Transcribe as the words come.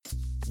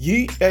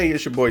Hey,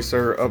 it's your boy,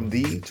 sir, of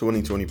the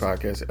 2020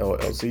 Podcast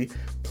LLC.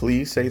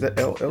 Please say the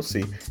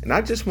LLC. And I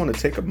just want to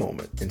take a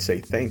moment and say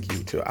thank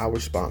you to our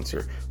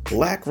sponsor,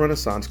 Black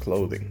Renaissance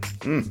Clothing.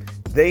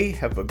 They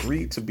have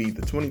agreed to be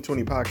the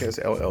 2020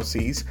 Podcast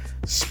LLC's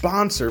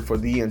sponsor for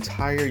the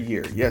entire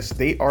year. Yes,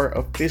 they are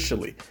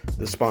officially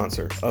the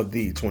sponsor of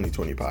the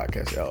 2020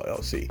 Podcast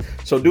LLC.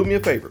 So do me a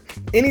favor.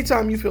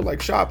 Anytime you feel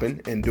like shopping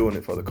and doing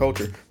it for the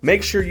culture,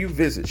 make sure you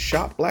visit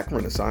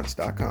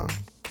shopblackrenaissance.com.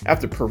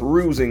 After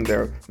perusing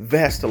their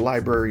vast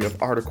library of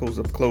articles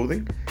of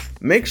clothing,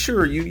 make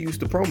sure you use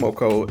the promo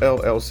code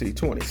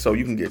LLC20 so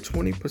you can get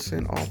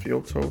 20% off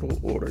your total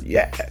order.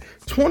 Yeah,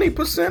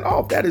 20%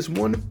 off. That is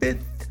 1/5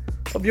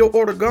 of your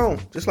order gone.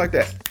 Just like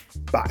that.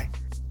 Bye.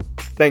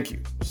 Thank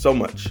you so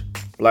much,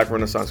 Black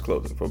Renaissance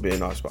Clothing, for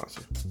being our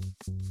sponsor.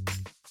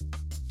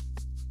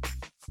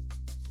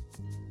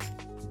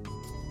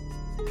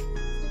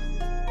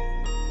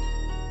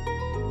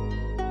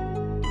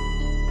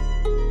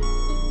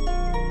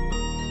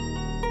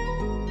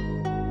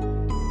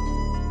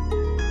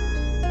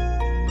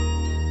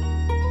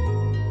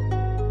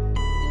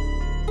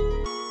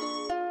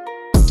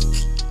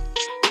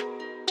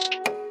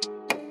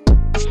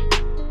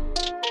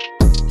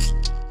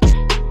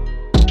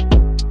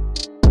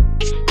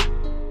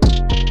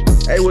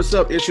 Hey, what's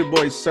up? It's your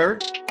boy, sir,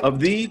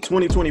 of the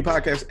 2020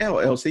 Podcast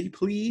LLC.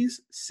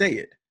 Please say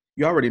it.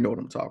 You already know what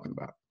I'm talking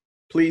about.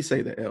 Please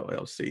say the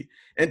LLC.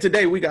 And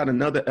today we got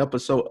another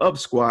episode of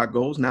Squad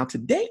Goals. Now,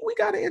 today we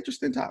got an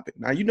interesting topic.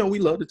 Now, you know we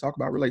love to talk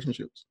about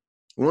relationships.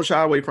 We won't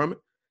shy away from it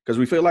because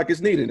we feel like it's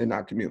needed in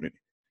our community.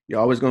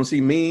 You're always going to see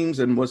memes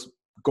and what's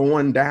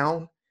going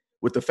down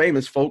with the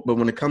famous folk. But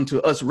when it comes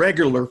to us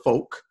regular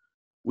folk,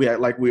 we act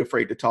like we're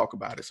afraid to talk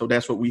about it. So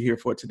that's what we're here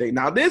for today.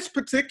 Now, this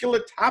particular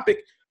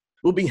topic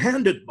will be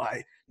handled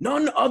by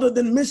none other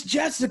than Miss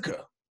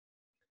Jessica.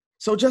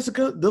 So,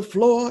 Jessica, the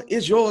floor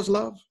is yours,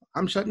 love.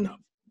 I'm shutting up.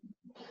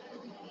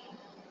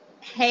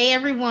 Hey,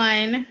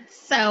 everyone.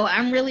 So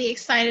I'm really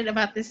excited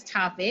about this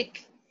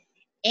topic.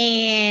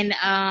 And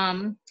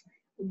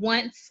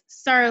once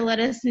Sir let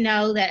us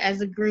know that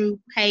as a group,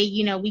 hey,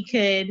 we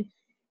could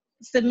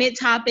submit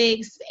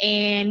topics.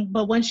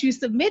 But once you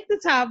submit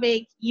the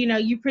topic,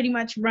 you pretty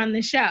much run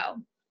the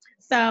show.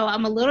 So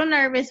I'm a little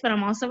nervous, but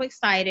I'm also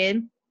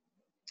excited.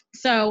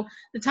 So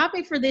the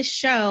topic for this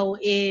show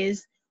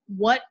is,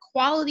 what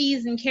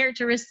qualities and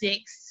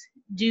characteristics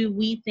do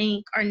we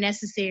think are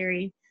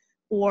necessary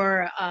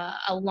for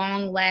a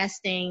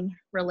long-lasting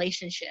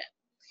relationship?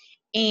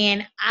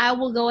 And I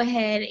will go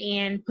ahead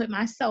and put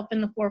myself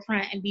in the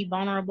forefront and be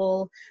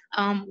vulnerable.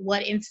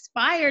 What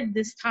inspired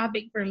this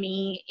topic for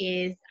me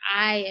is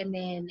I am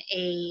in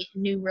a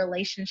new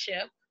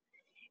relationship,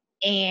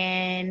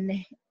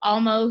 and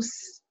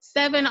almost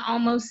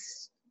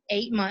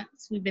 8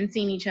 months we've been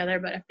seeing each other,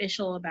 but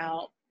official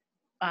about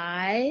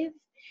 5.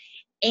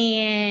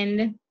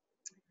 And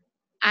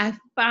I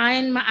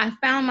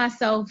found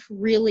myself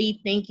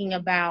really thinking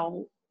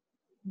about,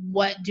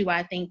 what do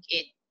I think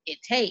it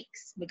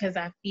takes? Because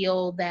I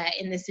feel that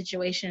in this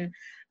situation,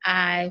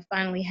 I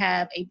finally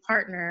have a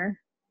partner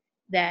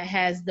that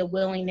has the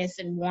willingness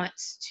and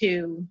wants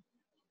to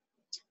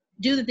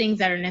do the things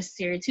that are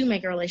necessary to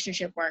make a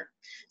relationship work.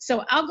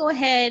 So I'll go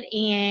ahead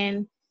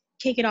and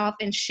kick it off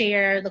and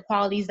share the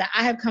qualities that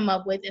I have come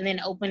up with, and then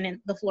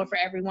open the floor for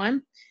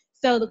everyone.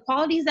 So the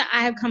qualities that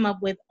I have come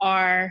up with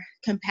are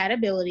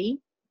compatibility,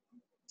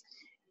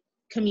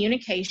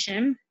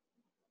 communication,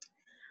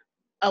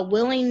 a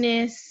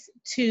willingness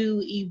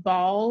to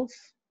evolve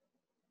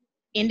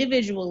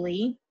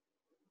individually,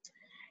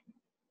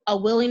 a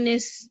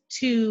willingness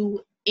to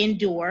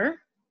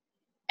endure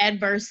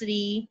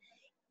adversity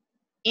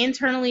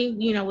internally,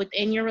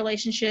 within your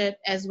relationship,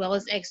 as well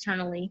as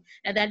externally.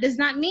 Now, that does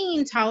not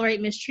mean tolerate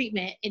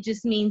mistreatment. It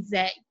just means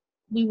that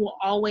we will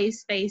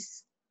always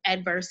face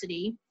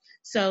adversity.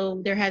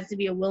 So there has to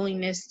be a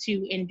willingness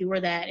to endure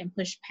that and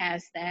push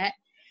past that.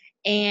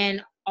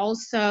 And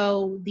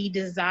also the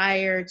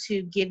desire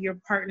to give your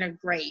partner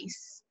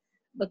grace,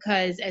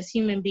 because as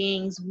human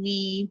beings,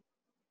 we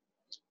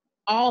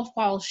all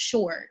fall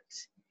short.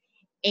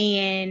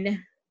 And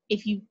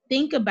if you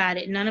think about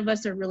it, none of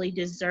us are really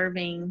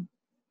deserving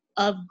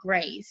of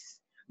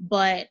grace,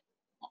 but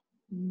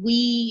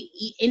we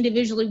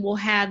individually will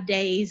have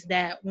days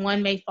that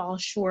one may fall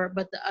short,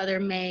 but the other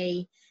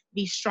may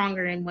be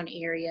stronger in one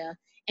area,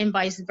 and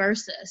vice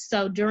versa.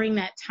 So during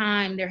that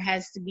time, there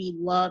has to be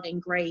love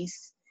and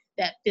grace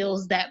that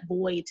fills that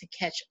void to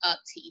catch up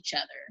to each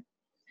other.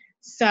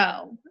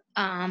 So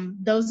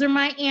those are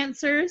my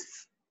answers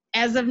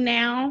as of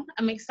now.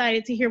 I'm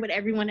excited to hear what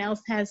everyone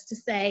else has to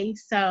say.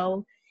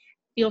 So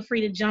feel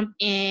free to jump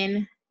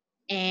in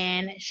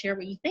and share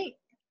what you think.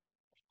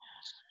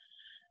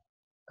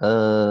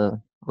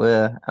 Well,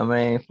 I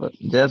mean,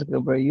 Jessica,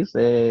 bro, you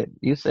said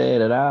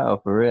it all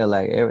for real.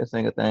 Like every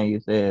single thing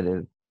you said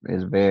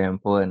is very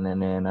important,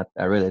 and then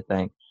I really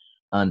think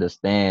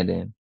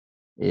understanding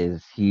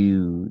is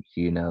huge.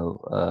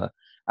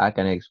 I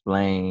can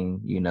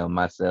explain,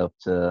 myself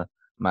to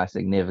my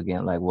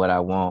significant, like what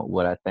I want,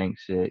 what I think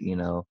should,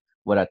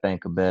 what I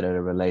think could better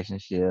the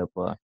relationship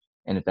or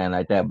anything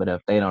like that. But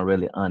if they don't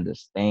really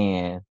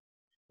understand,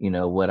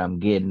 what I'm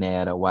getting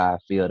at or why I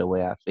feel the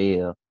way I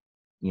feel,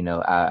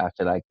 I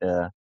feel like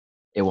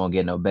it won't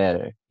get no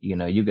better.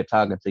 You could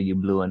talk until you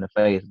blue in the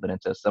face, but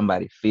until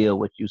somebody feel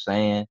what you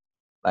saying,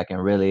 like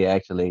and really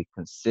actually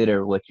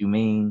consider what you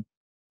mean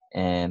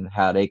and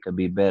how they could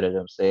be better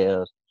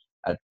themselves,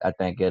 I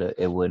think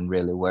it wouldn't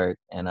really work.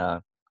 And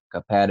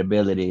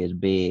compatibility is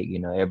big.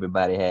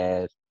 Everybody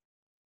has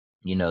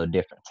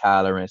different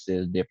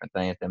tolerances, different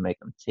things that make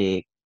them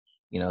tick,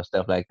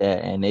 stuff like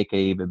that. And they could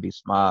even be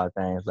small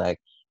things like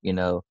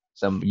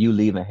some you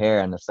leaving hair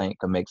in the sink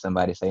could make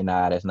somebody say,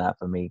 "Nah, that's not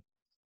for me."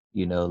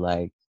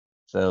 Like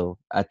so.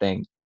 I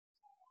think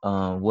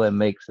what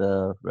makes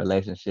a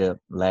relationship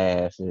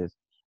last is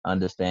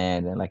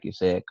understanding, like you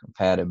said,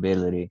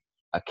 compatibility,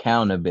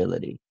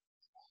 accountability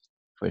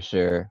for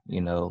sure.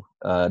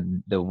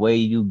 The way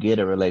you get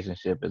a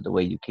relationship is the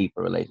way you keep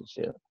a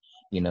relationship.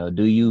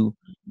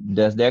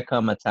 Does there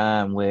come a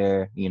time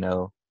where,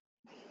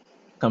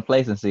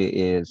 complacency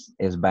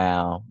is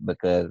bound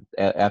because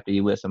after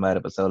you with somebody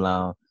for so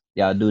long,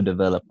 y'all do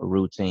develop a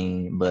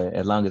routine, but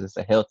as long as it's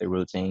a healthy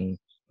routine,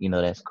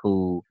 that's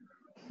cool.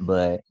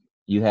 But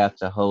you have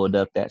to hold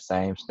up that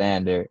same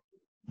standard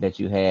that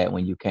you had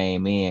when you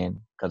came in,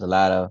 because a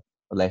lot of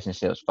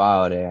relationships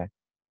fall there.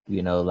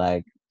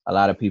 Like a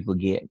lot of people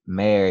get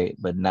married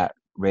but not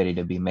ready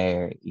to be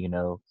married.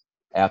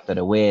 After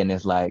the wedding,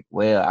 it's like,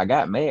 well, I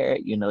got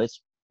married.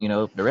 It's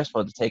the rest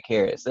supposed to take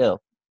care of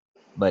itself,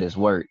 but it's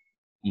work.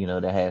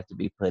 That has to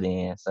be put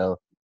in. So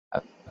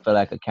I feel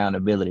like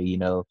accountability.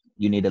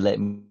 You need to let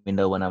me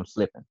know when I'm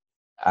slipping.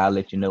 I'll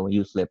let you know when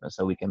you slipping,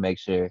 so we can make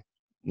sure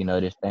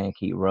this thing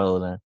keep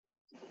rolling.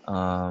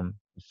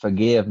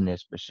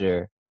 Forgiveness for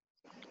sure.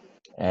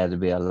 There has to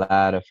be a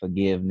lot of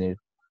forgiveness,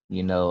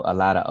 a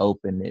lot of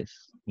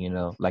openness,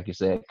 like you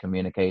said,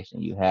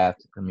 communication. You have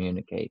to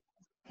communicate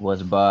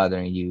what's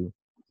bothering you,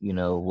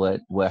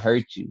 what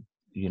hurt you,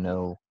 you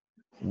know,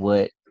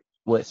 what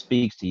what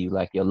speaks to you,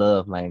 like your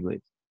love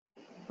language.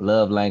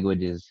 Love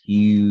language is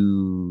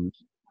huge,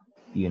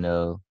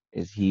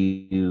 is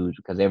huge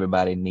because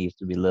everybody needs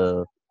to be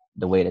loved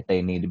the way that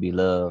they need to be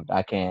loved.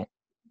 I can't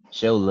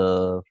show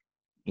love,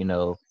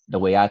 the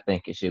way I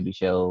think it should be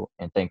showed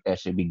and think that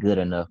should be good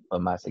enough for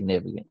my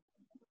significant.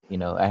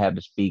 I have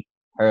to speak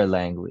her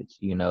language,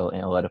 in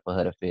order for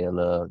her to feel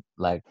loved.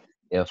 Like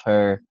if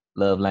her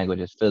love language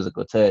is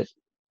physical touch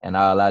and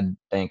all I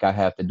think I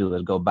have to do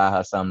is go buy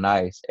her something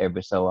nice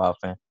every so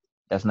often,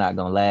 that's not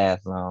gonna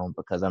last long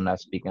because I'm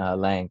not speaking her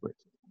language.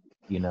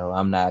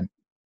 I'm not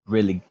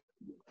really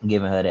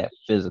giving her that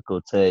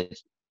physical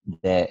touch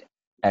that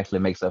actually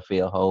makes her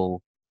feel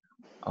whole.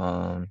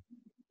 Um,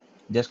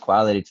 just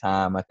quality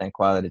time. I think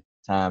quality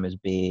time is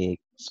big.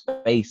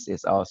 Space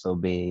is also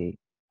big.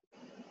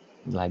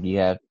 Like you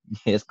have,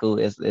 it's cool.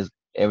 It's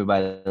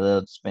everybody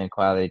loves to spend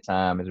quality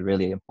time. It's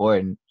really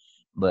important,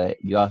 but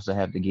you also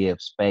have to give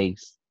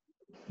space.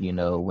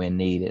 When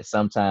needed.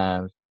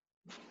 Sometimes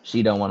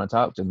she don't want to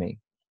talk to me,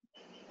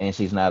 and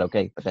she's not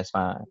okay, but that's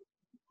fine.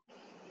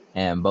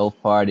 And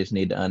both parties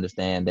need to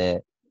understand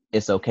that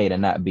it's okay to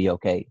not be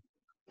okay,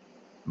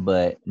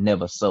 but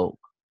never sulk.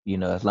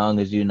 As long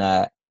as you're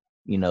not,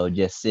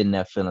 just sitting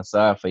there feeling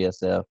sorry for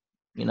yourself.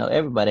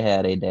 Everybody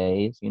had their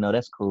days.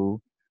 That's cool.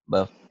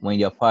 But when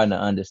your partner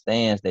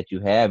understands that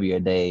you have your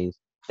days,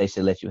 they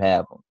should let you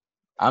have them.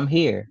 I'm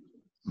here,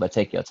 but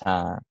take your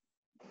time.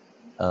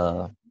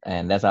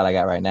 And that's all I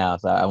got right now.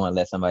 So I want to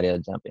let somebody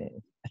else jump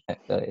in.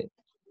 Go ahead.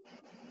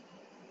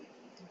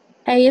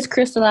 Hey, it's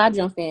Crystal. I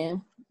jump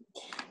in.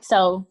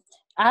 So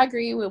I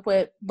agree with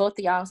what both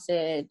of y'all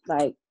said,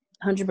 like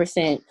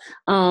 100%.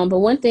 But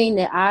one thing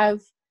that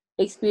I've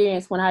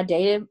experienced when I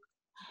dated,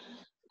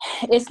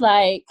 it's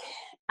like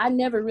I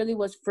never really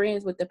was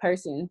friends with the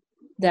person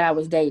that I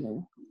was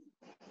dating.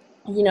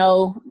 You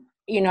know,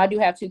 I do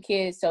have two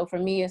kids, so for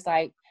me, it's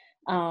like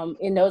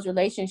in those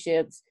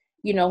relationships,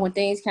 when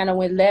things kind of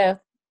went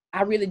left,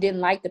 I really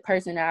didn't like the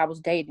person that I was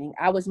dating.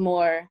 I was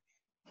more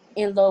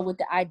in love with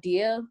the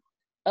idea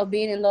of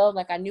being in love.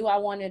 Like I knew I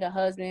wanted a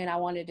husband. I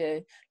wanted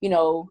to,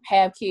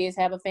 have kids,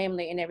 have a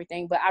family and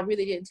everything. But I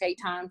really didn't take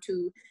time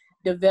to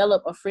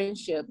develop a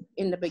friendship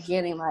in the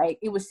beginning. Like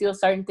it was still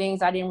certain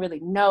things I didn't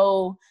really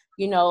know,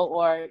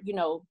 or,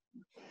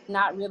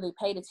 not really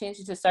paid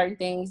attention to certain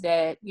things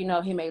that,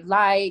 he may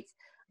like.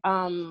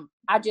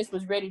 I just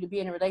was ready to be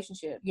in a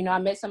relationship. I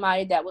met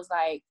somebody that was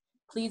like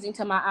pleasing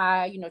to my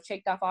eye,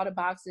 checked off all the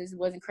boxes,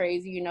 wasn't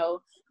crazy,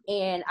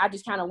 and I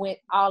just kind of went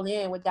all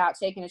in without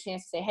taking a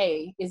chance to say,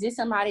 hey, is this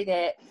somebody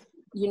that,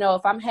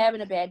 if I'm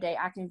having a bad day,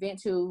 I can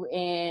vent to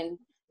and,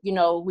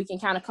 we can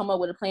kind of come up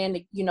with a plan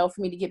to,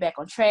 for me to get back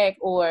on track?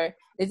 Or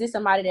is this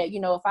somebody that,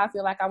 if I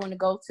feel like I want to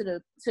go to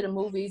the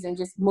movies and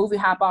just movie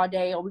hop all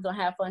day, or we're going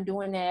to have fun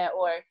doing that?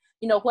 Or,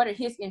 what are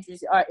his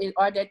interests?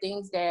 Are there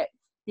things that,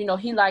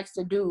 he likes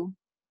to do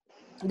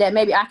that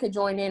maybe I could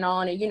join in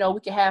on and,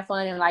 we could have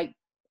fun and like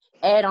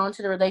add on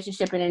to the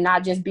relationship and it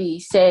not just be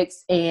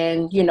sex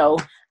and,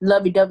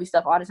 lovey-dovey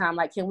stuff all the time.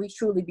 Like, can we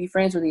truly be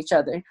friends with each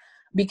other?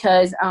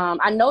 because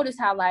I noticed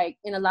how, like,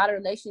 in a lot of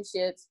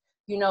relationships,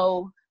 you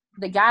know,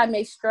 the guy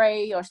may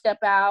stray or step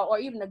out, or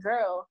even the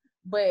girl,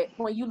 but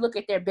when you look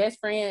at their best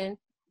friend,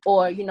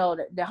 or, you know,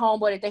 the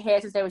homeboy that they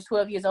had since they was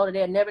 12 years old,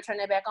 they'll never turn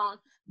that back on.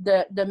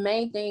 The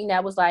main thing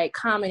that was like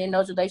common in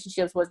those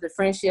relationships was the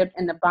friendship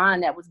and the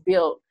bond that was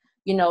built,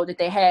 you know, that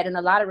they had. And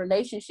a lot of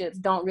relationships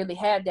don't really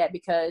have that,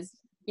 because,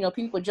 you know,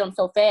 people jump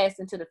so fast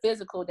into the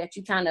physical that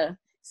you kind of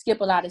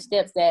skip a lot of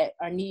steps that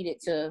are needed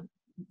to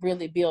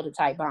really build a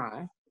tight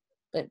bond.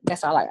 But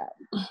that's all I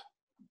got.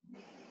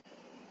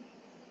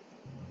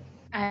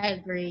 I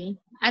agree.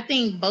 I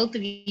think both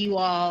of you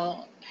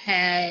all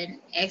had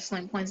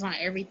excellent points on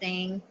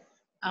everything.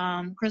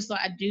 Crystal,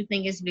 I do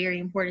think it's very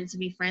important to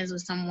be friends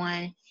with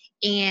someone.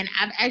 And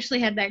I've actually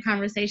had that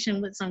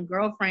conversation with some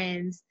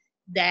girlfriends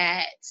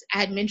that I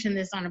had mentioned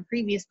this on a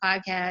previous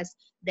podcast.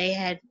 They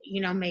had,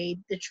 you know,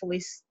 made the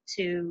choice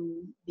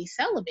to be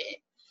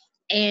celibate.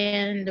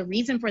 And the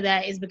reason for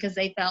that is because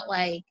they felt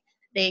like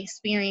they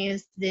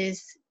experienced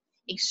this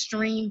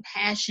extreme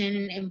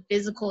passion and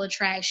physical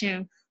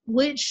attraction,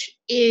 which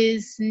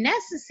is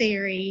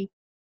necessary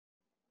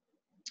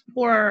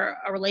for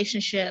a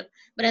relationship.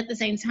 But at the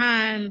same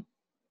time,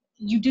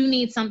 you do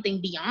need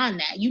something beyond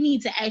that. You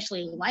need to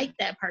actually like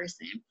that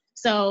person.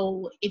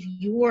 So if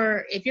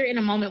you're in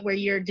a moment where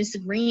you're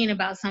disagreeing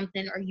about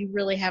something, or you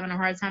really having a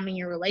hard time in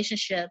your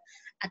relationship,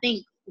 I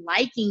think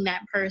liking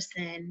that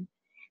person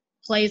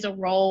plays a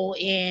role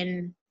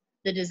in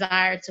the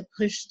desire to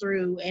push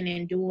through and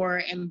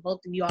endure, and both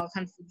of you all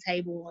come to the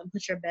table and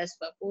put your best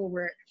foot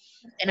forward.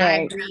 And I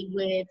Right. agree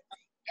with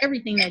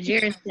everything that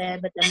Jared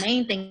said, but the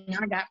main thing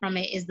I got from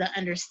it is the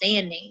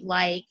understanding.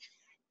 Like,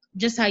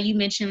 just how you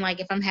mentioned, like,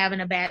 if I'm having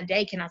a bad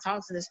day, can I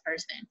talk to this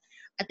person?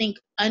 I think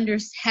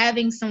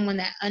having someone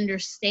that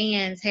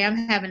understands, hey, I'm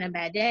having a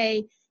bad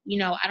day, you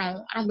know, I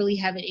don't really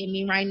have it in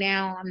me right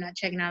now. I'm not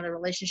checking out of the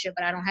relationship,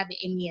 but I don't have it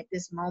in me at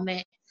this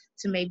moment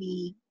to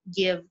maybe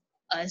give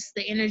us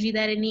the energy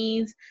that it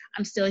needs.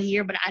 I'm still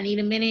here, but I need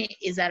a minute.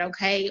 Is that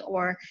okay?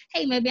 Or,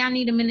 hey, maybe I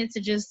need a minute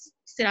to just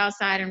sit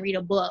outside and read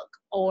a book,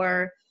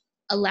 or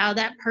allow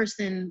that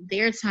person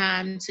their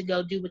time to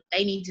go do what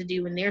they need to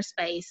do in their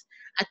space.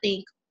 I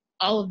think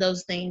all of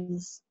those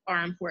things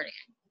are important.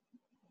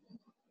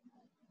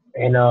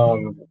 And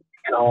on,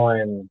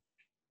 when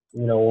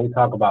we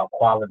talk about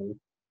quality,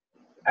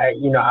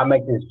 I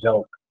make this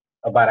joke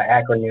about an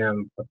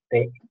acronym for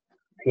thick,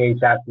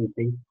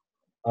 THICC.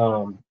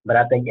 But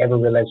I think every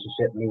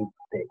relationship needs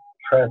thick: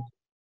 trust,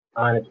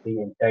 honesty,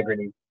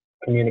 integrity,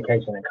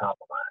 communication, and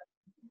compromise.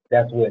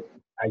 That's what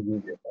I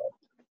use it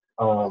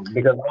for.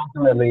 Because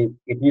ultimately,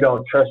 if you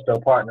don't trust your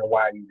partner,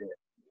 why are you there?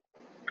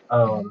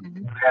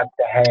 You have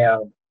to have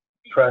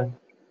trust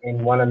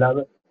in one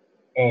another,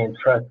 and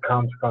trust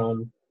comes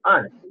from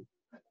honesty.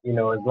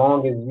 As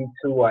long as you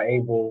two are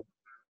able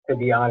to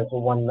be honest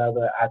with one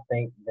another, I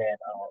think that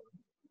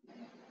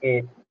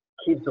it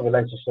keeps the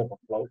relationship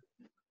afloat.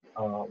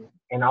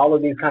 And all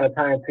of these kind of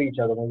tie into each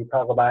other when you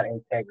talk about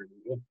integrity.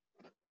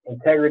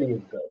 Integrity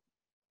is good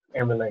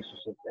in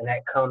relationships, and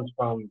that comes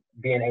from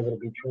being able to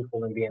be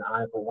truthful and being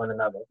honest with one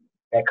another.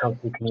 That comes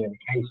through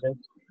communication.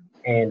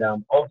 And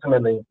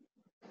ultimately,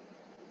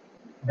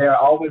 there are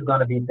always going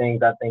to be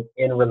things, I think,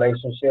 in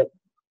relationships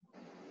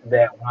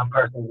that one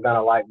person is going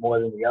to like more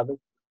than the other.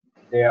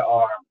 There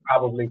are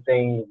probably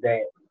things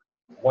that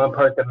one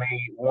person may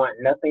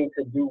want nothing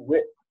to do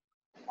with,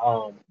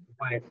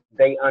 but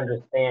they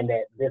understand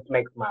that this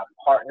makes my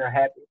partner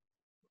happy.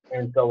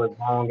 And so as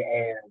long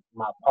as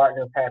my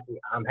partner's happy,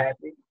 I'm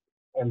happy,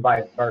 and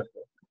vice versa.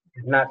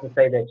 It's not to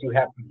say that you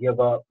have to give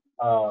up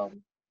how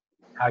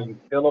you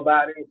feel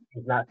about it.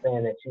 It's not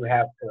saying that you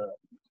have to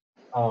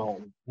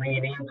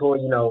lean into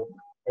it.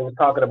 They were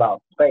talking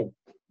about space.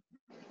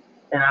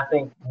 And I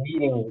think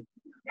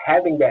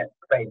having that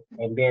space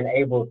and being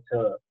able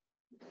to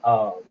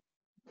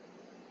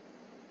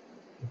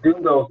do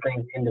those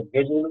things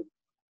individually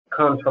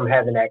comes from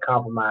having that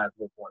compromise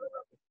with one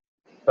another.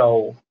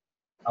 So,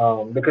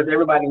 because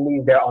everybody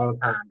needs their own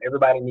time.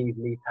 Everybody needs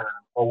me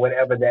time, or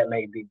whatever that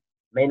may be.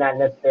 May not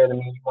necessarily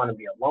mean you want to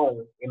be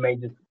alone. It may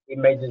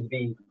just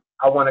be,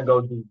 I want to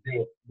go do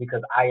this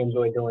because I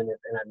enjoy doing this,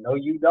 and I know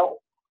you don't.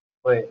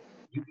 But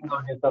you can go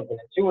do something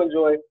that you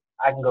enjoy.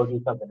 I can go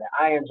do something that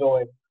I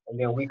enjoy, and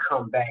then we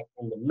come back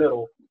in the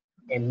middle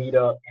and meet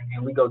up, and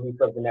then we go do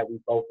something that we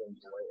both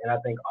enjoy. And I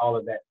think all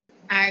of that.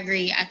 I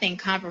agree. I think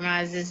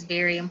compromise is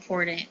very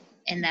important,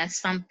 and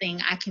that's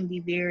something I can be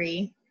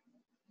very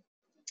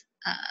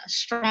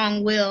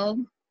strong-willed.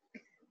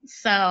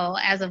 So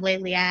as of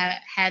lately, I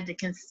had to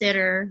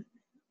consider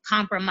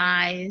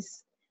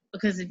compromise,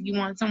 because if you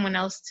want someone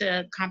else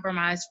to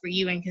compromise for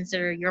you and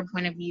consider your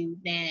point of view,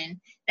 then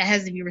that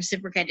has to be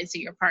reciprocated to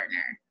your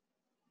partner.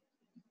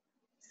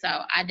 So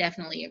I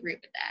definitely agree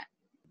with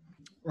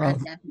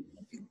that.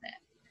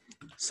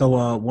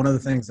 So one of the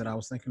things that I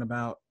was thinking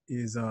about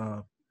is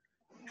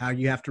how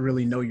you have to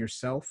really know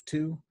yourself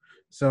too.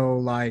 So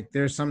like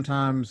there's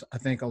sometimes, I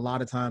think a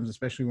lot of times,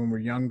 especially when we're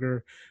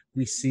younger,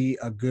 we see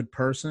a good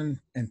person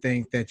and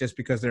think that just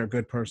because they're a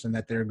good person,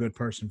 that they're a good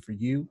person for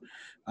you.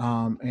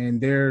 And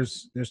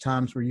there's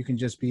times where you can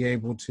just be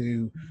able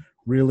to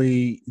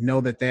really know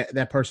that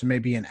that person may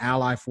be an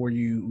ally for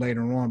you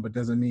later on, but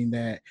doesn't mean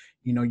that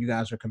you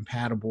guys are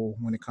compatible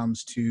when it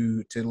comes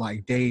to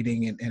like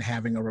dating and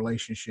having a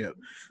relationship.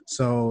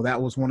 So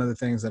that was one of the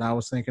things that I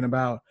was thinking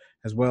about,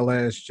 as well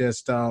as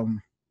just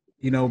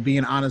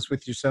being honest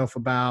with yourself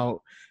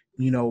about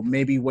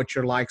maybe what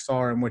your likes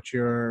are and what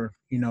your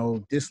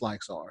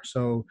dislikes are.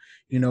 So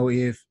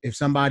if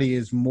somebody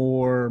is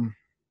more,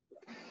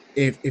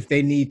 if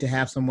they need to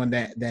have someone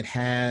that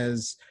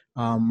has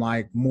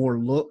like more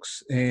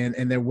looks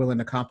and they're willing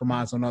to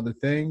compromise on other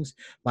things,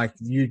 like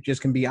you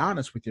just can be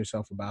honest with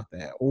yourself about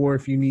that. Or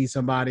if you need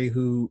somebody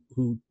who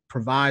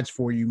provides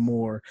for you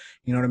more,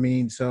 you know what I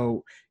mean.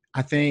 So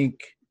i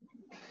think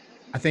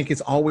I think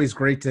it's always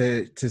great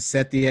to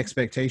set the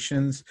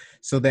expectations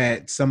so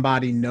that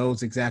somebody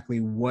knows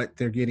exactly what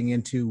they're getting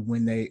into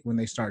when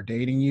they start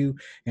dating you.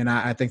 And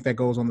I think that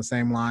goes on the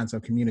same lines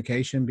of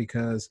communication,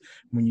 because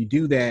when you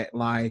do that,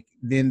 like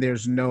then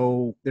there's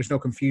no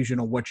confusion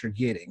on what you're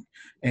getting.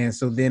 And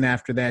so then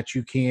after that,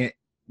 you can't,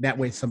 that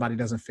way somebody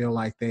doesn't feel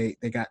like they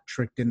got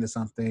tricked into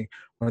something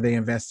or they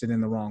invested in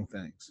the wrong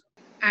things.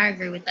 I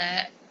agree with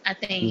that. I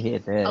You think.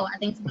 hit Oh, that. I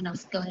think someone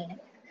else. Go ahead.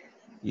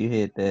 You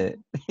hit that.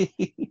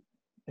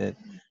 That-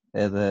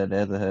 that's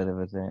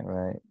 100%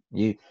 right.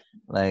 You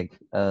like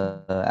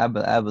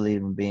I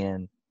believe in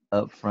being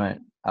upfront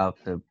off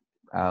the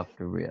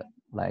rip.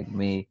 Like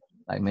me,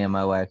 and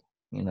my wife,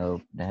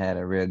 they had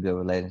a real good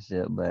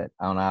relationship. But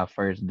on our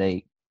first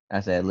date,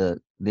 I said,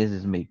 "Look, this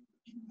is me.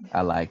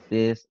 I like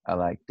this. I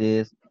like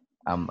this.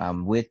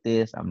 I'm with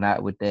this. I'm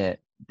not with that.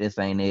 This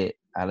ain't it.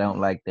 I don't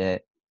like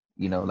that.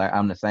 Like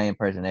I'm the same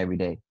person every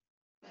day.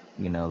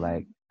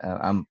 Like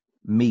I'm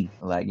me,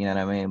 like, you know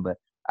what I mean? But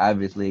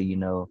obviously,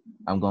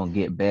 I'm gonna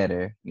get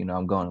better,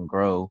 I'm gonna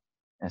grow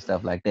and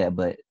stuff like that.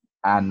 But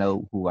I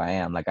know who I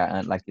am.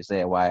 Like you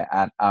said, why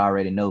I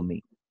already know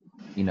me,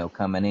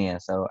 coming in.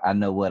 So I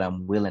know what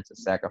I'm willing to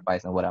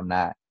sacrifice and what I'm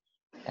not.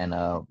 And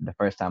the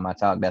first time I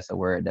talked, that's a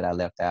word that I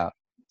left out.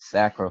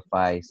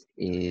 Sacrifice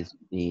is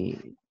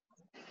big.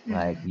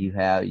 Like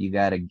Mm-hmm. you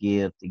gotta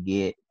give to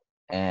get,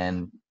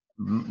 and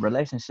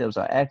relationships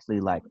are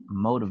actually like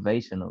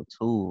motivational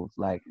tools.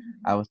 Like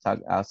I was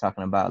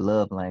talking about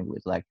love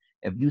language. Like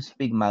if you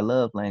speak my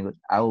love language,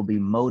 I will be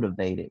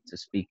motivated to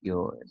speak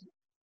yours.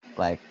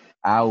 Like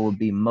I will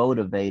be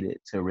motivated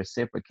to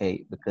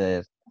reciprocate,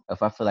 because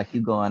if I feel like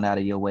you going out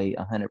of your way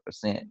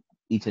 100%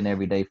 each and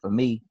every day for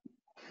me,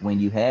 when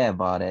you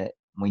have all that,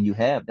 when you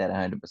have that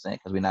 100%,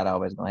 because we're not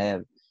always gonna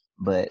have it,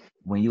 but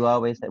when you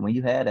have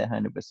that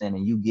 100%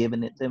 and you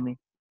giving it to me,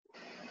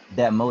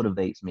 that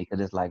motivates me, because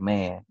it's like,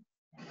 man,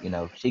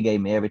 she gave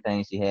me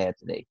everything she had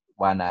today.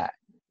 Why not?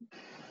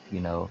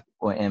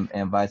 Or and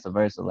vice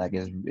versa. Like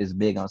it's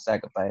big on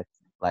sacrifice.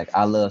 Like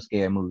I love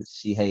scary movies.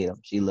 She hate them.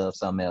 She loves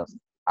something else.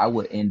 I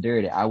would endure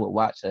it. I would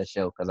watch her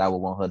show because I would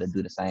want her to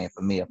do the same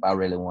for me if I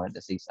really wanted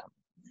to see something.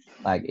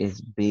 Like it's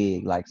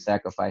big. Like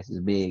sacrifice is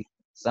big.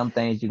 Some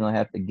things you're gonna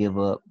have to give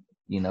up.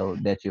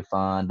 That you're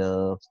fond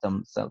of.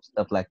 Some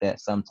stuff like that.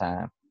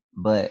 Sometime,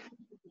 but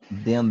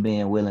them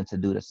being willing to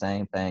do the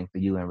same thing for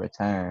you in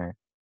return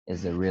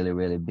is a really,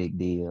 really big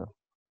deal.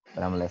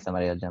 But I'm gonna let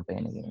somebody else jump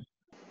in again.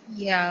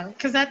 Yeah,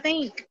 because I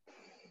think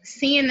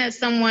seeing that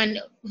someone,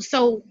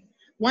 so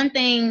one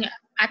thing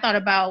I thought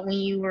about when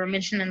you were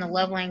mentioning the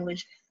love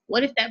language,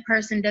 what if that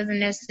person doesn't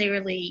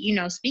necessarily,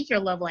 speak your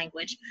love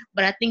language?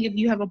 But I think if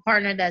you have a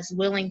partner that's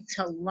willing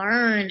to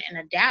learn and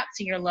adapt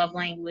to your love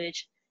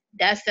language,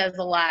 that says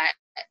a lot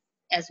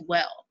as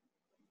well.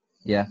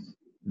 Yeah,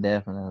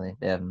 definitely,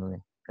 definitely.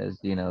 Because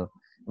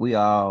we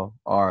all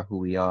are who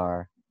we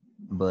are,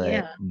 but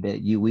Yeah.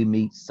 we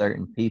meet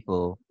certain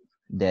people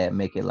that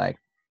make it like,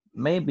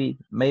 maybe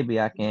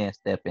I can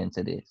step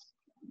into this.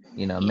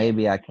 Yeah.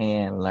 Maybe I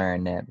can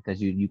learn that,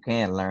 because you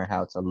can learn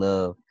how to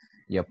love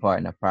your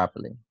partner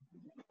properly.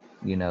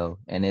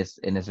 And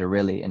it's a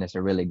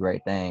really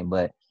great thing.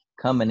 But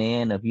coming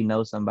in,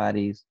 if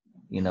somebody's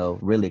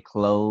really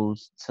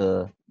close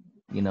to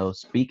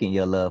speaking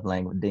your love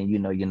language, then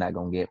you're not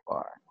gonna get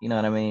far. You know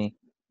what I mean?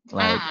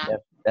 Like Uh-uh.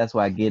 that's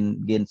why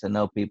getting to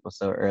know people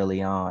so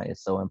early on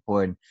is so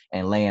important,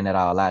 and laying it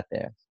all out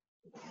there.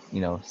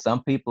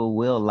 Some people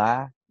will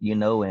lie,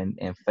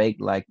 and fake,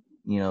 like,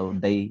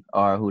 they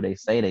are who they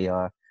say they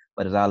are,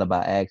 but it's all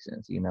about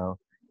actions.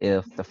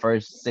 If the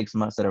first 6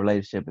 months of the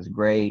relationship is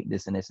great,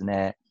 this and this and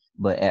that,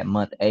 but at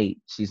month 8,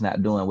 she's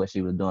not doing what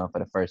she was doing for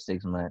the first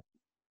 6 months,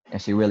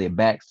 and she really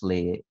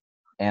backslid,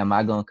 am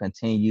I going to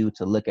continue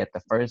to look at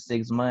the first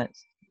 6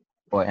 months,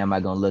 or am I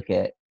going to look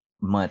at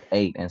month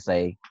 8 and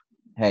say,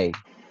 hey,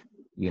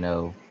 you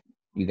know,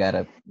 you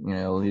gotta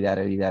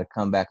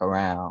come back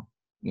around.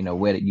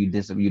 Where did you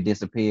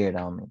disappeared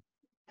on me,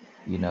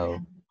 you know.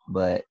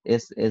 But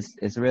it's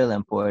really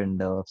important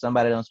though. If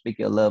somebody don't speak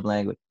your love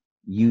language,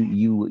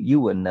 you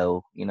would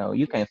know.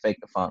 You can't fake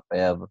the funk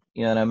forever.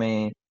 You know what I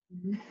mean?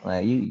 Mhm.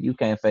 Like you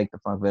can't fake the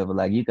funk forever.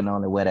 Like you can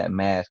only wear that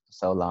mask for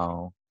so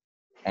long.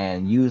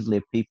 And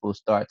usually people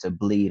start to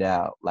bleed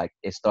out, like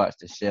it starts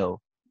to show.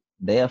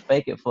 They'll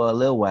fake it for a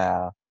little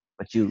while,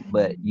 but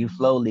you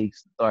slowly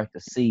start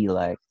to see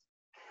like,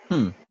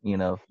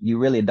 you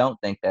really don't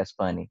think that's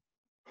funny,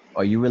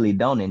 or you really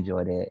don't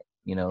enjoy that.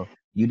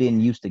 You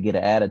didn't used to get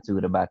an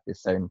attitude about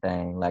this certain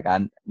thing. Like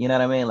you know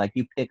what I mean? Like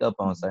you pick up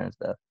on certain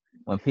stuff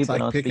when It's people like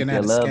don't speak picking your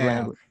at a love scab.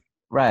 language.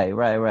 Right,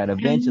 right, right.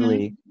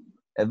 Mhm.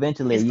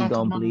 Eventually It's you gonna gonna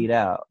come on. bleed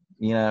out.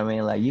 You know what I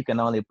mean? Like you can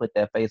only put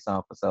that face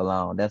on for so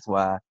long. That's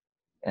why,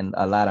 and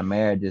a lot of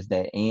marriages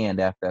that end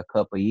after a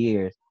couple of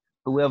years,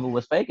 whoever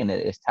was faking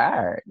it is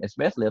tired,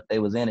 especially if they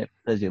was in it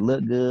because you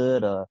look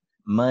good or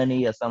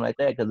money or something like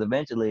that. Because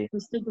eventually, The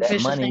that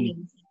superficial money,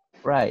 things.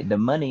 right? The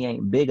money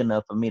ain't big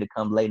enough for me to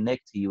come lay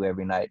next to you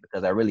every night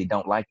because I really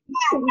don't like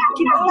you.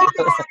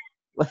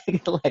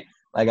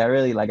 like I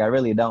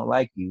really don't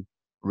like you,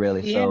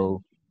 really. Yeah.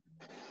 So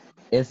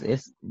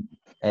it's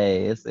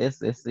hey,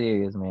 it's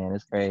serious, man.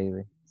 It's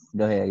crazy.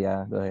 Go ahead,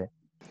 y'all. Go ahead.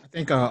 I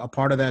think a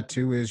part of that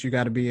too is you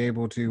got to be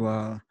able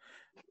to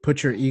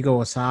put your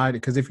ego aside,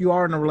 because if you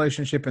are in a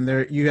relationship and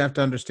there, you have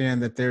to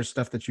understand that there's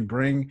stuff that you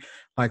bring,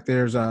 like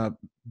there's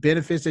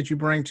benefits that you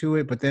bring to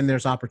it, but then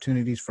there's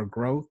opportunities for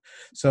growth.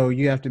 So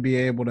you have to be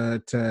able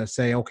to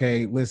say,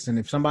 okay, listen,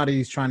 if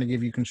somebody's trying to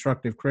give you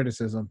constructive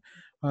criticism,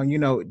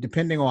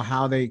 depending on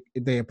how they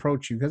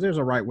approach you, because there's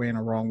a right way and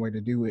a wrong way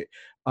to do it.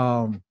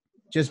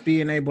 Just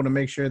being able to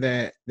make sure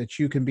that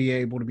you can be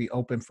able to be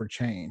open for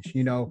change.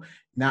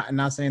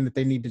 Not saying that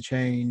they need to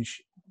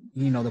change,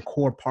 the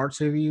core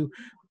parts of you,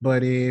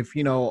 but if,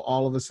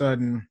 all of a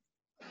sudden,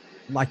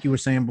 like you were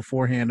saying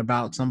beforehand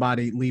about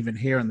somebody leaving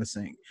hair in the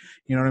sink,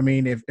 you know what I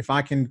mean? If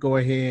I can go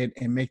ahead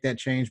and make that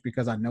change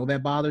because I know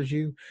that bothers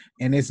you,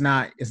 and it's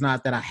not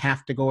that I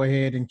have to go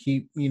ahead and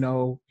keep,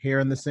 hair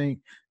in the sink,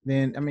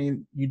 then I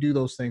mean, you do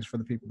those things for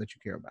the people that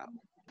you care about.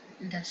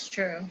 That's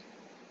true.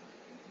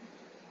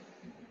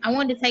 I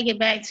wanted to take it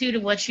back too to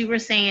what you were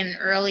saying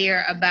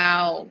earlier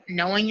about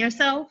knowing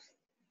yourself.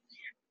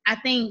 I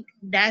think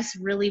that's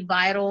really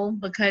vital,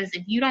 because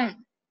if you don't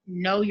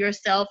know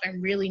yourself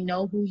and really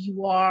know who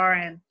you are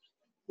and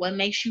what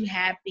makes you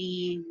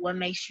happy, what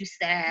makes you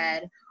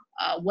sad,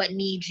 what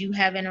needs you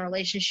have in a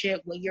relationship,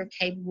 what you're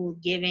capable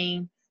of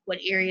giving, what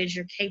areas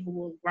you're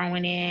capable of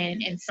growing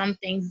in, and some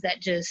things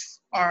that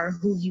just are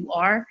who you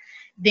are,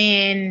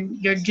 then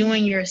you're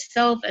doing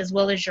yourself as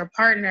well as your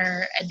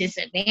partner a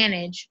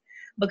disadvantage,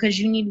 because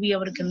you need to be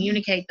able to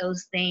communicate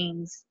those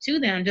things to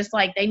them, just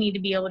like they need to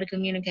be able to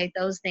communicate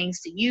those things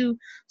to you,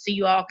 so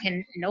you all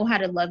can know how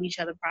to love each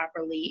other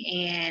properly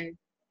and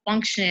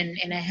function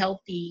in a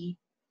healthy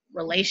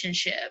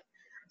relationship.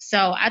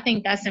 So I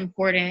think that's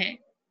important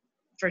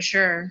for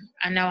sure.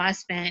 I know I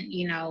spent,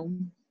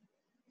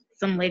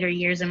 some later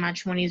years in my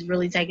 20s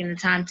really taking the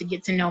time to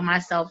get to know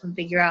myself and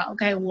figure out,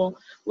 okay, well,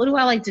 what do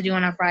I like to do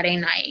on a Friday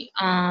night?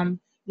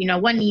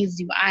 What needs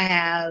do I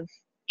have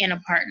in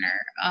a partner?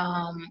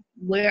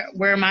 Where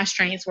are my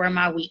strengths? Where are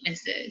my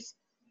weaknesses?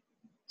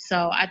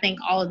 So I think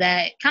all of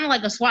that, kind of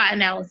like a SWOT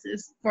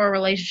analysis for a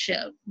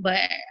relationship. But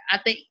I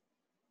think,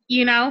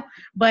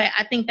 but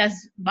I think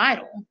that's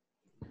vital.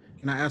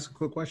 Can I ask a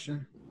quick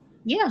question?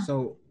 Yeah.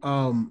 So,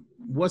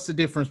 what's the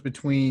difference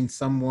between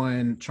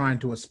someone trying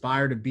to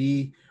aspire to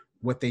be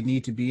what they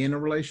need to be in a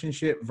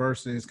relationship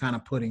versus kind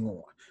of putting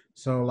on?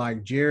 So,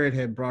 like Jared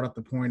had brought up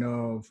the point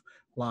of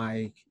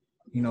like,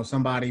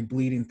 somebody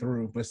bleeding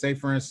through. But say,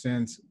 for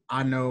instance,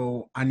 I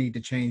know I need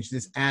to change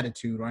this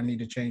attitude or I need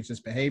to change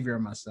this behavior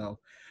of myself,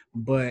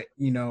 but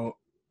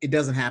it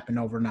doesn't happen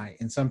overnight,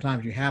 and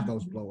sometimes you have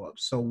those blow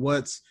ups. So,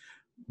 what's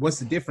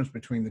the difference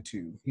between the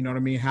two? You know what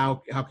I mean?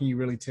 How can you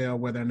really tell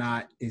whether or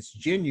not it's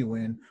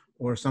genuine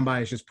or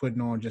somebody's just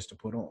putting on just to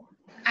put on?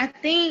 I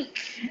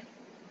think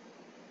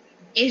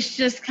it's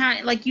just kind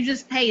of like you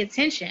just pay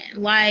attention.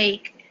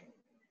 Like,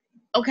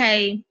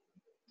 okay,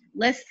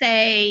 let's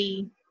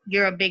say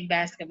you're a big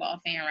basketball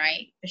fan,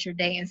 right? But you're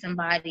dating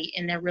somebody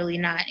and they're really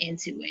not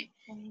into it.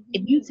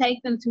 If you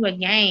take them to a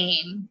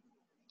game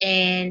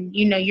and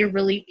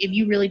if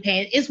you really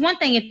pay, it's one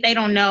thing if they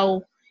don't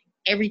know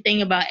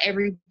everything about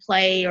every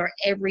play or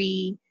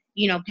every,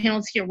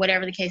 penalty or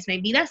whatever the case may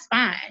be, that's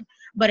fine.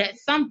 But at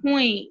some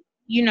point,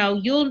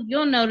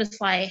 you'll notice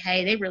like,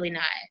 hey, they really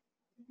not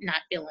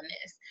feeling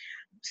this.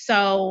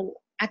 So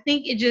I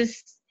think it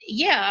just,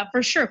 yeah,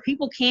 for sure,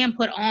 people can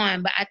put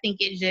on, but I think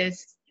it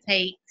just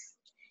takes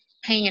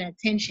paying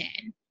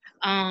attention.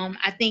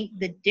 I think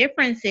the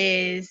difference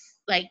is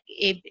like,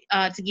 if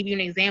to give you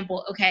an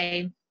example,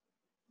 okay,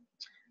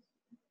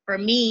 for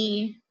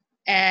me,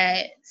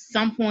 at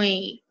some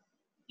point,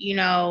 you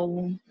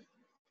know,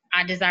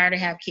 I desire to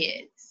have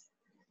kids.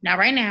 Not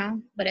right now,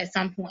 but at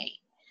some point.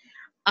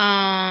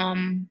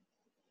 Um,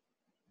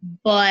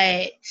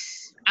 but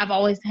I've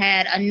always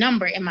had a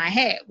number in my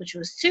head, which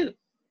was 2.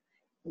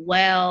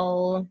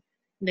 Well,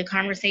 the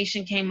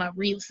conversation came up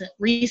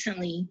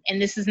recently,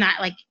 and this is not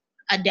like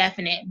a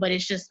definite, but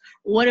it's just,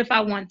 what if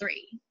I want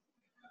 3?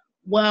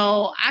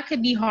 Well, I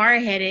could be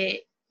hard-headed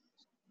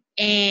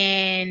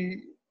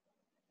and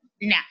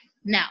no,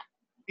 no,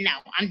 no,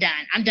 I'm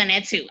done. I'm done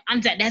at 2. I'm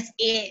done. That's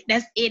it.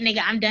 That's it,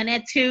 nigga. I'm done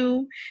at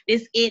 2.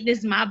 This it. This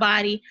is my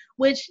body.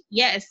 Which,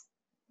 yes,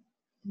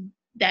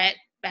 that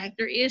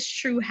factor is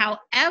true.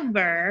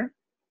 However,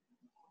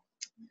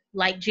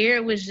 like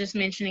Jared was just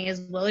mentioning,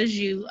 as well as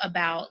you,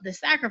 about the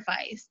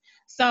sacrifice.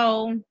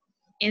 So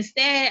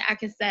instead, I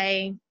could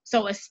say,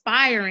 so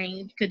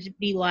aspiring could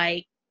be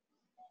like,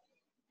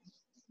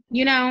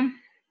 you know,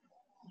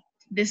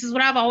 this is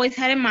what I've always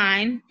had in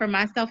mind for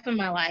myself in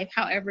my life.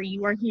 However,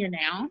 you are here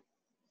now.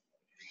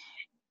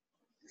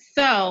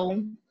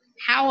 So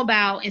how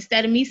about,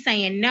 instead of me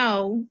saying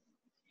no,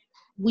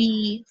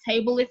 we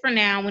table it for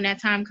now. When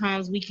that time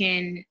comes, we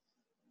can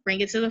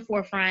bring it to the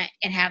forefront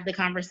and have the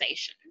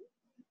conversation.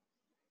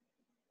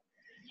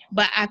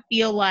 But I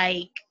feel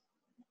like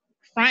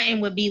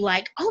fronting would be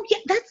like, oh yeah,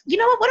 that's, you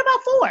know what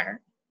about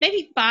 4?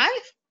 Maybe 5?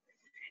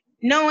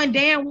 Knowing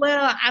damn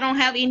well I don't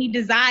have any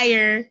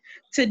desire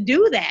to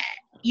do that.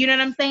 You know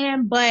what I'm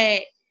saying?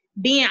 But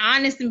being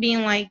honest and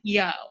being like,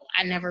 yo,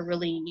 I never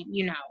really,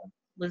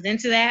 was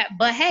into that.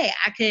 But hey,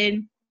 I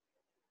could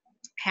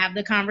have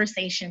the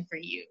conversation for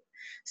you.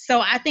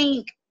 So I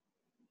think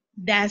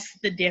that's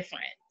the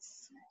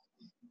difference.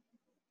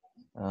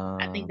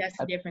 I think that's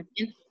the difference.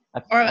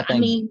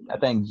 I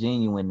think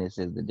genuineness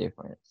is the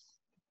difference.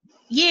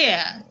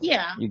 Yeah.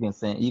 You can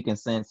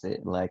sense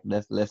it. Like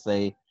let's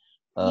say,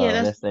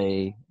 Yeah,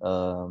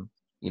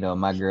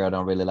 my girl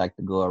don't really like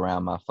to go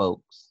around my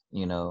folks,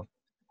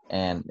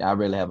 and I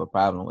really have a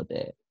problem with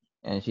that.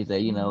 And she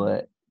said, you know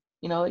what,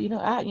 I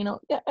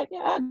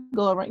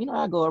go around,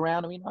 I go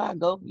around them, I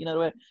go,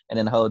 what, and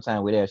then the whole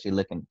time we're there, she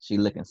looking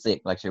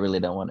sick, like she really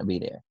don't want to be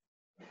there.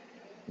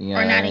 You know or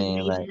what not I mean?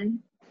 Like, engaging.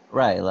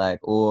 right, like,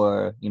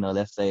 or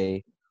let's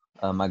say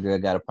my girl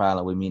got a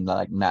problem with me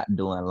like not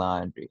doing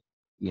laundry,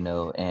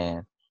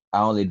 and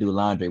I only do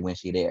laundry when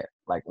she there.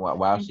 Like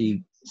while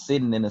she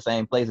sitting in the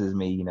same place as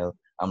me,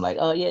 I'm like,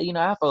 oh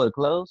yeah, I fold the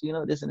clothes,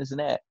 this and this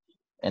and that.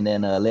 And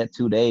then let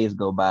 2 days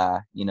go by,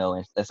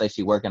 and let's say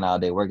she working all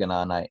day, working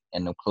all night,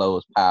 and the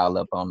clothes pile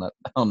up on the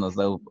on the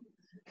sofa.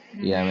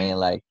 You know what I mean?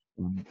 Like,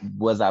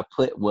 was I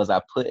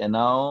putting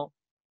on,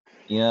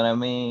 you know what I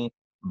mean,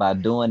 by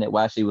doing it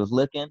while she was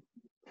looking?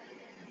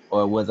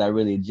 Or was I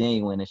really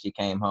genuine and she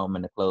came home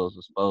and the clothes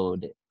was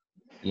folded?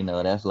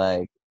 That's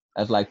like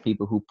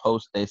people who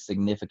post their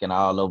significant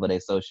all over their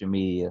social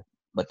media,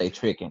 but they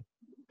tricking.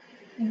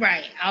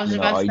 Right. I was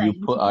about to say, you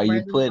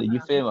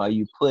feel me? Are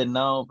you putting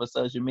on for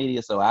social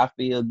media so I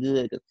feel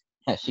good?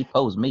 Cause she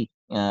posts me.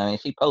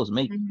 She posts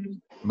me.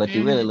 But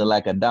you really look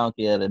like a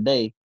donkey of the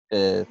day,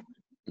 cause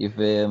you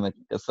feel me?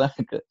 Cause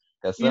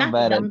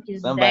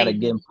somebody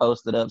getting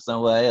posted up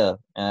somewhere else.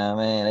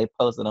 They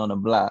posted on the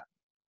block.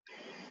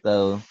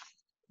 So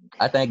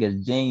I think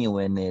it's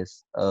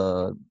genuineness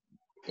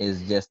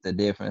is just the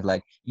difference.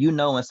 Like,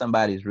 when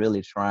somebody's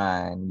really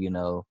trying,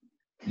 and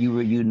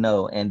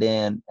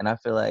I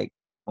feel like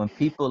when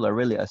people are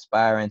really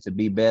aspiring to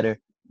be better,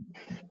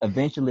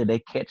 eventually they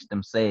catch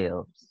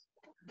themselves.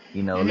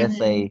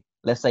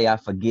 Let's say I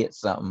forget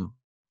something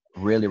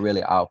really,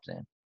 really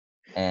often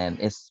and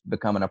it's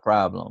becoming a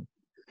problem.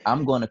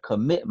 I'm going to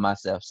commit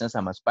myself, since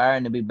I'm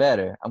aspiring to be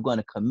better, I'm going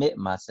to commit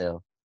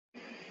myself,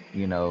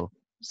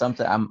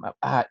 sometimes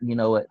I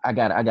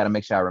gotta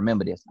make sure I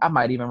remember this. I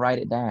might even write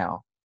it down,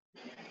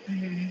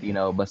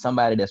 but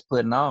somebody that's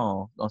putting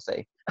on gonna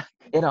say,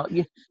 it don't,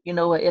 you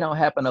know what, it don't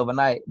happen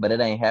overnight, but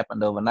it ain't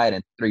happened overnight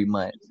in 3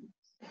 months.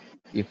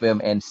 You feel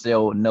me? And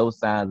show no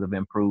signs of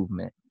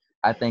improvement.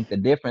 I think the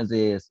difference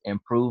is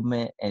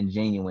improvement and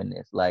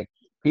genuineness. Like,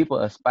 people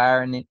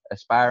aspiring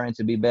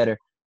to be better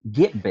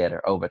get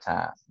better over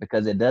time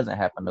because it doesn't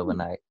happen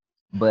overnight.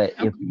 But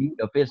if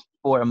it's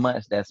 4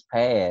 months that's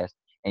passed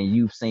and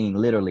you've seen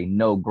literally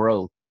no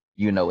growth,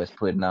 it's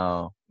putting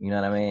on. You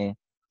know what I mean?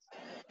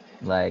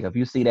 Like, if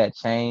you see that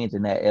change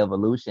and that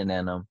evolution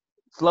in them,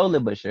 slowly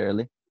but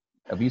surely,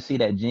 if you see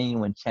that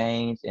genuine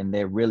change and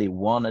they really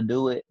want to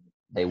do it,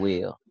 they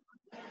will.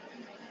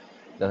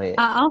 Go ahead.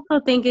 I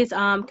also think it's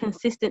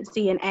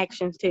consistency in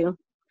actions too.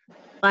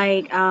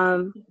 Like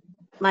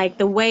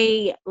the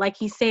way, like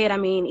he said, I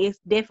mean, it's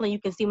definitely, you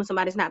can see when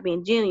somebody's not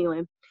being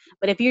genuine.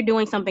 But if you're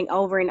doing something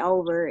over and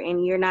over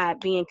and you're not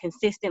being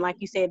consistent, like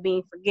you said,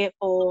 being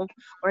forgetful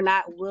or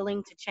not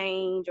willing to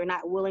change or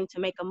not willing to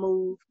make a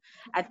move,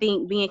 I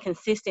think being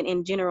consistent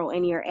in general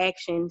in your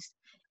actions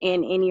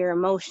and in your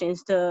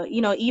emotions to,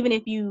 even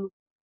if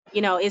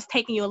it's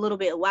taking you a little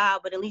bit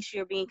while, but at least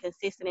you're being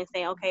consistent and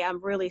saying, okay,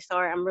 I'm really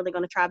sorry, I'm really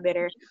going to try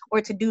better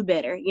or to do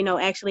better,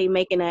 actually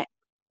making an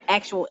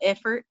actual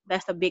effort.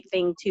 That's a big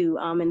thing too.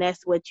 And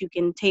that's what you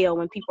can tell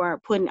when people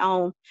aren't putting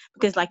on,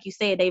 because like you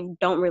said, they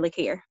don't really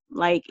care.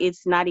 Like,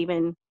 it's not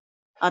even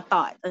a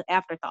thought, an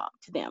afterthought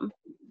to them,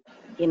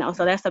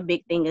 so that's a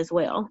big thing as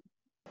well.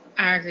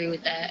 I agree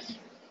with that.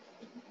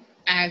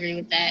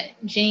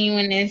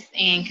 Genuineness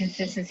and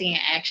consistency in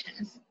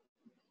actions.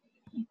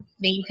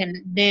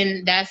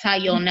 Then that's how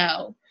you'll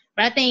know.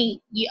 But I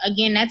think,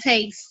 that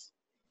takes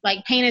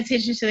like paying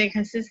attention to their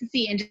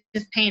consistency and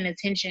just paying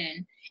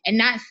attention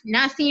and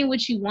not seeing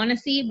what you want to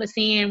see, but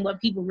seeing what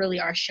people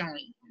really are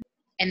showing.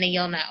 and then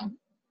you'll know.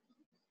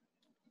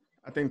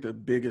 I think the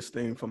biggest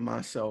thing for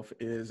myself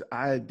is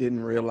I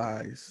didn't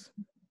realize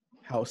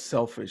how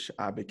selfish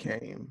I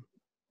became,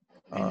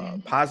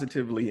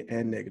 positively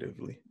and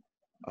negatively,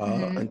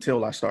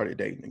 until I started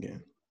dating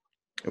again.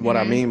 And what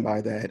I mean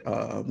by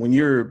that, when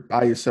you're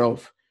by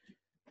yourself,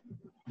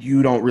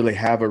 you don't really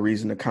have a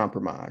reason to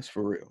compromise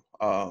for real,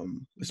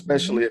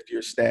 especially if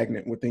you're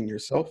stagnant within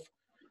yourself.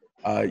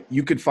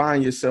 You could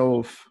find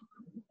yourself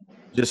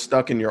just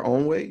stuck in your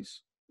own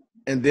ways.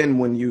 And then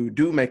when you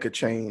do make a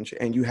change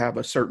and you have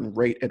a certain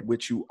rate at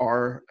which you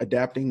are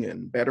adapting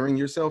and bettering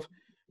yourself,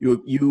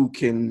 you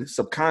can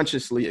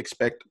subconsciously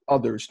expect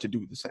others to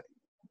do the same.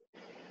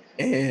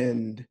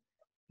 And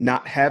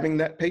not having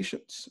that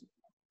patience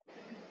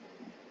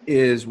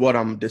is what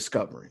I'm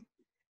discovering.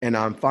 And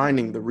I'm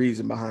finding the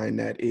reason behind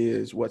that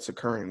is what's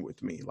occurring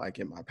with me, like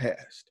in my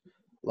past.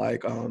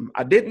 Like,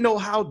 I didn't know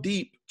how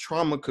deep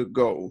trauma could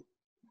go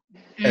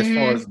as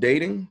far as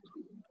dating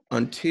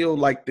until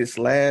like this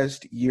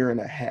last year and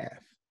a half.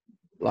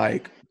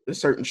 Like the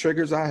certain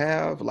triggers I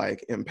have,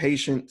 like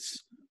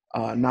impatience,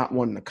 not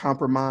wanting to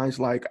compromise.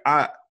 Like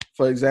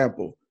for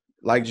example,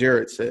 like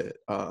Jared said,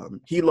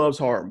 he loves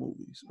horror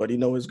movies, but he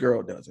know his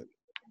girl doesn't.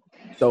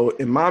 So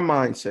in my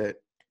mindset,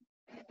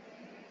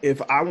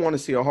 if I want to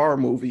see a horror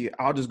movie,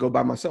 I'll just go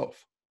by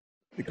myself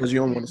because you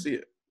don't want to see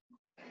it.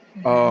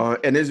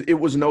 And it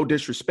was no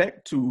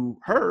disrespect to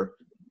her.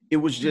 It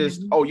was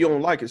just, oh, you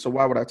don't like it, so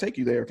why would I take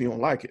you there if you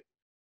don't like it?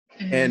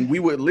 And we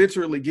would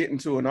literally get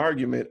into an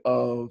argument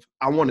of,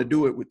 I want to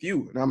do it with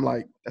you. And I'm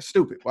like, that's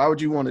stupid. Why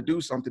would you want to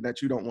do something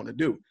that you don't want to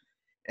do?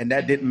 And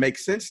that didn't make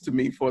sense to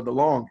me for the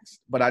longest,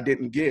 but I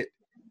didn't get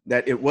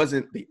that it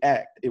wasn't the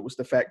act. It was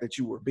the fact that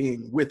you were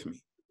being with me.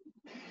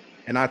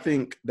 And I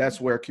think that's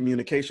where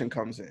communication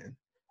comes in.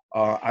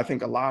 I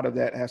think a lot of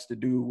that has to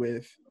do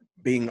with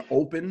being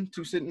open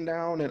to sitting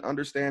down and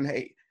understand,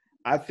 hey,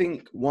 I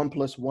think 1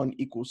 + 1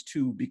 =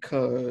 2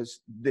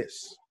 because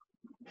this.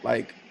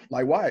 Like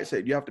Wyatt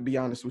said, you have to be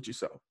honest with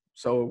yourself.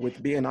 So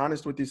with being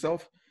honest with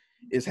yourself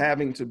is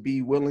having to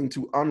be willing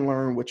to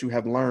unlearn what you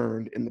have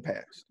learned in the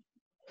past.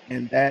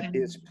 And that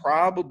is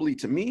probably,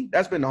 to me,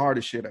 that's been the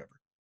hardest shit ever.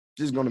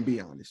 Just going to be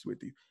honest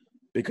with you.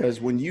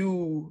 Because when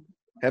you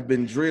have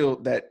been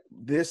drilled that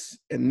this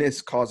and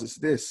this causes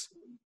this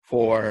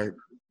for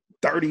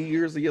 30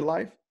 years of your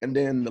life, and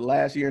then the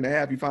last year and a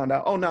half you find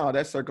out, oh no,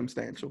 that's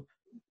circumstantial.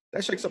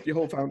 That shakes up your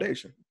whole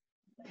foundation.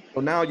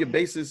 So now your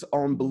basis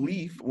on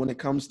belief when it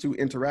comes to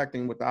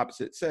interacting with the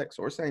opposite sex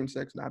or same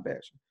sex, not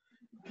bashing,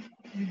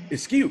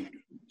 is skewed.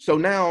 So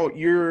now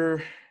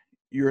you're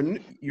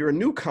a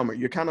newcomer.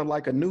 You're kind of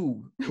like a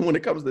noob when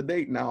it comes to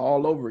dating now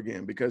all over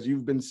again, because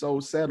you've been so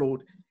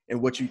settled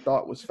in what you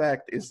thought was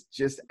fact is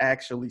just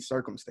actually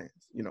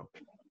circumstance, you know.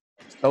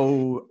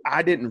 So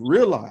I didn't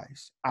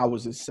realize I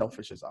was as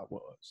selfish as I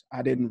was.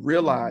 I didn't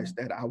realize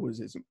that I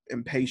was as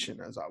impatient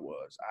as I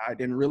was. I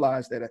didn't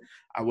realize that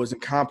I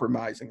wasn't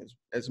compromising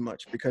as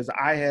much, because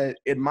I had,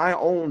 in my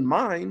own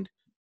mind,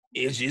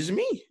 it's just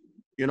me.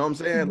 You know what I'm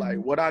saying? Like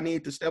what I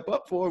need to step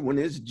up for when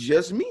it's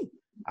just me.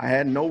 I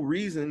had no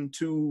reason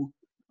to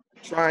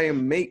try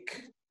and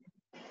make,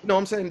 you know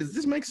what I'm saying? Does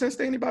this make sense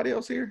to anybody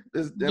else here?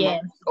 Yes.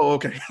 Oh,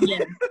 okay.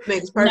 Yes.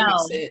 Makes perfect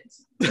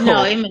sense.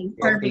 No, it makes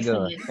perfect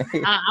sense.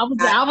 I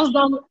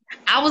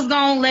was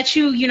gonna let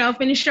you,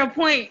 finish your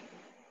point,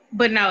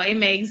 but no, it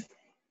makes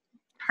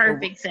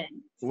perfect sense.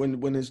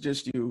 When it's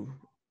just you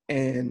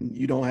and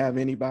you don't have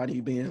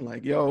anybody being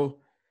like, yo,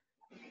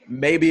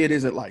 maybe it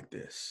isn't like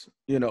this,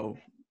 you don't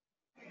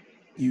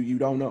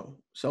know.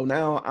 So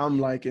now I'm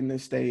like in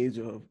this stage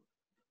of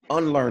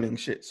unlearning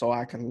shit so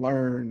I can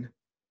learn,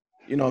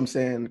 you know what I'm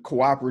saying,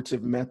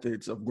 cooperative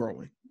methods of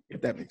growing,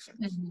 if that makes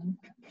sense.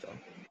 So,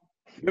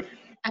 yep.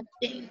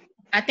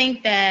 I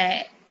think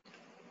that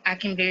I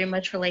can very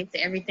much relate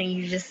to everything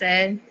you just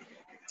said.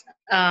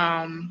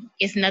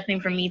 It's nothing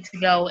for me to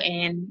go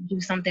and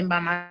do something by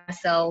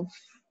myself,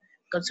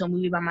 go to a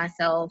movie by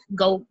myself,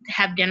 go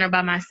have dinner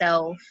by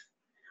myself.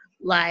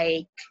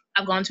 Like,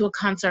 I've gone to a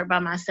concert by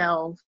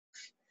myself.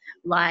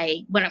 Like,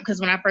 because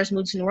when I first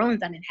moved to New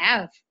Orleans, I didn't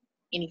have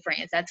any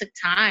friends. That took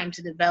time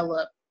to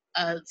develop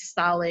a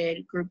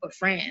solid group of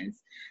friends.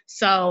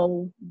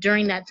 So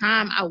during that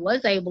time, I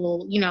was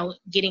able,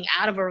 getting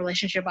out of a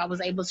relationship, I was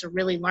able to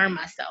really learn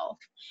myself,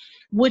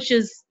 which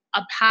is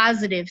a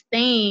positive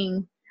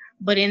thing.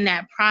 But in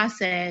that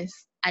process,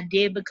 I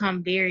did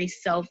become very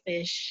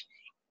selfish,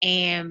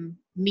 and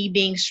me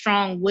being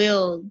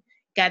strong-willed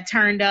got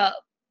turned up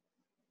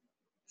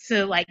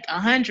to like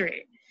 100.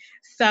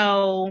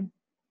 So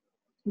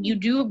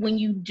when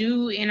you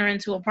do enter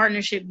into a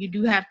partnership, you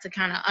do have to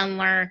kind of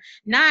unlearn,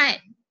 not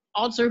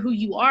alter who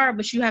you are,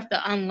 but you have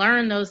to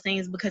unlearn those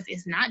things, because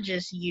it's not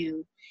just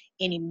you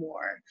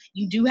anymore.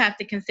 You do have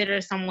to consider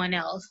someone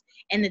else.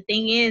 And the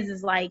thing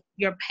is like,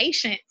 your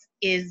patience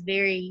is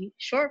very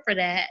short for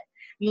that,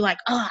 You're like,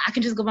 oh, I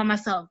can just go by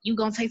myself. You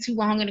gonna take too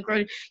long in the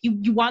grocery.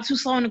 You walk too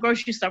slow in the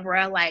grocery store,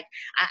 bro. Like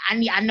I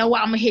know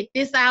I'm gonna hit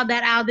this aisle,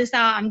 that aisle, this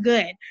aisle. I'm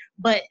good.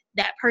 But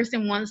that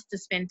person wants to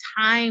spend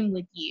time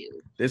with you.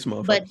 This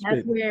motherfucker. But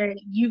that's where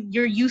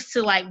you're used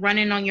to like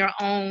running on your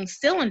own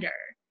cylinder.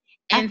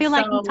 And I feel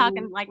like you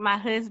talking like my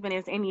husband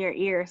is in your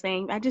ear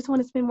saying, I just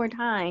want to spend more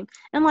time.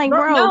 I'm like,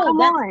 bro, no,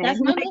 come on.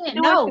 That's my man.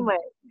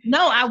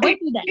 No, I went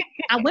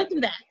through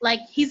that.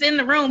 Like, he's in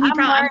the room. I'm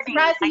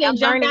surprised he didn't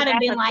jump out and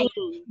been like,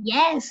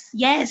 yes,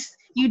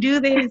 you do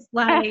this.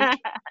 Like,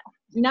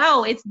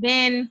 no, it's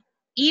been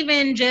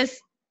even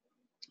just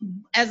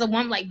as a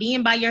woman, like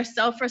being by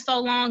yourself for so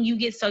long, you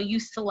get so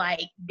used to like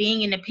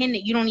being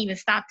independent. You don't even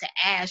stop to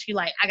ask. You're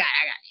like, I got.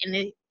 And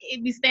it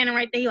be standing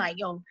right there like,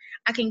 yo,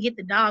 I can get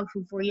the dog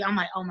food for you. I'm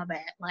like, oh, my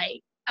bad.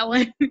 Like,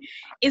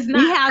 it's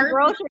not. We have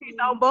groceries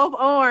on both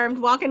arms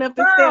walking up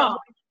the steps.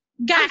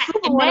 Got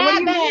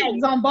mad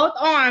bags on both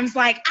arms.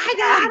 Like, I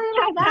got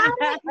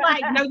it.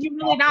 Like, no, you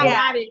really don't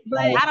got it. But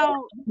I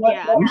don't.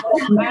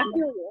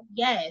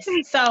 Yes.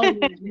 So,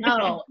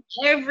 no,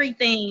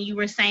 everything you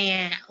were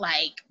saying,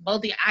 like,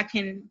 both of you, I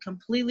can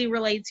completely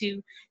relate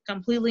to,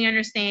 completely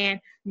understand.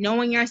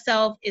 Knowing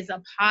yourself is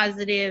a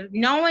positive.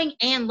 Knowing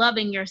and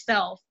loving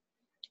yourself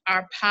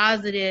are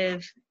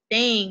positive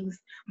things.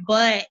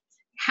 But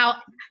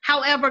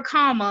however,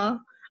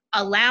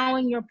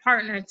 allowing your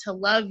partner to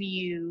love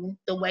you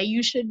the way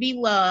you should be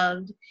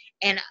loved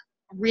and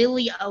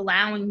really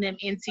allowing them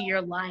into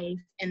your life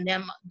and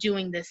them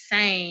doing the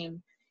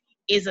same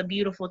is a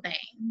beautiful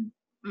thing.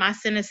 My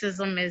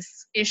cynicism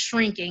is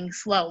shrinking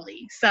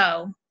slowly.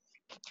 So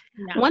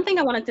one thing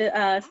I wanted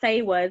to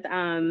say was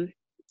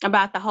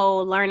about the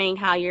whole learning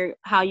how you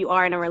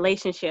are in a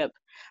relationship.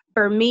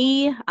 For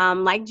me,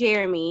 like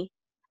Jeremy,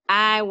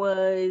 I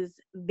was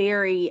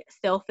very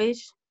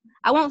selfish.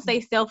 I won't say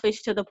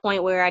selfish to the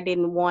point where I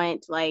didn't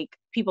want like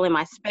people in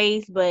my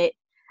space, but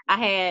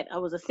I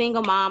was a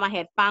single mom. I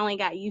had finally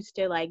got used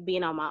to like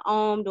being on my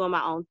own, doing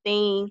my own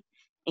thing.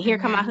 And here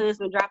come my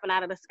husband dropping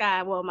out of the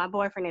sky. Well, my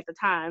boyfriend at the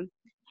time.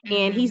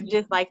 And he's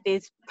just like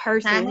this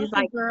person. He's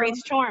like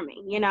Prince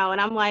Charming, you know? And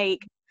I'm like,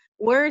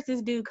 where is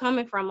this dude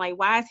coming from? Like,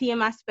 why is he in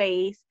my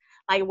space?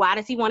 Like, why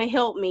does he want to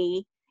help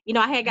me? You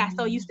know, I had got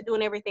so used to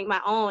doing everything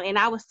my own. And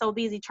I was so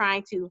busy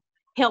trying to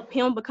help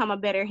him become a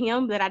better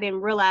him that I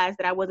didn't realize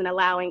that I wasn't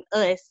allowing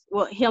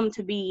him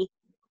to be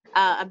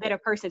a better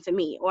person to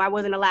me, or I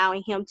wasn't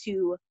allowing him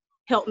to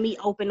help me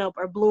open up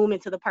or bloom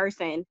into the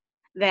person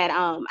that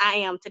I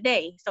am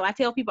today. So I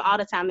tell people all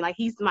the time, like,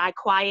 he's my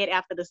quiet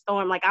after the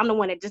storm. Like, I'm the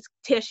one that just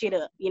tear shit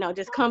up, you know,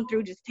 just come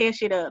through, just tear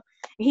shit up.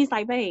 And he's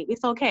like, babe,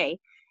 it's okay.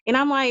 And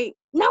I'm like,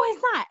 no,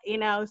 it's not, you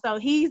know. So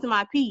he's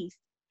my peace,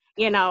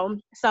 you know.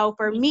 So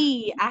for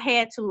me, I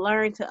had to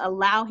learn to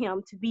allow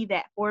him to be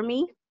that for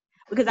me,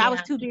 because I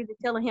was too busy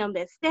telling him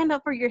that stand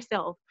up for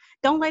yourself.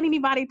 Don't let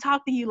anybody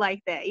talk to you like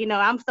that. You know,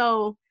 I'm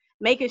so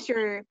making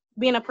sure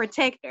being a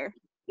protector,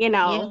 you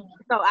know.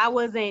 So I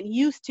wasn't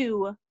used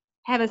to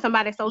having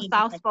somebody so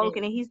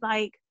soft-spoken, and he's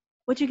like,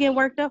 what you getting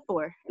worked up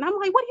for? And I'm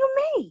like, what do you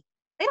mean?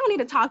 They don't need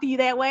to talk to you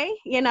that way,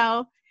 you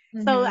know.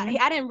 So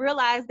I didn't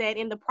realize that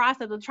in the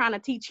process of trying to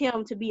teach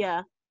him to be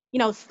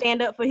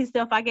stand up for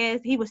himself, I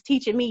guess, he was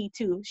teaching me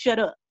to shut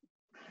up.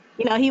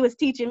 You know, he was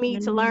teaching me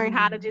to learn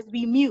how to just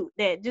be mute,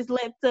 that just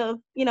let stuff,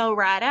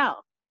 ride out.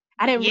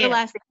 I didn't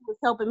realize that he was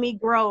helping me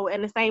grow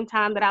at the same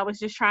time that I was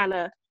just trying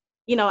to,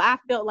 I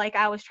felt like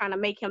I was trying to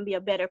make him be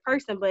a better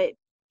person, but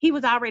he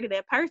was already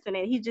that person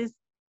and he just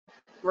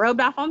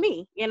rubbed off on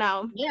me, Yeah.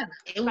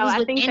 So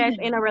I think that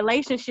in a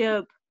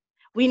relationship,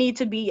 we need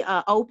to be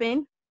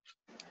open.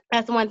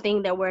 That's one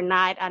thing that we're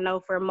not. I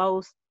know for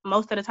most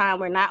of the time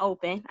we're not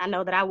open. I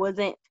know that I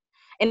wasn't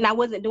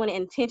doing it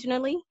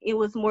intentionally. It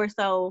was more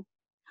so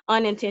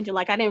unintentional.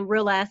 Like, I didn't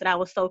realize that I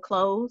was so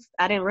closed.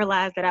 I didn't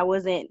realize that I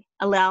wasn't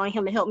allowing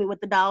him to help me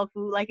with the dog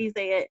food, like he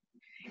said,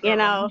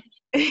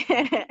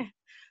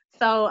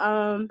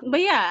 So, but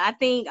yeah, I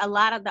think a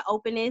lot of the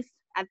openness,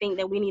 I think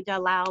that we need to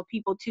allow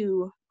people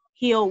to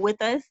heal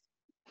with us,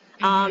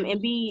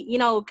 and be,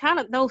 kind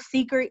of those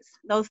secrets,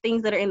 those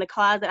things that are in the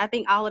closet. I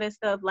think all of that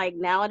stuff, like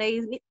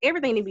nowadays,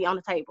 everything needs to be on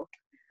the table.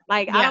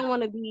 Like, I don't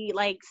want to be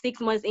like 6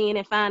 months in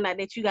and find out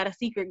that you got a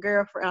secret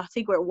girlfriend, a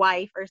secret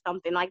wife or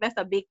something. Like, that's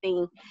a big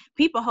thing.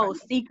 People hold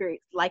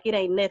secrets like it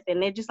ain't nothing.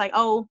 They're just like,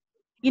 oh,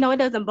 it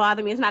doesn't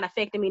bother me. It's not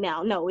affecting me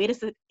now. No,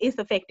 it's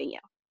affecting you.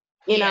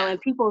 You know, and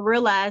people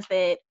realize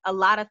that a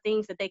lot of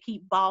things that they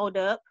keep balled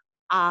up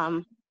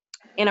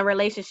in a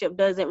relationship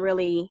doesn't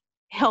really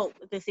help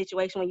the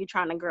situation when you're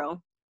trying to grow,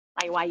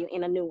 like while you're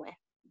in a new one.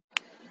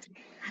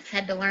 I've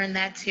had to learn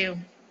that too.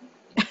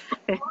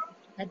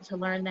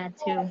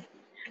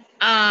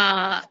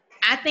 I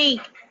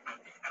think,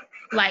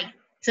 like,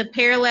 to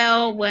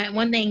parallel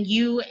one thing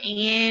you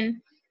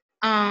and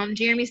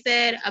Jeremy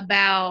said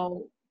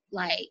about,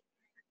 like,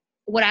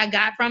 what I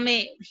got from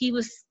it, he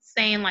was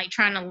saying, like,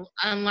 trying to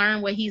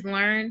unlearn what he's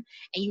learned,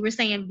 and you were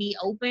saying be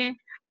open.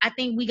 I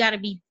think we got to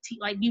be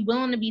be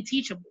willing to be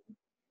teachable,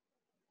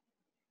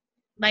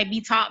 like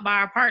be taught by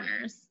our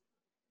partners,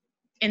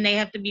 and they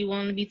have to be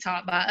willing to be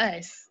taught by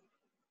us.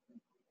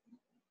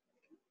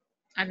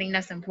 I think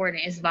that's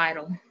important. It's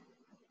vital.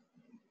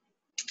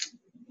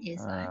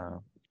 It's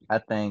vital. I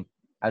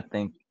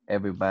think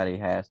everybody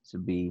has to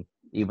be,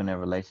 even in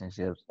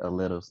relationships, a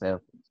little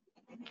selfish.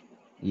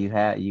 You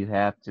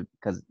have to,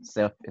 because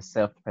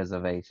self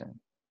preservation.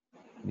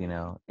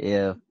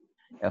 If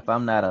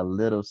I'm not a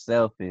little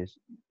selfish,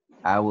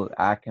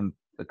 I can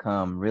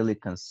become really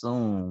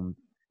consumed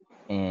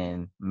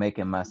in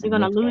making my You're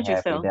gonna significant lose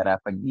happy yourself. that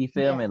you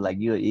feel Yeah. me? Like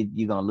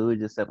you gonna lose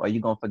yourself, or you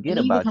gonna forget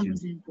And you about become you.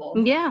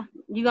 resentful. Yeah,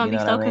 you're gonna You be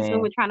know what I so consumed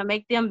mean? with trying to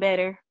make them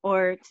better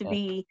or to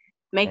And,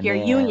 make and your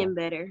then union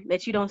better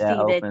that you don't that see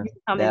that opens you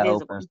become that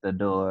invisible. opens the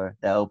door.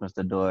 That opens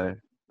the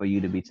door for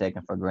you to be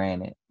taken for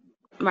granted,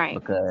 Right.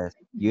 because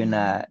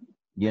Mhm.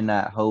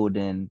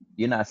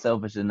 you're not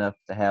selfish enough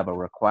to have a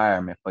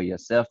requirement for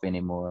yourself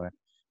anymore,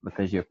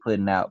 because you're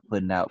putting out,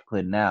 and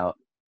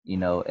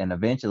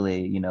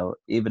eventually,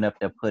 even if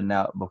they're putting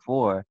out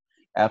before,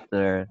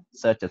 after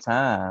such a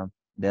time,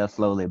 they'll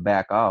slowly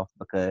back off,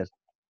 because,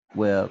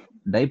 well,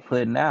 they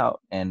putting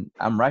out and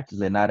I'm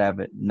righteously not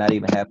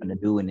even having to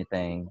do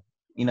anything.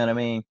 You know what I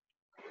mean?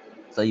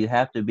 So you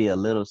have to be a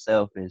little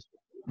selfish,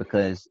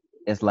 because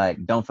it's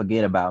like, don't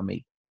forget about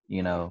me.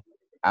 You know,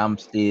 I'm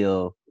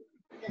still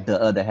the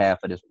other half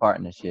of this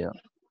partnership.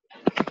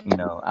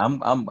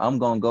 I'm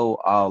gonna go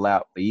all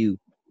out for you,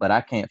 but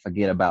I can't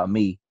forget about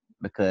me,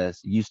 because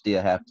you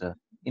still have to,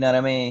 you know what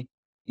I mean?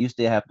 You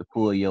still have to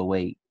pull your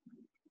weight.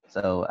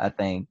 So I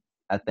think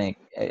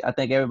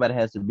everybody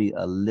has to be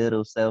a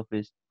little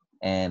selfish,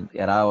 and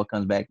it all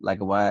comes back,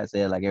 like Wyatt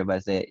said, like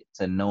everybody said,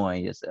 to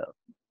knowing yourself.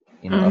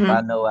 If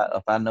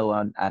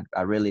Mm-hmm.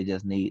 I really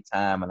just need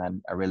time,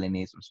 and I really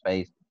need some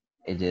space,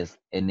 it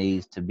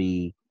needs to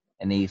be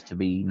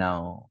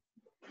known.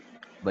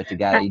 But you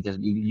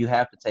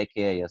have to take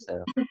care of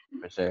yourself,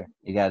 for sure.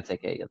 You got to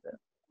take care of yourself.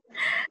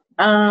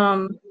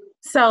 Um,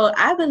 so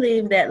I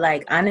believe that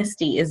like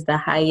honesty is the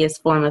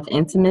highest form of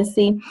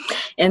intimacy.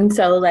 And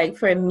so like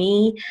for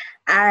me,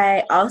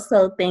 I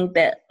also think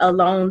that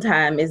alone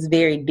time is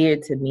very dear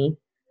to me.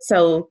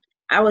 So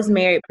I was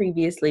married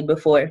previously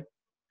before,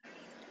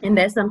 and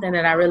that's something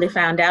that I really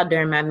found out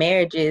during my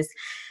marriage is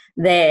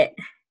that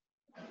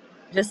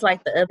just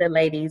like the other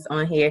ladies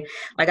on here,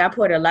 like I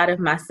poured a lot of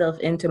myself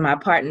into my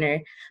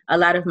partner, a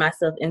lot of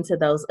myself into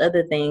those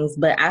other things,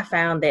 but I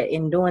found that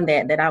in doing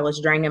that I was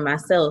draining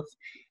myself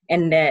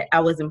and that I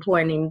wasn't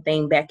pouring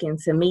anything back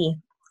into me.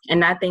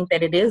 And I think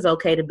that it is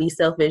okay to be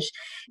selfish.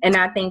 And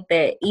I think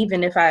that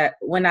even if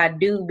when I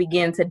do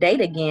begin to date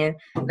again,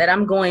 that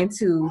I'm going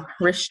to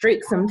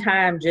restrict some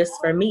time just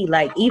for me.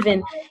 Like,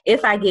 even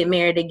if I get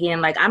married again,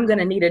 like I'm going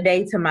to need a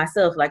day to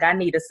myself. Like I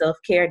need a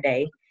self-care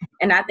day.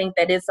 And I think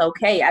that it's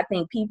okay. I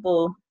think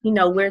people,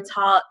 we're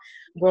taught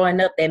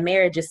growing up that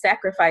marriage is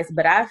sacrifice,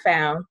 but I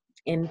found,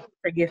 and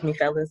forgive me,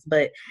 fellas,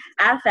 but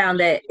I found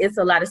that it's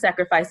a lot of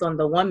sacrifice on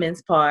the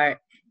woman's part,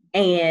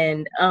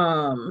 and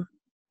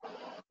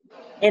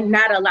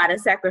not a lot of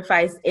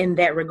sacrifice in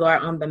that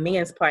regard on the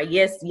men's part.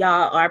 Yes,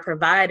 y'all are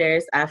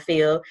providers. I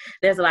feel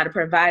there's a lot of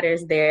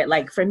providers there.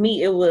 Like for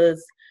me, it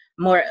was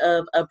more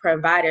of a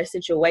provider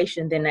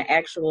situation than an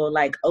actual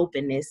like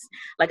openness.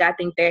 Like I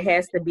think there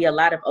has to be a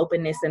lot of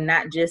openness, and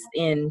not just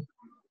in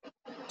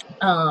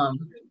um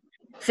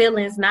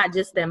feelings, not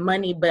just in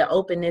money, but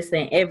openness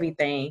in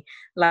everything.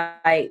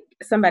 Like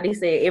somebody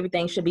said,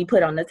 everything should be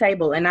put on the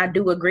table, and I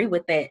do agree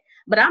with that.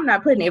 But I'm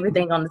not putting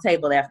everything on the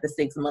table after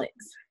 6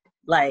 months.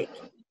 Like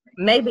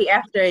maybe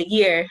after a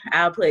year,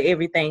 I'll put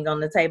everything on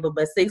the table,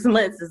 but 6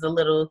 months is a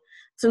little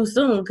too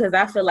soon because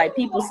I feel like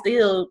people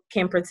still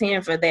can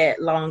pretend for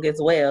that long as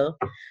well.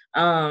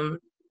 Um,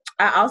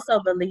 I also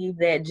believe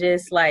that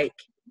just like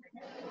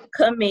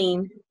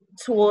coming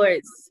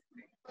towards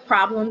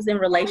problems in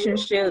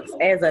relationships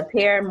as a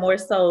pair more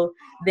so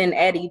than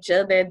at each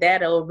other,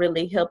 that'll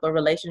really help a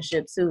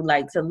relationship too.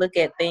 Like to look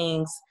at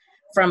things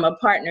from a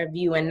partner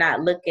view and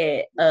not look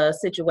at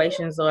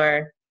situations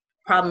or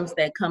problems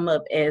that come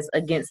up as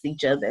against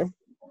each other.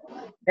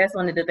 That's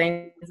one of the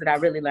things that I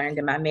really learned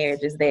in my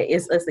marriage is that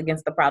it's us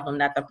against the problem,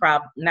 not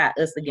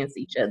us against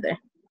each other.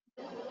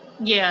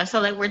 Yeah, so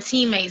like we're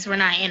teammates, we're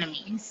not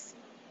enemies.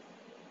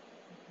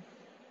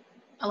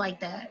 I like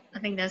that. I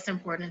think that's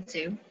important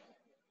too.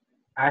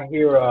 I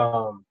hear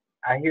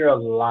a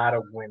lot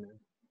of women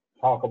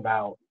talk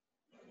about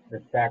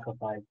the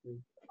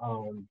sacrifices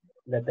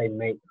that they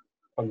make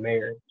for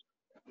marriage,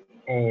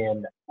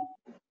 and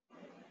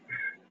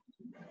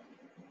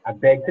I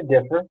beg to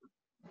differ.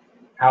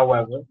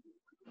 However,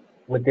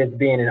 with this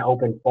being an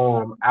open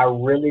forum, I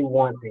really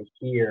want to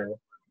hear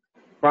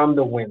from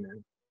the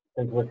women,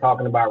 since we're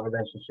talking about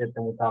relationships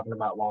and we're talking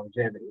about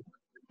longevity.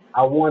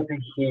 I want to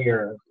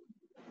hear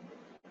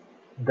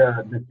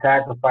the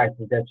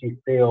sacrifices that you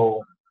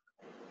feel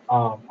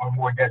are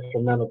more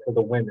detrimental to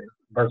the women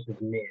versus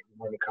men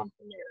when it comes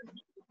to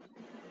marriage.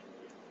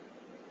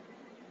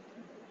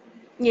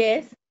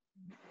 Yes.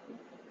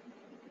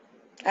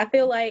 I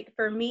feel like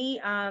for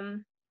me,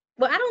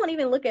 well, I don't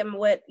even look at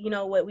what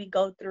we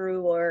go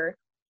through, or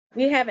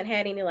we haven't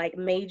had any like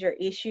major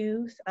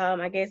issues.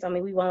 I guess, I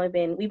mean, we've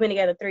been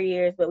together 3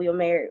 years, but we've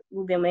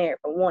been married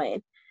for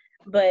one.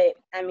 But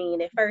I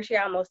mean, at first,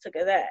 I almost took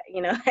it that,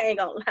 I ain't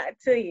gonna lie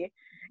to you,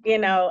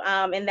 and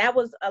that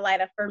was a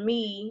lot of, for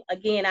me,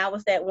 again, I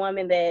was that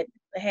woman that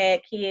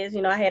had kids,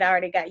 I had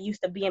already got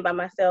used to being by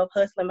myself,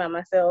 hustling by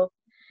myself,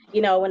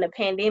 when the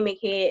pandemic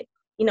hit,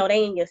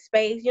 they in your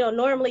space,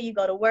 normally you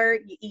go to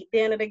work, you eat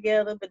dinner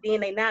together, but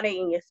then they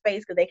in your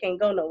space because they can't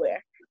go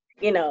nowhere,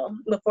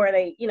 before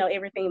they,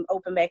 everything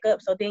open back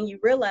up. So then you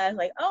realize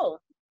like, oh,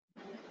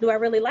 do I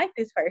really like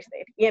this person?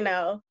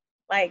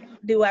 Like,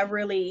 do I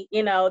really,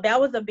 that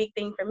was a big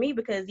thing for me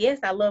because yes,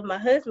 I love my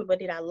husband, but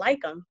did I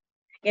like him?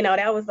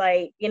 That was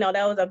like,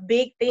 that was a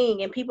big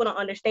thing, and people don't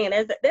understand.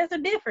 There's a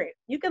difference.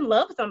 You can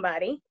love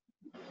somebody,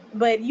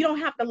 but you don't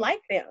have to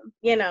like them,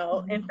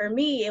 And for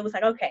me, it was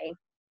like, okay,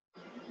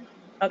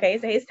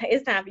 so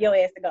it's time for your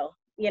ass to go.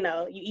 You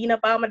eating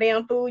up all my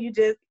damn food. You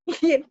just,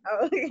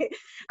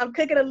 I'm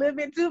cooking a little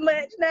bit too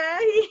much now,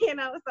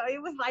 So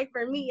it was like,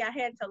 for me, I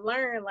had to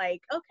learn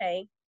like,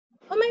 okay,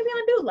 well, maybe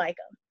I do like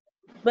him.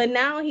 But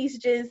now he's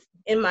just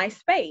in my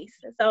space.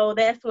 So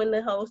that's when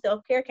the whole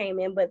self-care came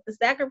in. But the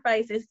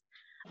sacrifices,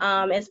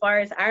 as far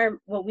as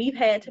what we've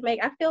had to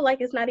make, I feel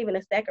like it's not even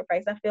a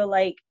sacrifice. I feel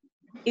like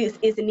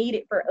it's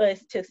needed for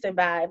us to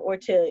survive or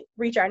to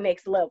reach our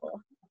next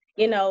level.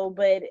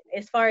 But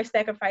as far as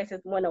sacrifices,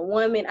 when a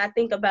woman, I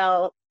think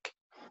about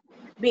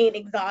being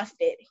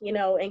exhausted,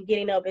 and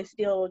getting up and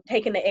still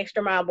taking the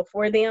extra mile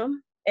before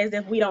them, as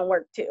if we don't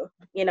work too.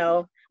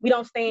 We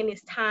don't stay in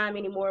this time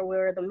anymore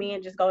where the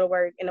men just go to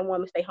work and the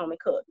woman stay home and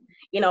cook.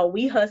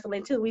 We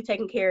hustling too. We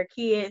taking care of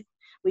kids.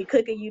 We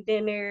cooking you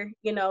dinner,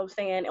 what I'm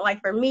saying?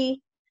 Like for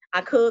me,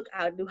 I cook,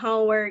 I do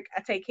homework,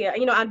 I take care,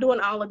 I'm doing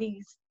all of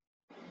these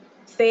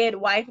said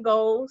wife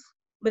goals,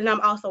 but then I'm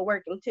also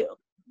working too.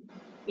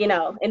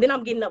 And then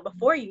I'm getting up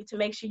before you to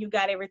make sure you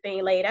got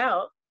everything laid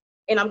out.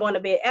 And I'm going to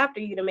bed after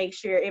you to make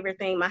sure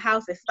everything, my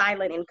house is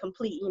silent and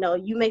complete.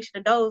 You make sure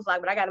the door's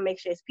locked, but I got to make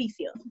sure it's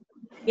peaceful,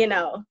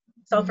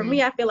 So for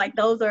me, I feel like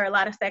those are a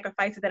lot of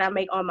sacrifices that I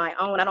make on my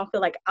own. I don't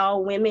feel like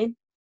all women,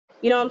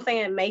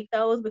 make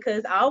those,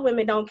 because all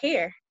women don't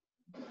care.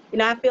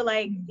 I feel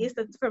like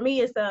for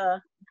me, it's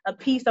a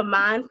peace of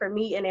mind for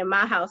me and in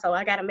my household.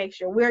 I got to make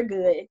sure we're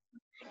good,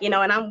 and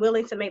I'm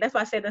willing to make, that's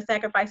why I said the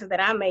sacrifices that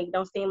I make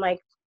don't seem like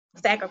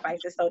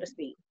sacrifices, so to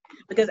speak,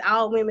 because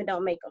all women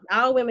don't make them.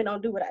 All women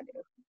don't do what I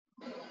do.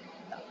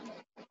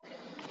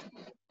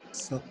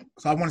 So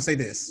I want to say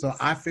this. So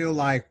I feel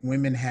like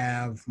women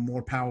have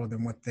more power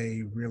than what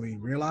they really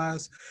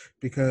realize,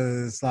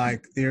 because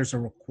like there's a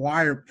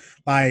required,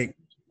 like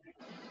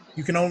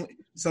you can only,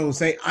 so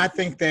say, I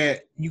think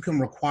that you can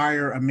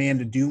require a man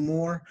to do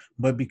more,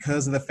 but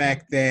because of the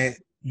fact that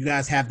you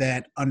guys have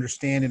that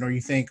understanding, or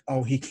you think,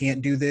 oh, he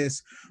can't do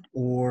this,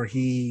 or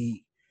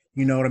he,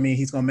 you know what I mean,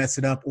 he's going to mess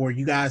it up, or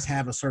you guys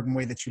have a certain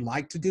way that you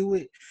like to do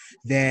it,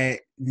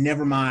 that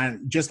never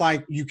mind, just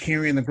like you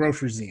carrying the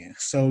groceries in.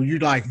 So you're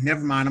like,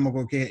 never mind, I'm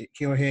going to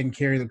go ahead and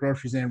carry the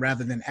groceries in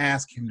rather than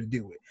ask him to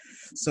do it.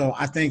 So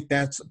I think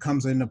that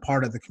comes into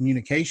part of the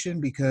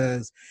communication,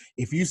 because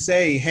if you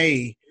say,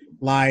 hey,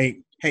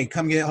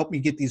 come help me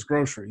get these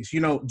groceries.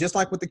 Just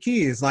like with the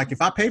kids, like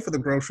if I pay for the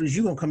groceries,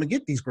 you're going to come and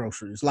get these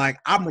groceries. Like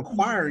I'm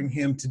requiring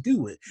him to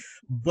do it.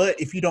 But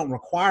if you don't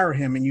require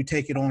him and you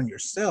take it on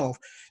yourself,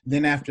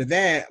 then after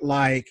that,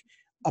 like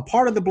a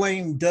part of the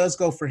blame does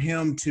go for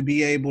him to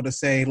be able to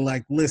say,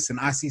 like, listen,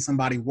 I see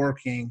somebody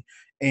working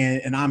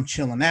and I'm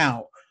chilling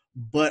out.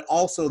 But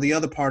also the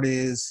other part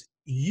is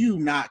you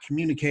not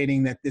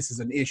communicating that this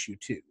is an issue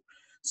too.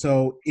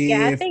 So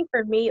I think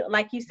for me,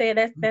 like you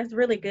said, that's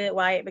really good,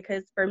 Wyatt,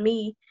 because for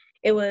me,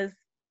 it was,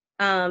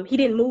 he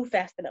didn't move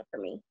fast enough for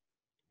me.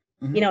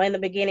 Mm-hmm. In the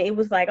beginning, it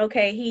was like,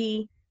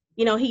 okay,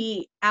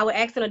 I would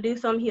ask him to do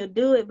something, he'll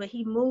do it, but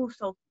he moves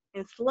so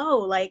and slow.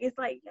 Like, it's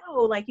like,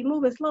 yo, like you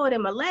moving slower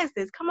than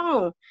molasses. Come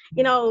on.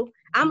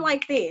 I'm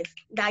like this.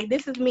 Like,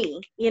 this is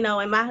me,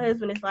 and my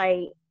husband is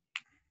like,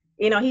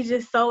 he's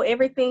just so,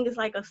 everything is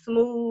like a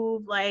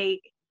smooth,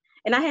 like,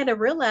 and I had to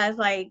realize,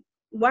 like,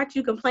 what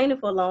you complaining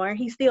for, Lauren?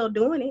 He's still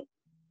doing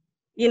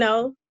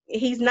it.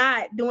 He's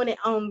not doing it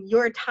on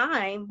your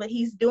time, but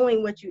he's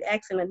doing what you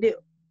ask him to do.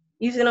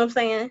 You see what I'm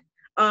saying?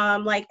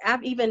 Like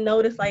I've even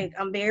noticed, like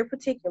I'm very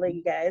particular,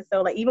 you guys.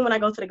 So like even when I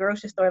go to the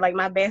grocery store, like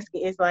my basket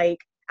is like,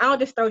 I don't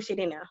just throw shit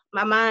in there.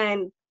 My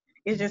mind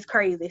is just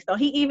crazy. So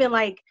he even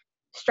like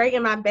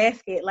straighten my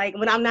basket, like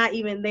when I'm not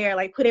even there,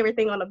 like put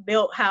everything on the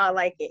belt how I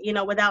like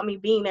it, without me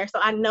being there. So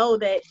I know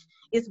that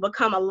it's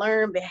become a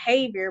learned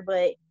behavior,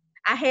 but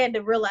I had to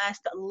realize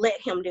to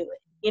let him do it.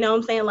 You know what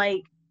I'm saying?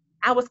 Like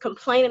I was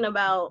complaining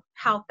about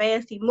how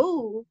fast he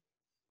moved,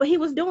 but he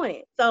was doing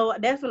it. So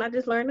that's when I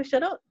just learned to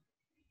shut up.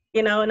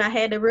 And I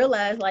had to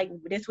realize, like,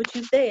 that's what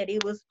you said.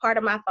 It was part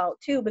of my fault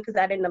too, because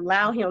I didn't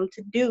allow him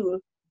to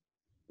do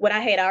what I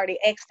had already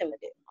asked him to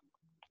do.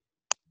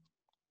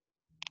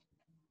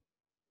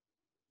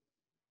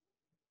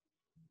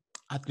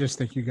 I just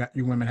think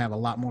you women have a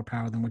lot more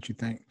power than what you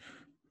think.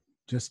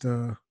 Just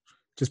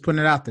putting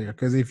it out there,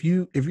 because if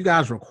you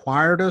guys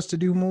required us to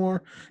do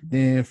more,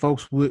 then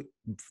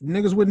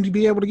niggas wouldn't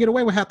be able to get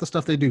away with half the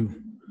stuff they do.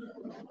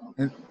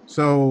 And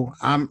so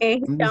And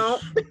he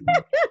don't.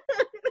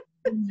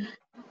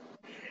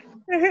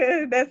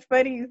 That's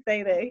funny you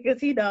say that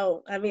because he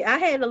don't. I mean, I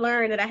had to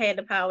learn that I had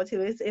the power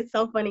to. It's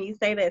so funny you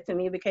say that to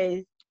me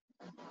because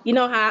you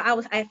know how I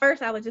was at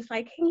first. I was just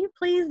like, "Can you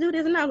please do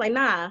this?" And I was like,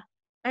 "Nah,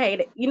 I hate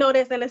it." You know,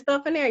 there's and the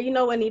stuff in there. You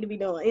know what I need to be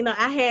doing. You know,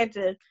 I had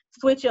to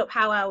switch up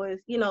how I was.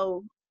 You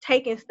know,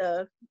 taking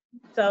stuff.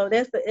 So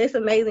it's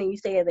amazing you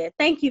said that.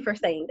 Thank you for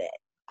saying that.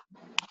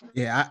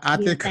 Yeah, I Yeah,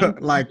 think thank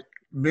you. like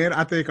men,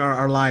 I think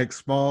are like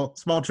small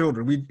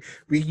children. We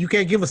you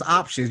can't give us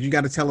options. You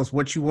got to tell us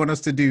what you want us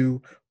to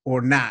do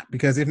or not.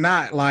 Because if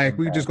not, like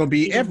we're just gonna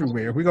be Yeah.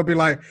 everywhere. We're gonna be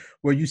like,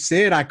 well, you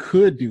said I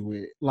could do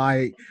it,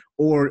 like,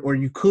 or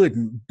you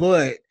couldn't,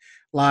 but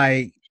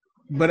like.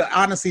 But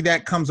honestly,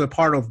 that comes a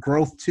part of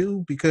growth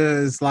too,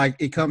 because like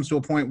it comes to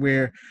a point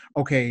where,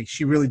 okay,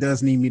 she really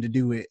does need me to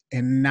do it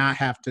and not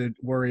have to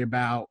worry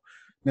about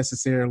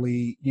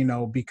necessarily, you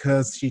know,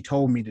 because she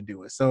told me to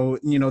do it. So,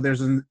 you know, there's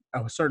a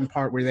certain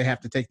part where they have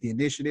to take the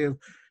initiative,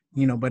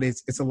 you know, but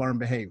it's a learned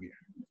behavior.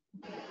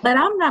 But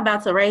I'm not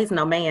about to raise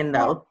no man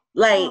though.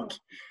 Like,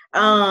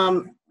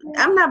 I'm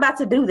not about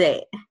to do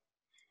that.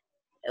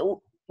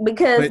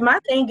 Because my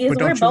thing is but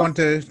don't you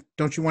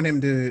want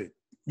him to,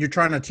 you're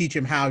trying to teach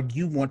him how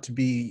you want to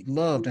be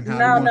loved and how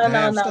you want to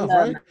have stuff,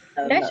 right?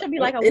 That should be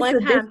like a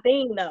one-time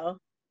thing though.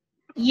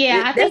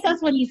 Yeah, I think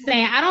that's what he's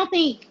saying. I don't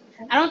think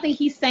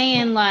he's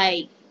saying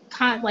like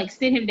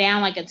sit him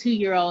down like a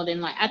 2-year-old and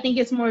like I think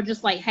it's more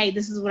just like, hey,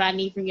 this is what I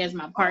need from you as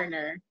my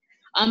partner.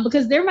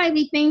 Because there might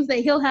be things that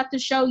he'll have to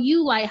show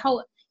you like,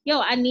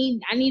 I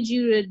need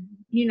you to,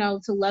 you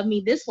know, to love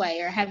me this way,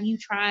 or have you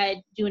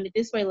tried doing it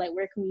this way? Like,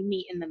 where can we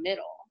meet in the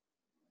middle?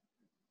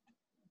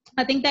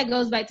 I think that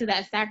goes back to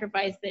that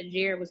sacrifice that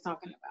Jared was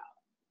talking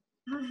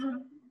about,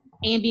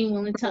 and being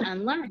willing to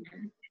unlearn.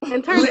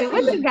 In terms of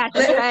what you got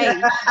to say,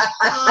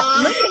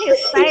 look at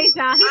his face,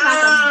 y'all. He's about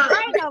to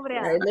break over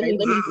there. Let me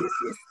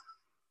this.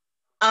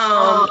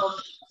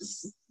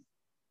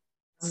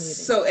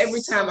 So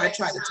every time I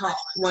try to talk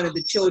one of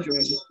the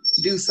children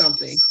do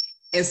something,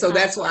 and so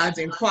that's why I've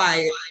been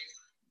quiet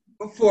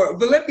before.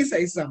 But let me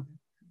say something.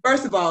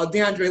 First of all,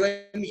 DeAndre,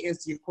 let me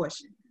answer your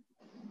question.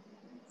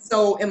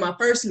 So in my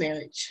first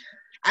marriage,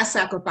 I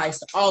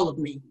sacrificed all of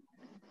me.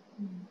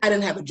 I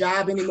didn't have a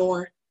job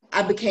anymore.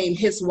 I became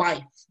his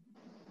wife.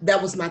 That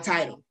was my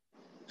title.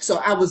 So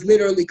I was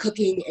literally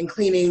cooking and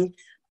cleaning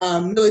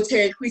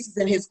military creases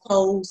in his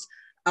clothes,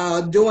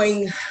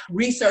 doing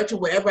research or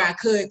whatever I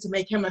could to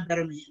make him a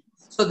better man.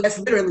 So that's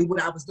literally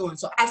what I was doing.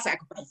 So I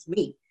sacrificed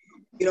me.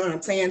 You know what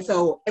I'm saying?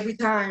 So every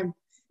time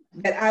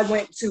that I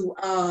went to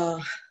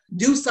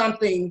do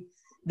something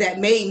that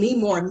made me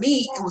more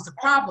me, it was a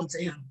problem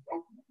to him.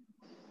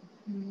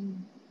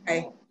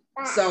 Okay?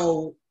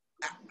 So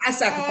I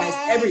sacrificed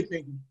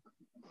everything.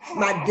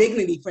 My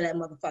dignity for that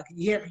motherfucker.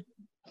 You hear me?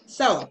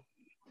 So,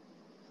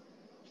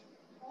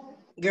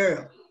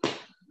 girl,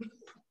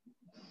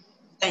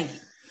 thank you.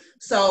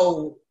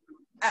 So,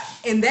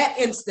 in that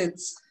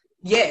instance,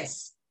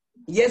 yes,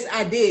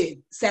 I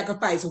did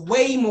sacrifice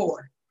way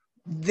more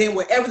than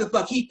whatever the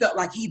fuck he felt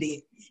like he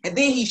did. And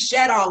then he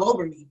shat all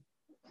over me.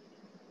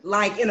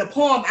 Like in a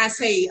poem, I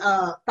say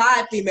 5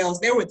 females,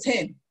 there were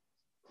 10.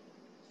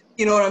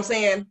 You know what I'm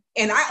saying?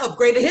 And I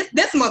upgraded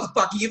this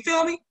motherfucker, you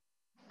feel me?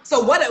 So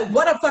what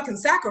a fucking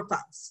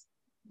sacrifice.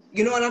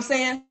 You know what I'm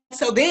saying?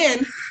 So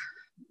then,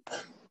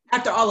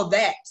 after all of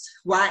that,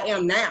 where I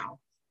am now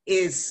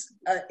is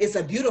it's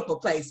a beautiful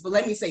place. But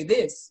let me say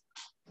this: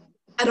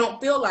 I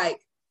don't feel like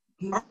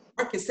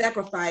Marcus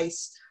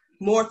sacrificed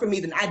more for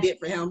me than I did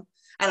for him.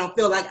 I don't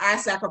feel like I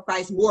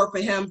sacrificed more for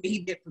him than he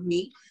did for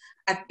me.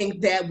 I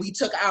think that we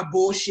took our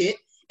bullshit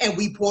and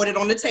we poured it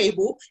on the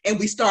table and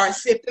we started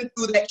sifting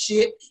through that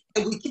shit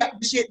and we kept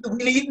the shit that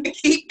we needed to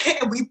keep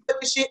and we put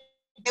the shit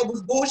that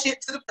was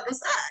bullshit to the other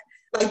side.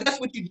 Like, that's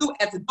what you do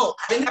as an adult.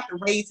 I didn't have to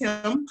raise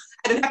him.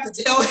 I didn't have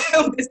to tell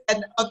him this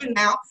and the other.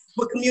 Now,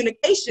 with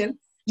communication,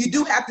 you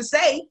do have to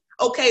say,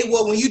 okay,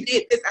 well, when you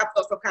did this, I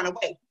felt some kind of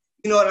way.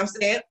 You know what I'm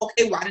saying?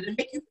 Okay, why did it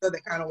make you feel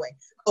that kind of way?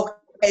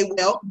 Okay,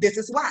 well, this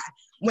is why.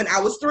 When I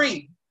was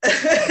 3,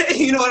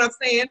 you know what I'm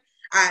saying?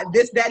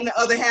 This, that, and the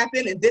other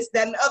happened, and this,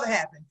 that, and the other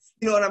happened.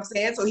 You know what I'm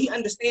saying? So he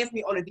understands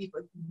me on a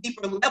deeper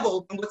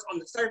level than what's on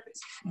the surface.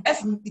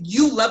 That's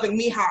you loving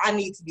me how I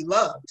need to be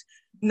loved,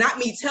 not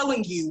me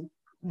telling you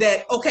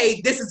that,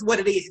 okay, this is what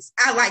it is.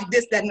 I like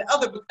this, that, and the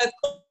other because,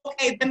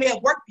 okay, that may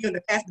have worked for you in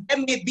the past. That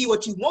may be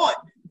what you want,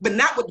 but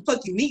not what the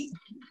fuck you need.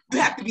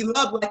 You have to be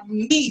loved like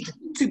you need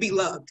to be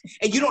loved.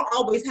 And you don't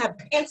always have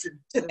the answer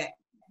to that.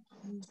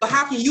 So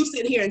how can you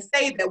sit here and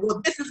say that,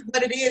 well, this is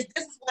what it is,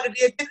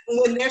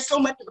 when there's so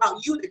much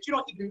about you that you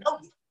don't even know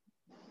yet?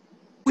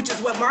 Which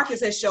is what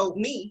Marcus has showed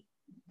me,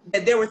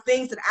 that there were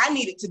things that I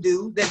needed to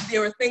do, that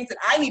there were things that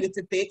I needed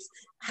to fix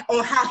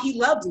on how he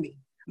loved me.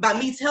 By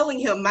me telling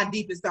him my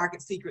deepest,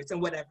 darkest secrets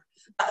and whatever.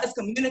 Us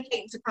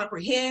communicating to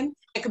comprehend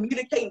and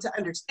communicating to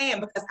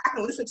understand, because I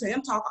can listen to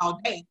him talk all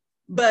day.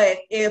 But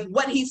if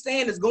what he's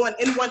saying is going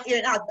in one ear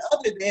and out the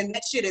other, then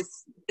that shit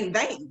is in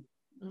vain.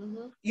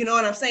 You know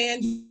what I'm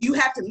saying? You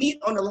have to meet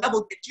on the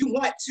level that you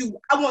want to.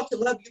 I want to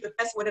love you the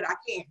best way that I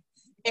can.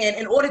 And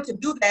in order to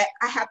do that,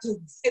 I have to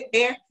sit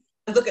there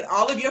and look at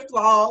all of your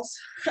flaws,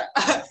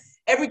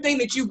 everything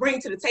that you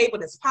bring to the table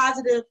that's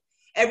positive,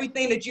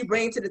 everything that you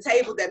bring to the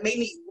table that may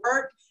need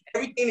work,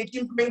 everything that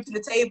you bring to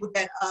the table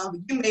that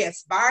you may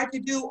aspire to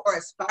do or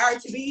aspire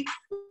to be.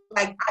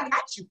 Like, I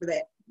got you for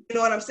that. You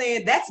know what I'm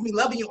saying? That's me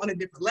loving you on a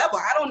different level.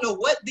 I don't know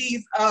what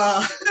these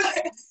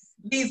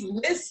these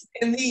lists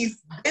and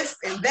these this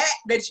and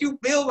that you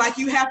feel like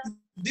you have to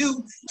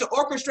do to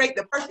orchestrate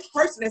the perfect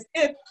person, as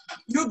if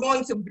you're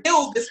going to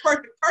build this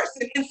perfect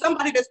person in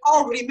somebody that's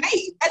already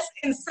made. That's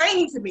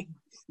insane to me.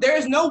 There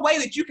is no way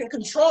that you can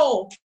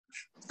control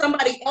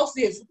somebody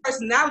else's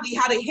personality,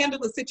 how they handle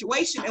the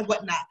situation and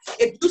whatnot.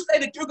 If you say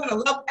that you're going to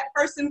love that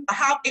person for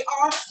how they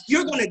are,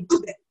 you're going to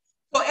do that.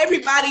 So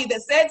everybody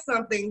that said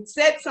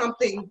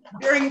something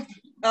during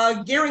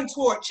gearing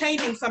toward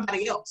changing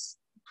somebody else.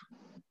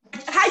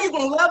 How you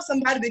gonna love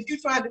somebody that you're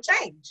trying to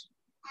change?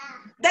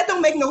 That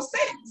don't make no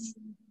sense.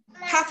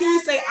 How can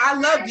you say I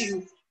love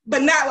you,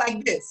 but not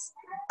like this?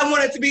 I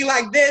want it to be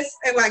like this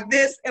and like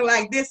this and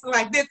like this and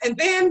like this, and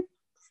then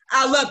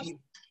I love you.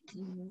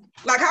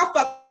 Like, how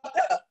fucked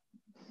up?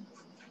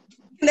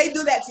 Can they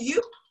do that to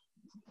you?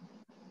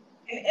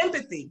 And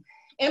empathy.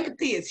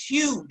 Empathy is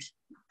huge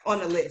on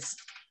the list.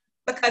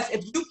 Because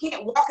if you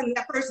can't walk in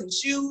that person's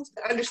shoes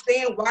to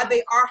understand why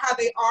they are, how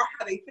they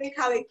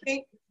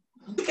think,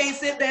 you can't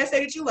sit there and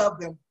say that you love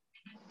them.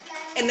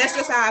 And that's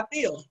just how I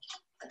feel.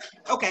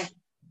 Okay.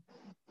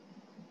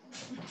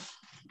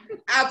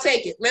 I'll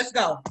take it. Let's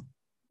go.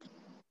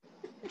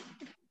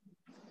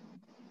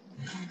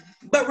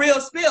 But real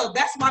spill,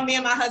 that's why me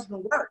and my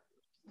husband work.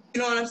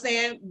 You know what I'm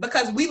saying?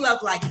 Because we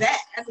love like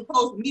that, as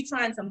opposed to me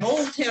trying to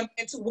mold him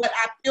into what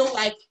I feel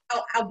like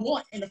I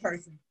want in a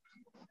person.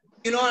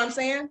 You know what I'm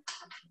saying?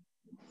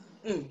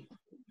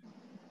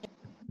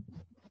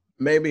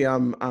 Maybe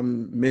I'm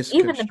Even to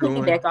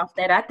misconstruing. piggyback off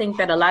that, I think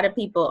that a lot of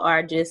people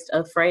are just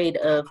afraid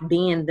of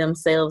being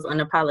themselves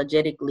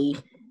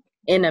unapologetically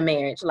in a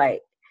marriage.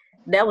 Like,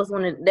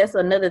 that's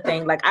another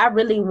thing. Like, I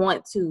really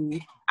want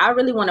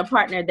a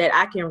partner that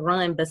I can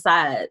run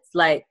besides.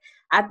 Like,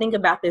 I think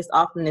about this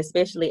often,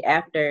 especially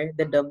after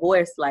the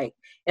divorce. Like,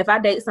 if I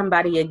date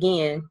somebody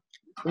again,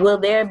 will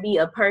there be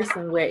a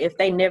person where if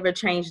they never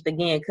changed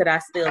again, could I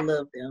still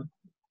love them?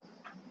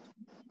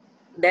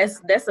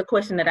 That's a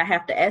question that I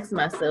have to ask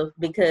myself,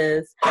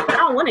 because I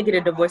don't want to get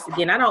a divorce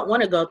again. I don't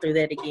want to go through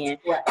that again.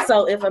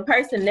 So if a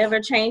person never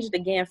changed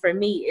again, for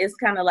me, it's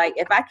kind of like,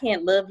 if I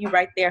can't love you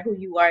right there, who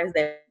you are as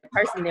that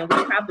person, then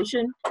we probably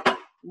shouldn't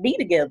be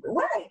together.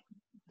 Right.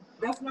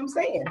 That's what I'm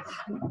saying.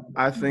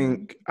 I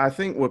think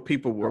what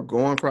people were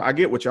going for, I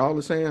get what y'all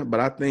are saying,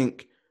 but I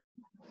think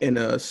in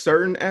a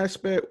certain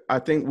aspect, I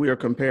think we are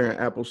comparing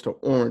apples to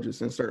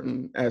oranges in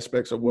certain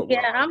aspects of what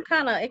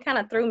it kind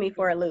of threw me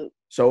for a loop.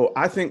 So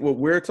I think what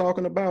we're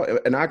talking about,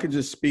 and I could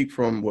just speak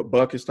from what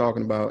Buck is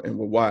talking about and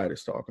what Wyatt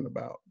is talking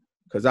about,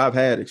 because I've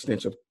had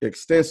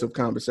extensive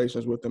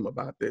conversations with them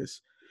about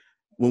this.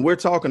 When we're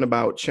talking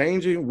about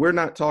changing, we're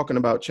not talking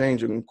about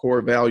changing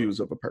core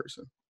values of a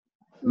person.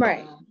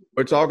 Right.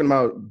 We're talking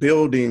about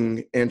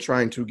building and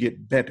trying to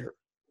get better.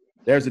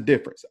 There's a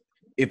difference.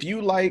 If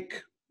you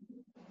like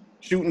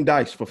shooting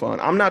dice for fun,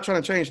 I'm not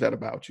trying to change that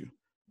about you.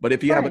 But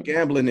if you have a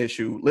gambling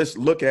issue, let's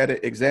look at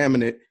it,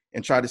 examine it,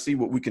 and try to see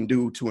what we can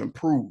do to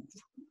improve.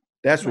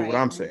 That's what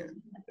I'm saying.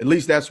 At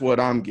least that's what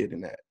I'm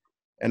getting at.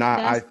 And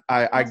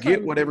I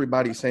get what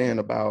everybody's saying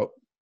about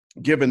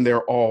giving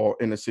their all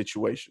in a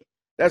situation.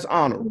 That's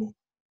honorable.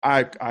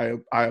 I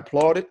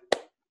applaud it.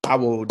 I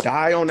will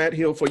die on that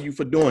hill for you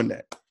for doing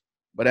that.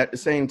 But at the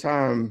same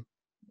time,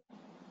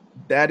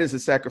 that is a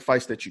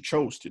sacrifice that you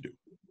chose to do.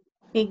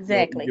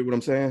 Exactly. You get what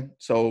I'm saying?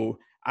 So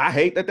I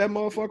hate that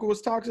motherfucker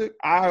was toxic.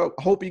 I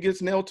hope he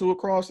gets nailed to a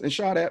cross and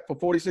shot at for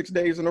 46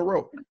 days in a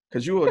row,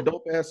 because you're a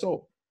dope ass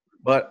soul.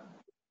 But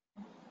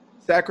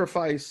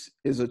sacrifice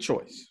is a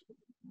choice.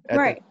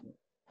 Right.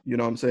 You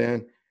know what I'm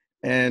saying?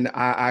 And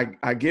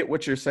I get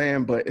what you're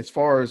saying, but as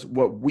far as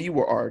what we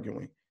were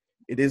arguing,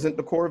 it isn't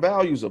the core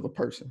values of a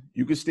person.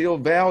 You can still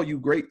value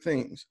great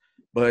things,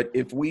 but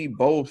if we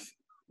both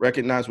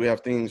recognize we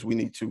have things we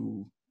need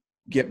to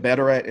get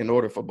better at in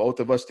order for both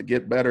of us to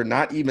get better,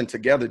 not even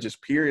together, just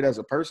period as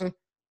a person,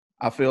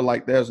 I feel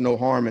like there's no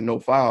harm and no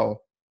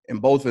foul in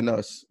both of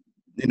us,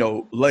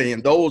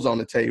 laying those on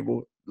the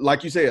table.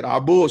 Like you said,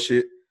 our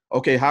bullshit.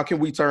 Okay, how can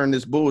we turn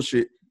this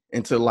bullshit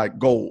into like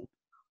gold?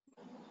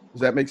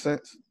 Does that make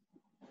sense?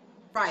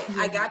 Right,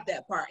 I got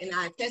that part, and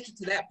I attested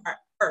to that part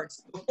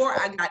first before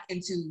I got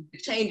into the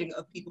changing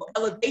of people.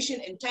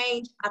 Elevation and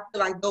change, I feel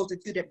like those are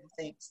two different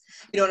things.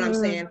 You know what I'm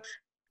saying?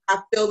 I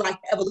feel like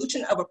the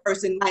evolution of a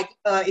person, like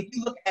if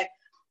you look at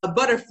a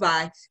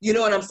butterfly, you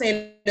know what I'm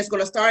saying? It's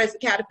going to start as a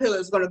caterpillar,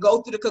 it's going to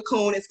go through the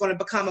cocoon, it's going to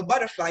become a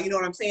butterfly. You know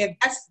what I'm saying?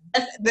 That's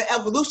the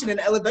evolution and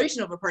the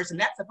elevation of a person.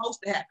 That's supposed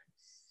to happen.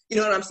 You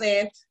know what I'm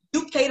saying?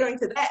 You catering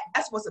to that,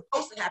 that's what's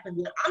supposed to happen.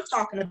 What I'm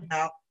talking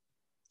about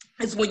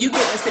is when you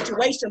get in a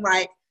situation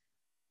like,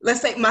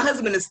 let's say my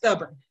husband is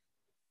stubborn.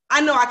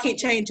 I know I can't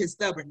change his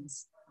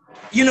stubbornness.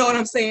 You know what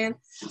I'm saying?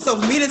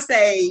 So for me to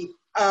say,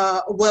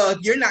 well, if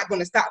you're not going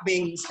to stop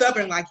being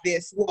stubborn like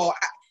this, well,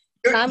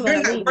 you're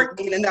not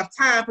working enough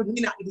time for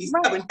me not to be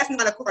stubborn. That's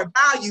not a core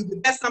value,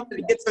 but that's something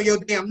that gets on your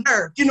damn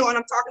nerve. You know what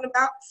I'm talking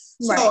about?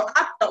 Right. So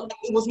I felt like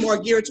it was more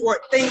geared toward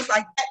things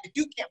like that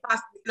you can't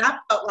possibly. And I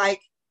felt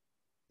like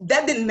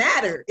that didn't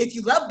matter if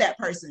you love that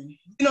person.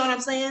 You know what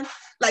I'm saying?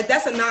 Like,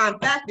 that's a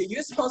non-factor.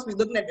 You're supposed to be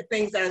looking at the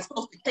things that are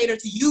supposed to cater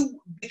to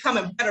you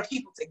becoming better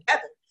people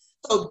together.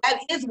 So that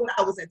is what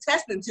I was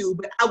attesting to,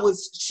 but I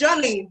was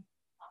shunning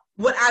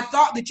what I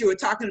thought that you were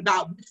talking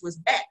about, which was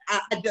that.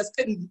 I just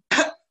couldn't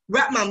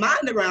wrap my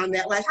mind around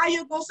that. Like, how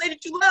you gonna say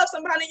that you love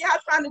somebody and y'all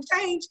trying to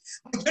change,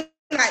 but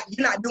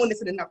you're not doing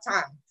this in enough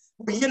time.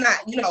 Or you're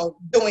not,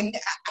 doing.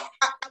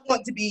 I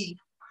want to be.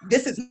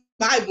 This is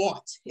my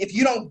want. If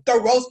you don't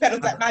throw rose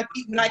petals at my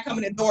feet when I come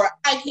in the door,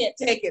 I can't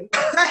take it.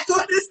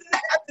 What does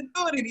that have to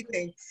do with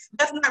anything?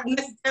 That's not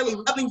necessarily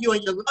loving you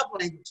in your love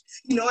language.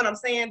 You know what I'm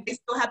saying? They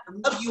still have to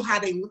love you how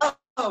they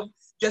love.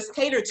 Just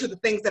cater to the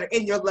things that are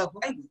in your love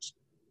language.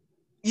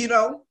 You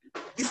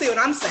see what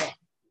I'm saying?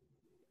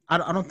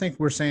 I don't think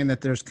we're saying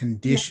that there's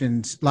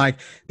conditions. Like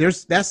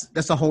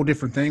that's a whole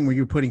different thing where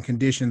you're putting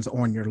conditions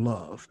on your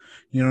love.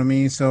 You know what I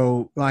mean?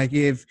 So like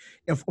if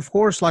of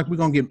course, like we're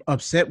going to get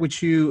upset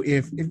with you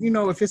if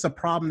it's a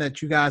problem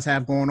that you guys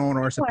have going on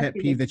or it's a pet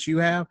peeve that you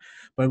have,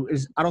 but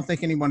I don't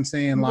think anyone's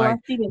saying like,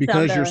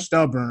 because you're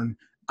stubborn,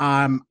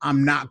 I'm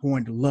not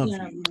going to love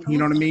you. You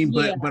know what I mean?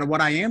 But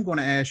what I am going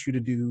to ask you to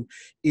do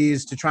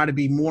is to try to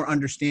be more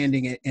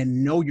understanding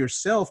and know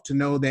yourself, to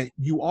know that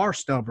you are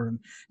stubborn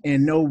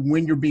and know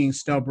when you're being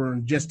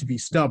stubborn just to be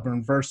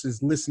stubborn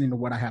versus listening to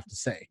what I have to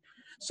say.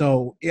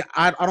 So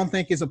I don't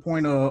think it's a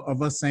point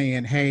of us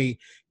saying, hey,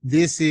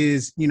 this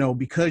is,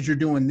 because you're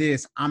doing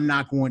this, I'm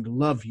not going to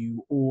love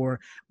you.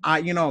 Or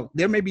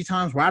there may be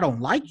times where I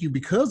don't like you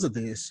because of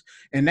this.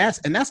 And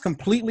that's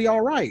completely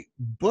all right.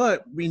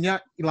 But we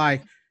not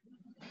like,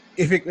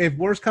 if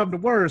worse come to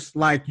worse,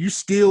 like, you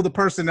still the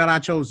person that I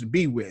chose to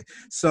be with.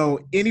 So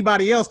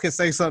anybody else can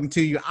say something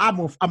to you. I'm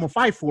gonna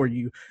fight for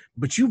you,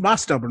 but you my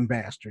stubborn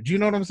bastard. You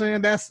know what I'm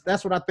saying? That's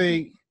what I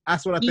think.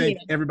 That's what I think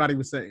everybody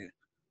was saying.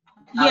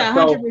 Yeah,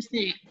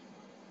 100%.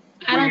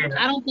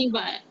 I don't think,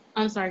 but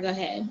I'm sorry. Go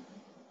ahead.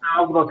 I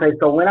was gonna say,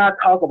 so when I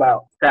talk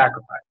about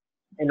sacrifice,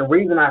 and the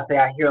reason I say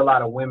I hear a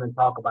lot of women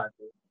talk about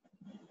this,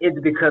 is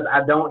because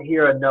I don't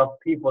hear enough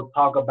people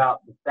talk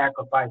about the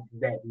sacrifices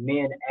that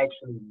men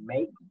actually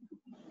make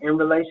in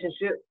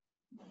relationships.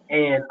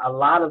 And a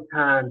lot of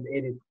times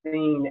it is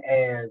seen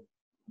as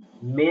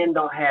men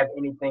don't have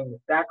anything to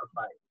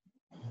sacrifice.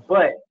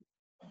 But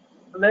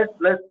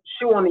let's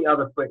shoe on the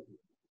other foot here.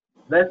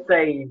 Let's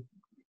say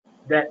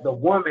that the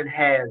woman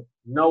has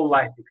no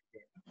life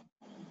experience.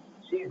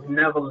 She's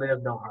never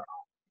lived on her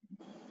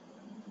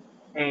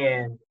own.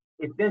 And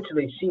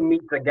essentially she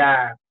meets a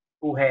guy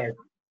who has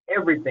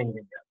everything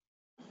together,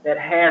 that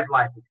has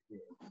life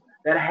experience,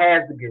 that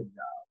has a good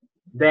job,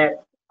 that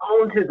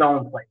owns his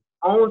own place,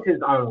 owns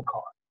his own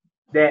car,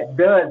 that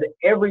does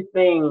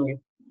everything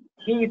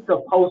he's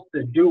supposed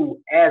to do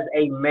as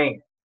a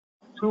man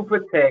to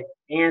protect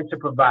and to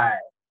provide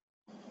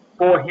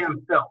for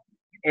himself.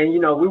 And,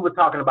 we were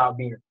talking about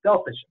being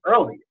selfish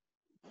earlier.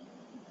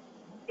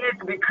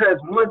 It's because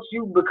once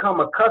you become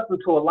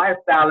accustomed to a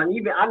lifestyle, and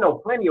even I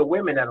know plenty of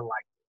women that are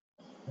like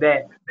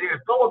that,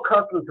 they're so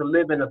accustomed to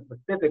living a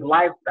specific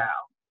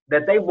lifestyle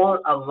that they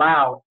won't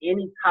allow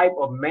any type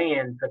of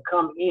man to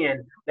come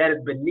in that is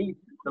beneath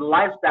the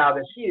lifestyle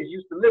that she is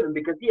used to living,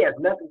 because he has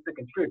nothing to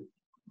contribute.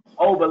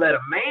 Oh, but let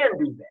a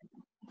man do that.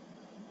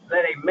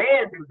 Let a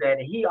man do that,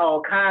 and he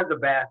all kinds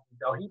of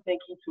bastards. Oh, he think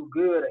he's too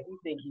good, or he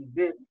think he's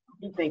this,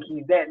 he think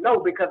he's that.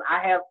 No, because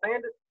I have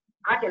standards,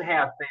 I can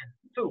have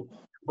standards too.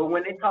 But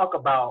when they talk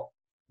about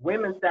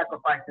women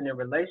sacrificing in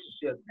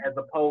relationships as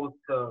opposed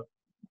to,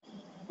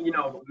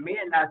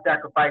 men not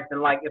sacrificing,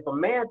 like if a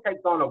man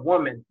takes on a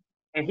woman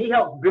and he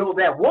helps build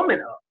that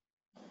woman up,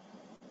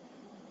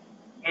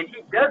 and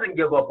he doesn't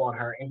give up on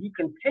her, and he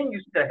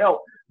continues to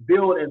help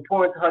build and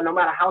pour into her, no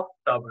matter how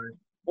stubborn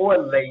or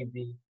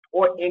lazy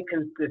or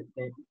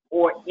inconsistent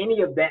or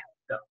any of that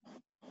stuff.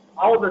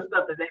 All the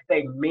stuff that they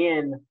say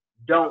men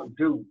don't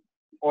do,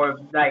 or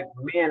like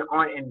men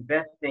aren't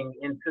investing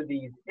into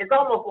these. It's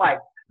almost like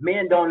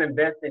men don't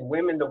invest in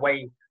women the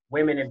way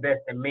women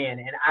invest in men,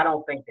 and I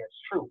don't think that's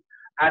true.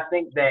 I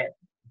think that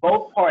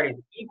both parties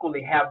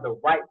equally have the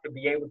right to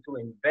be able to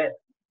invest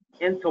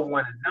into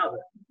one another.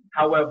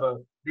 However,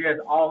 there's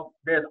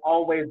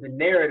always the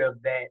narrative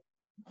that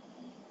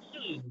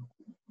he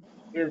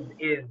is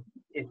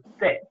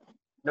set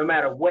no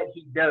matter what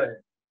he does,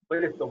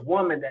 but it's the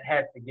woman that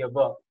has to give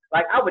up.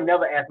 Like, I would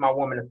never ask my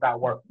woman to stop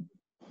working,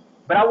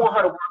 but I want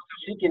her to work so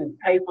she can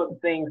pay for the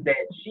things that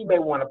she may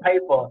want to pay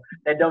for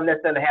that don't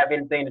necessarily have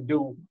anything to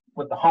do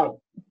with the home.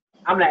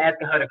 I'm not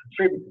asking her to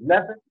contribute to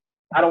nothing.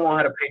 I don't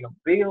want her to pay no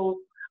bills.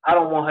 I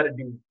don't want her to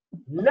do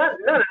none of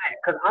that,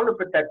 because I'm the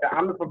protector,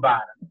 I'm the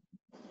provider.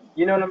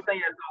 You know what I'm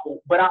saying? So,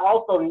 but I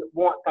also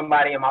want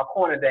somebody in my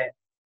corner that,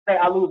 say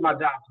I lose my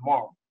job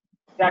tomorrow.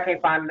 say I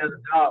can't find another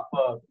job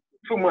for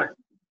 2 months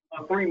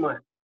or 3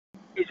 months.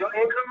 Is your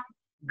income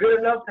good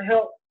enough to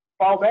help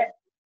fall back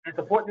and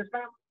support this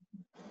family?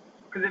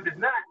 Because if it's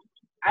not,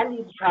 I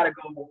need to try to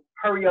go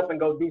hurry up and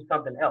go do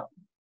something else.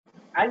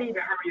 I need to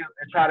hurry up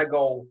and try to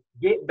go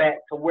get back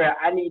to where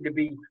I need to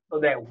be so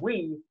that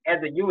we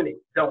as a unit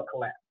don't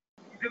collapse.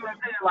 You see what I'm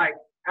saying? Like,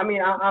 I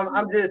mean, I'm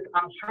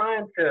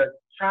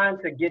trying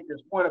to get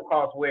this point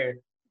across where,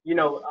 you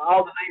know,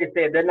 all the ladies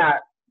said they're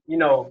not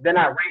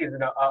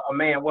raising a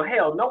man. Well,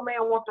 hell, no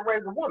man wants to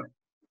raise a woman.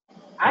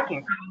 I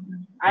can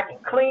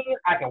clean,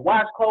 I can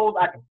wash clothes,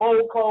 I can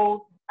fold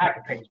clothes, I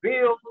can pay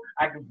bills,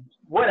 I can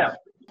whatever.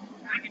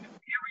 I can do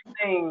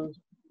everything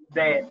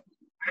that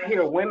I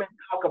hear women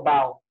talk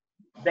about.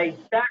 They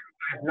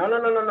sacrifice. No.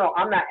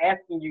 I'm not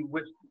asking you,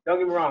 which, don't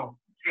get me wrong.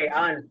 Hey,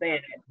 I understand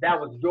that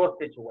was your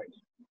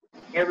situation.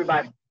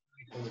 Everybody's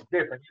situation is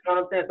different. You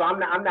know what I'm saying? So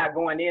I'm not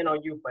going in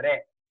on you for that.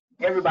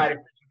 Everybody's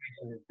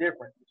situation is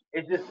different.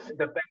 It's just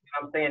the fact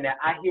that I'm saying that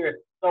I hear it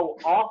so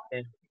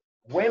often.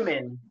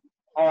 Women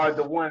are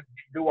the ones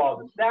that do all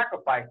the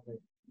sacrifices.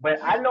 But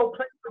I know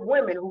plenty of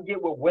women who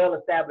get with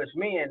well-established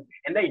men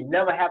and they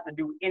never have to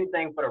do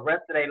anything for the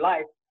rest of their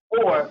life,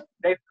 or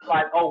they feel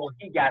like, oh, well,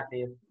 he got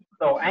this,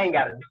 so I ain't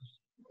got to do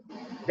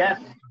shit.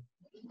 That's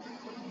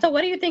So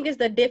what do you think is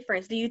the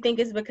difference? Do you think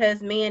it's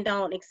because men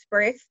don't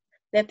express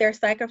that they're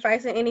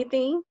sacrificing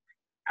anything?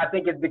 I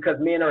think it's because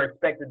men are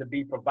expected to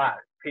be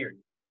providers, period.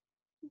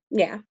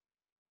 Yeah.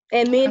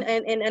 And men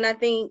and I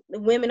think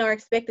women are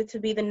expected to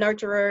be the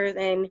nurturers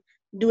and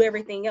do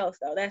everything else,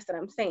 though. That's what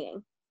I'm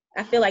saying.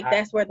 I feel like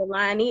that's where the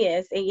line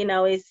is. And, you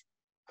know, is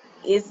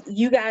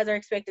you guys are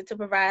expected to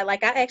provide.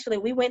 Like,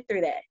 we went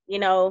through that. You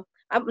know,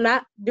 I'm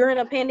not during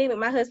a pandemic.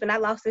 My husband, I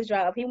lost his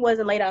job. He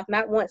wasn't laid off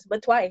not once,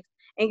 but twice.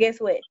 And guess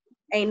what?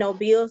 Ain't no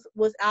bills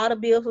all the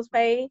bills was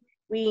paid.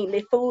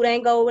 The food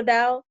ain't go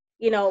without.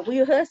 You know, we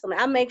hustling.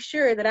 I make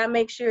sure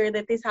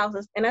that this house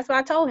is, and that's what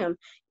I told him.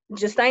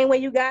 Just same way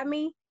you got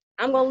me,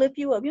 I'm gonna lift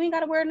you up. You ain't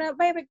gotta worry enough,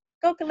 baby.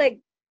 Go collect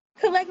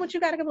what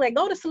you gotta collect.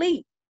 Go to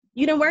sleep.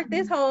 You didn't work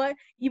this hard.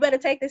 You better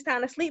take this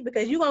time to sleep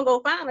because you're going to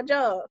go find a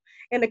job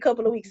in a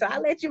couple of weeks. So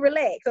I'll let you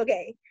relax,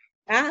 okay?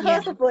 I'll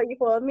hustle for you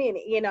for a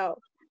minute, you know.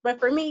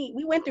 But for me,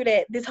 we went through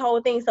this whole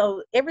thing.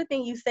 So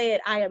everything you said,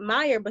 I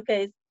admire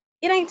because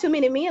it ain't too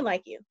many men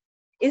like you.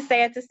 It's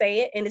sad to say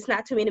it, and it's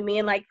not too many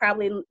men like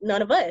probably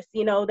none of us,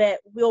 you know,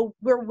 that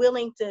we're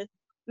willing to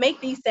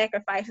make these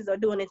sacrifices or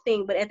doing this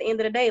thing. But at the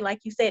end of the day, like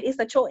you said, it's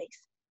a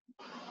choice.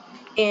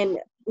 And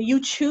you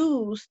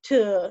choose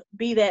to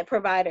be that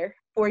provider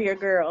for your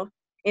girl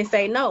and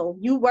say, no,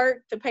 you work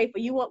to pay for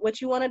what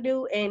you want to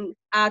do, and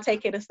I'll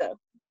take care of stuff,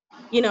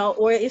 you know.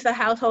 Or it's a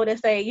household that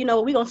say, you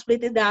know, we're going to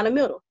split this down the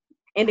middle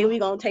and then we're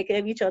going to take care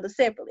of each other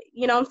separately.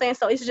 You know what I'm saying?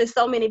 So it's just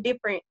so many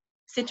different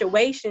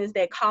situations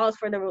that cause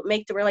for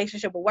make the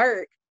relationship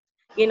work,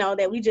 you know,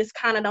 that we just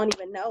kind of don't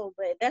even know.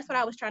 But that's what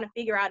I was trying to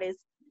figure out is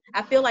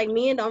I feel like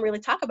men don't really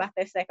talk about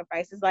their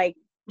sacrifices. Like,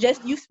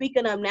 just you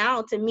speaking up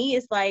now, to me,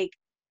 it's like,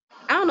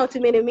 I don't know too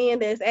many men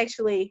that's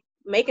actually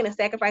making a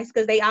sacrifice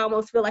because they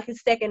almost feel like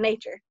it's second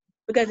nature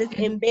because it's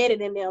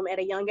embedded in them at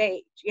a young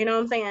age. You know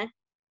what I'm saying?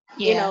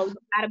 Yeah. You know,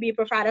 how to be a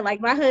provider.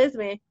 Like my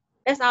husband,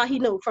 that's all he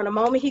knew from the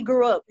moment he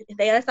grew up.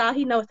 That's all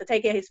he knows, to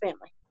take care of his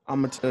family.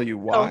 I'm going to tell you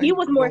why. So he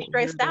was more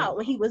stressed out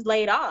when he was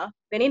laid off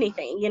than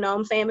anything. You know what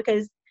I'm saying?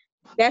 Because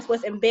that's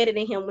what's embedded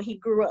in him when he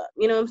grew up.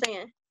 You know what I'm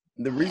saying?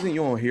 The reason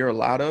you don't hear a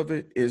lot of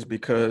it is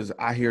because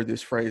I hear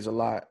this phrase a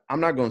lot. I'm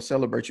not going to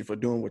celebrate you for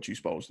doing what you're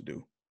supposed to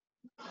do.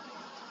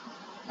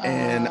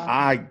 And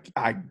I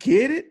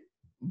get it,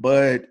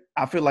 but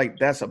I feel like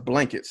that's a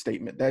blanket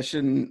statement. That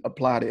shouldn't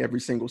apply to every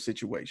single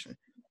situation.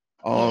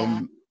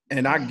 And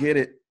I get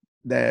it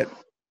that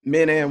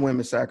men and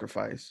women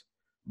sacrifice,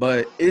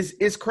 but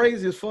it's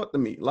crazy as fuck to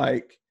me.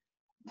 Like,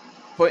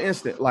 for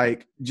instance,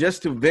 like,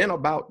 just to vent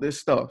about this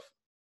stuff,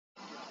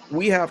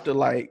 we have to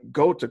like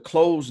go to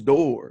closed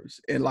doors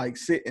and like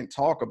sit and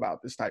talk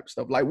about this type of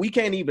stuff. Like, we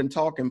can't even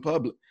talk in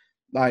public.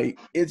 Like,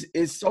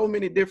 it's so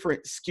many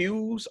different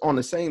skews on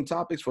the same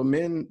topics for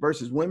men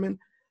versus women.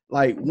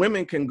 Like,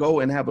 women can go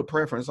and have a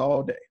preference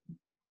all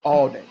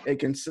day. They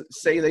can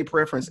say they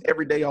preference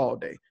every day, all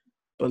day.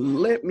 But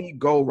let me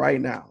go right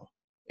now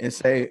and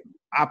say,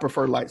 I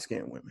prefer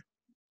light-skinned women.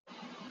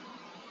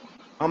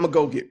 I'm going to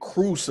go get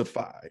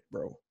crucified,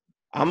 bro.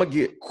 I'm going to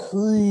get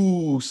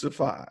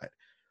crucified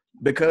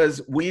because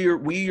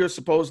we are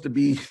supposed to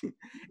be,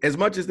 as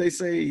much as they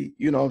say,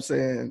 you know what I'm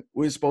saying,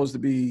 we're supposed to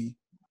be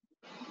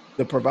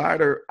the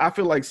provider. I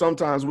feel like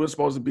sometimes we're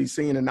supposed to be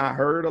seen and not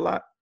heard a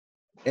lot.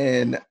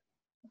 And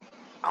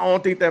I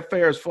don't think that's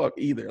fair as fuck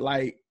either.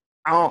 Like,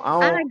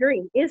 I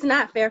agree. It's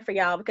not fair for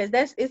y'all because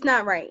it's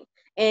not right.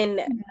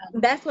 And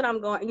that's what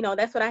I'm going, you know,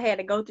 that's what I had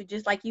to go through.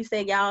 Just like you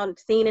said, y'all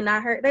seen and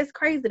not heard. That's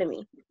crazy to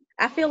me.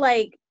 I feel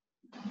like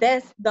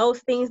that's those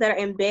things that are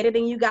embedded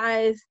in you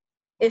guys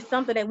is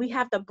something that we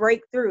have to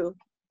break through,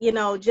 you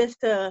know, just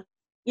to,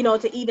 you know,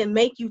 to even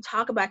make you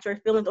talk about your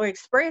feelings or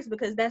express,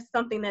 because that's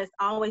something that's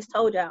always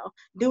told y'all.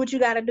 Do what you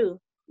got to do.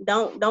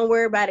 Don't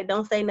worry about it.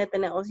 Don't say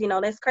nothing else. You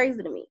know, that's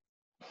crazy to me.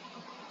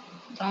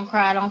 Don't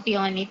cry, don't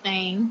feel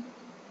anything.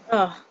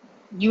 Oh,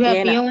 You have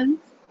yeah, no. feelings?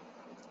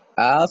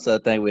 I also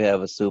think we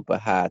have a super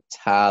high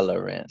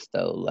tolerance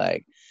though,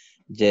 like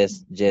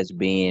just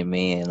being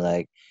men,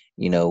 like,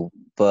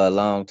 for a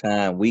long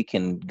time we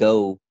can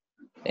go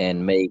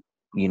and make,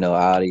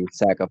 all these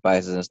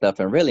sacrifices and stuff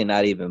and really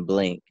not even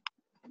blink,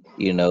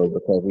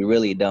 because we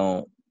really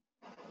don't,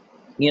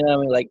 what I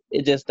mean? Like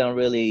it just don't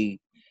really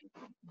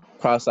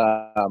cross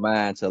our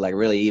mind to like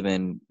really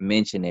even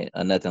mention it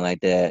or nothing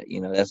like that.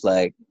 That's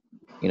like,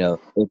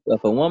 if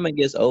a woman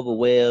gets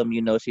overwhelmed,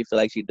 she feel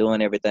like she's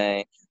doing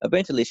everything,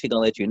 eventually she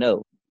gonna let you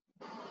know.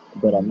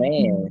 But a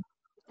man,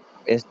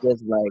 it's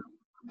just like,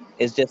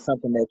 it's just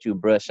something that you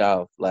brush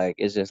off. Like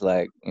it's just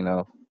like,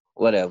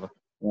 whatever.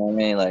 You know what I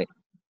mean? Like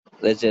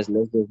let's just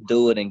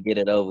do it and get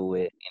it over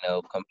with.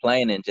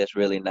 Complaining just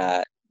really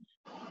not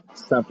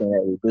something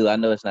that we do. I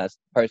know it's not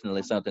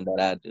personally something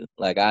that I do.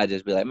 Like I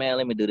just be like, man,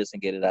 let me do this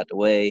and get it out the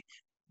way.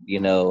 I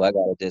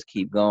gotta just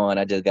keep going.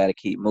 I just gotta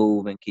keep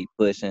moving, keep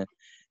pushing.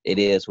 It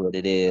is what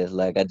it is.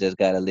 Like I just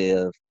gotta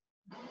live.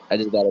 I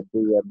just gotta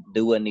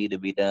do what need to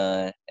be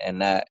done and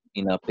not,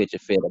 pitch a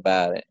fit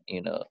about it.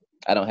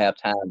 I don't have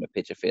time to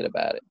pitch a fit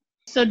about it.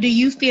 So do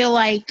you feel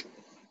like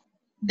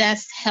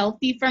that's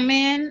healthy for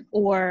men,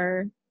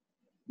 or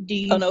do Oh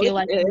you no, feel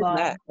like you it's are?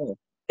 not.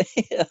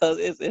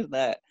 It's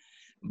not.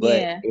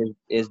 But Yeah.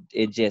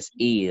 it just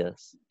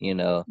is.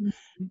 And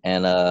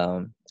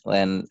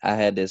I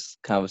had this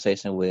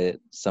conversation with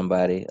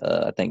somebody,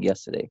 I think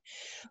yesterday.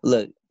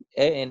 Look,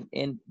 and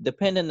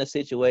depending on the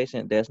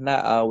situation, there's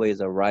not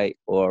always a right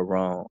or a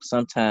wrong.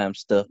 Sometimes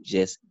stuff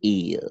just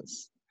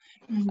is.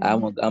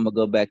 I'm gonna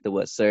go back to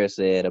what Sir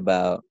said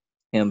about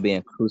him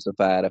being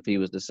crucified if he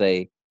was to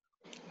say,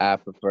 I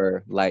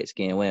prefer light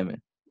skinned women.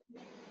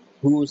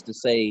 Who's to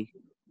say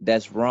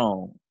that's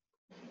wrong?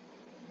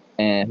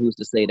 And who's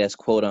to say that's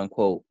quote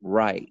unquote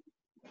right?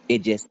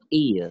 It just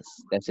is.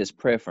 That's his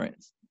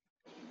preference.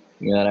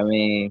 You know what I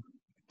mean?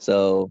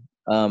 So,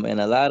 in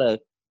a lot of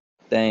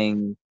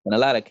things, in a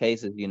lot of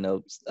cases,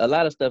 a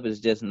lot of stuff is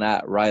just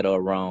not right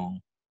or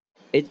wrong.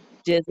 It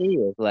just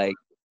is. Like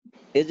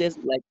it's just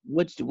like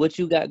what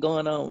you got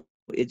going on.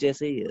 It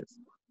just is.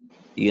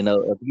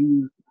 If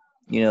you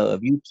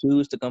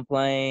choose to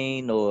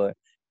complain, or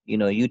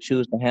you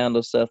choose to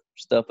handle stuff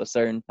a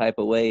certain type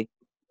of way,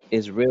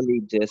 it's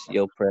really just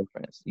your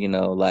preference.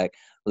 Like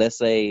let's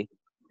say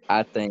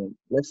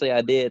let's say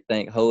I did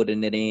think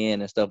holding it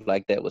in and stuff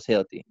like that was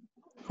healthy.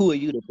 Who are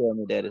you to tell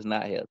me that it's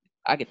not healthy?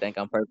 I could think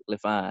I'm perfectly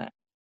fine.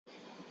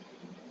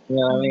 You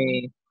know what I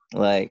mean?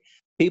 Like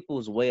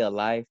people's way of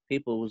life,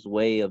 people's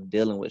way of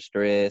dealing with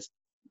stress,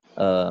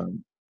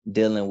 um,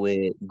 dealing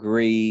with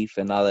grief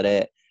and all of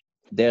that.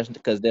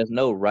 Because there's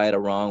no right or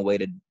wrong way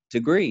to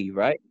grieve,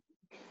 right?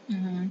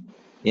 Mm-hmm.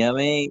 You know what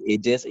I mean?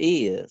 It just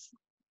is.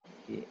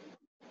 Yeah.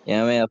 You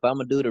know what I mean? If I'm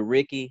gonna do the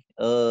Ricky,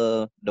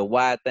 the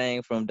Y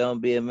thing from Don't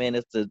Be a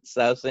Menace to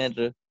South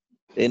Central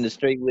in the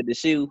street with the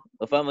shoe,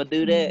 if I'm gonna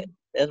do that,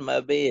 that's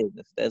my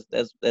business.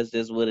 That's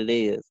just what it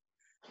is.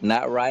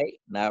 Not right,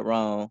 not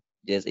wrong,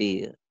 just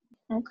is.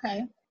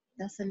 Okay.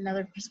 That's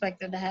another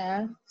perspective to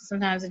have.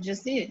 Sometimes it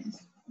just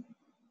is.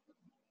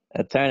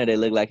 Attorney, they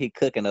look like he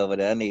cooking over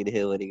there. I need to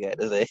hear what he got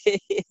to say.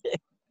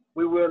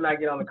 We will not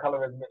get on the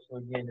colorist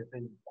mission again this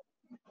evening.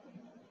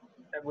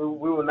 We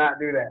will not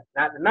do that.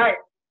 Not tonight.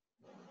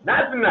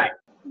 Not tonight.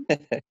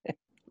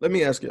 Let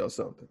me ask y'all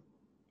something.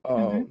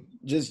 Mm-hmm.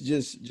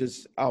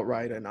 Just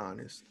outright and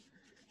honest.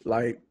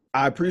 Like,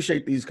 I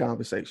appreciate these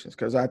conversations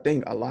because I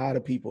think a lot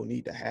of people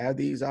need to have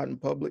these out in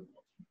public.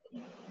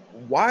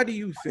 Why do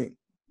you think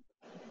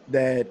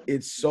that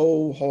it's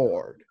so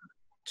hard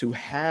to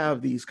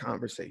have these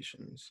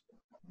conversations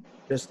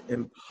just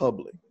in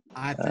public?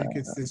 I think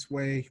it's this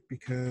way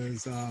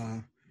because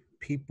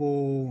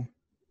people,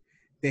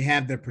 they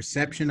have their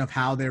perception of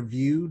how they're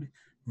viewed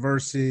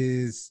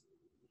versus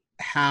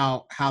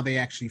how they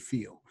actually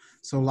feel.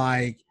 So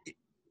like,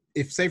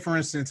 if say for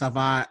instance, if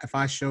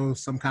I show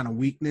some kind of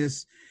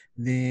weakness,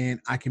 then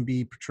I can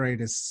be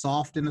portrayed as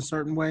soft in a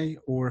certain way.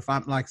 Or if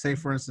I'm like, say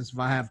for instance, if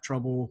I have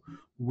trouble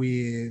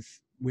with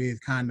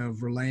kind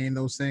of relaying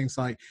those things,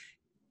 like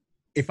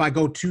if I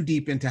go too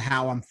deep into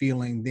how I'm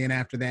feeling, then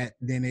after that,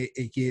 then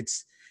it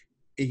gets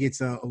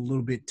a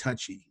little bit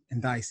touchy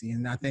and dicey.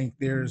 And I think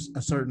there's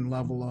a certain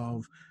level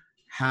of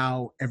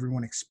how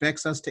everyone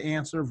expects us to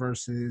answer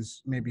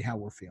versus maybe how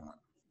we're feeling.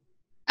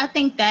 I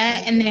think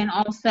that, and then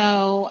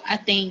also I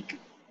think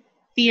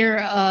fear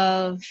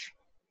of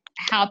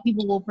how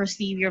people will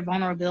perceive your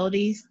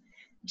vulnerabilities.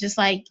 Just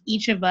like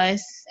each of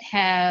us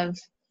have,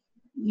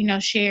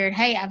 shared,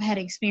 hey, I've had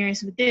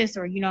experience with this,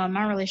 or, in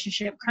my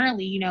relationship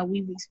currently,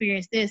 we've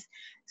experienced this.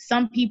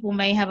 Some people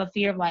may have a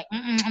fear of like,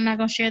 I'm not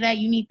going to share that.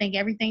 You need to think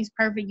everything's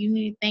perfect. You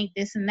need to think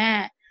this and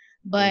that.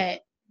 But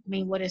I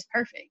mean, what is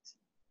perfect?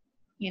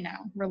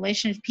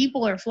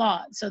 People are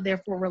flawed. So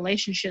therefore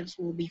relationships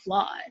will be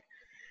flawed.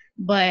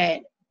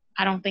 But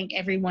I don't think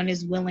everyone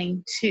is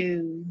willing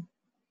to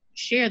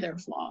share their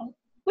flaw,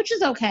 which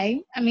is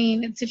okay. I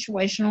mean, it's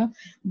situational,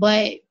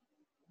 but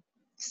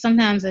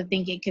sometimes I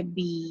think it could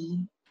be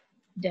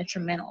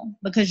detrimental,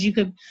 because you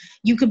could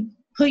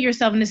put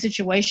yourself in a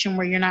situation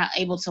where you're not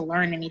able to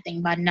learn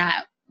anything by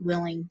not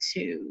willing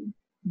to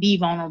be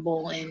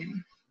vulnerable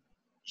and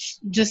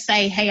just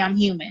say, hey, I'm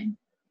human.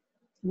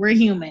 We're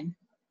human.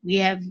 We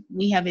have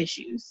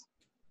issues.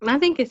 I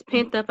think it's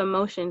pent up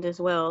emotions as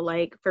well.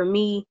 Like for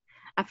me,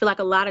 I feel like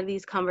a lot of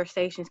these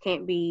conversations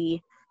can't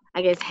be,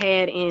 I guess,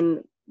 had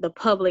in the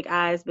public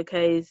eyes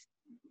because,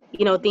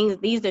 you know,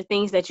 these are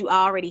things that you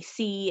already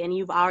see and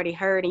you've already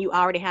heard and you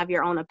already have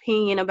your own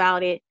opinion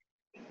about it.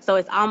 So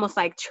it's almost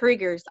like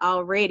triggers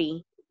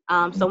already.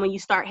 So when you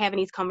start having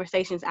these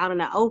conversations out in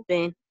the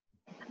open,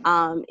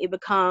 it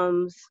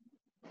becomes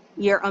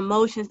your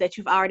emotions that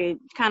you've already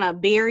kind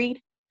of buried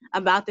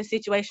about the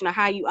situation or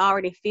how you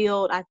already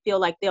feel. I feel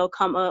like they'll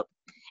come up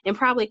and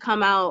probably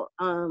come out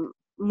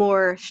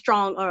more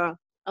strong or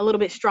a little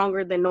bit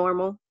stronger than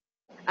normal.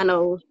 I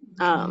know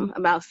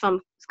about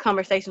some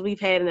conversations we've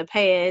had in the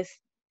past,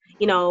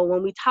 you know,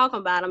 when we talk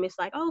about them, it's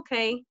like,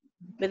 okay.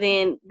 But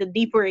then the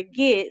deeper it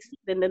gets,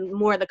 then the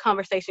more the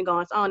conversation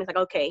goes on. It's like,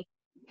 okay,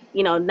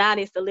 you know, now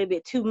it's a little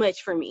bit too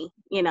much for me,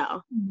 you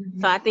know.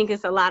 So I think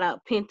it's a lot of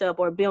pent up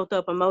or built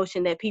up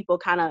emotion that people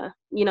kind of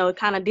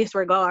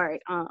disregard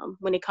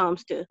when it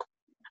comes to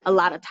a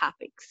lot of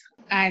topics.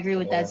 I agree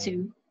with that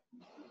too.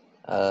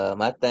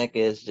 I think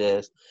it's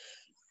just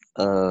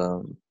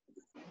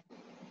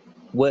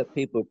what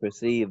people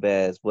perceive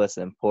as what's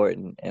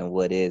important and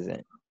what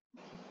isn't.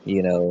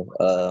 You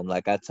know,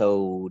 like I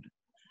told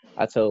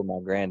my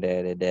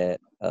granddaddy that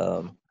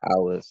I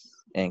was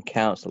in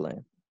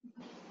counseling,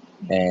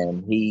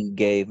 and he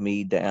gave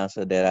me the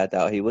answer that I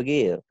thought he would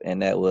give,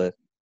 and that was,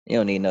 "You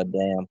don't need no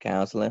damn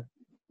counseling."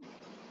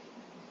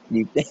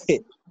 You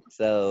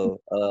so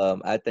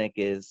I think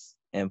it's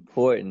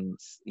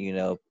important. You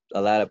know,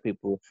 a lot of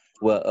people.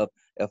 Well,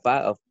 if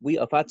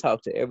I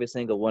talk to every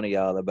single one of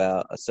y'all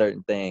about a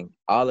certain thing,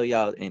 all of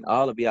y'all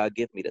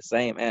give me the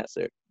same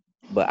answer,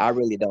 but I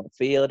really don't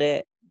feel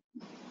that.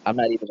 I'm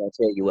not even gonna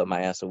tell you what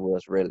my answer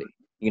was really.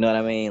 You know what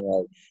I mean?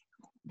 Like,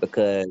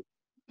 because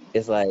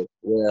it's like,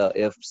 well,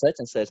 if such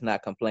and such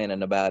not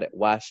complaining about it,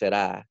 why should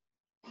I?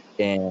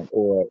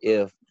 Or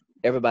if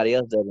everybody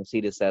else doesn't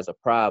see this as a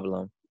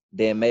problem,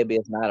 then maybe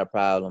it's not a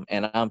problem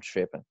and I'm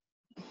tripping.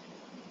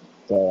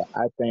 So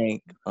I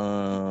think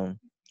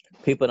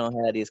people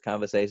don't have these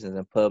conversations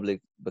in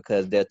public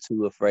because they're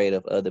too afraid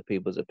of other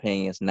people's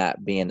opinions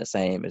not being the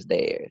same as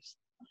theirs.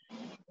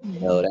 You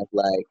know, that's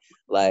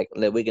like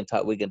we can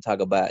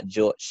talk about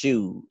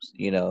shoes.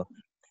 You know,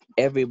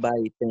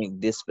 everybody think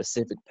this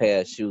specific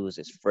pair of shoes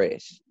is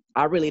fresh.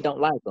 I really don't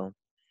like them,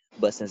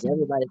 but since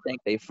everybody think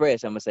they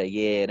fresh, I'm gonna say,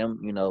 yeah,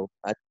 them. You know,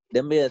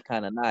 them is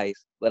kind of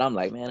nice, but I'm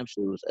like, man, them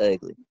shoes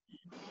ugly.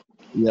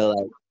 You know,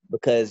 like,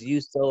 because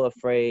you so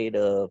afraid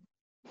of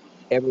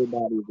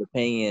everybody's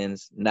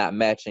opinions not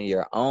matching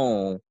your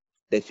own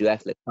that you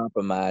actually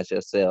compromise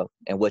yourself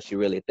and what you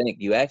really think.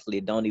 You actually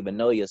don't even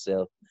know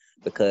yourself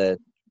because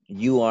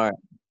you aren't,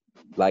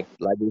 like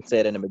we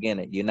said in the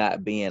beginning, you're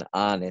not being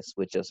honest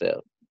with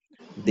yourself.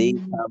 These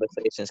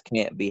conversations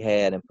can't be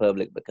had in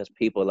public because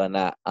people are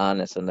not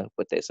honest enough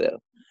with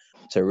themselves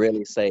to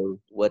really say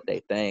what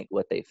they think,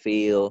 what they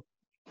feel,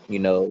 you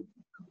know,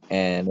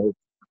 and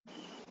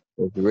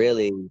it's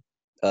really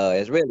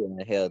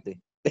unhealthy.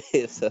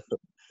 so,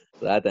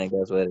 so I think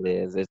that's what it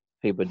is. It's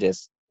people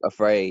just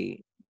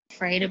afraid.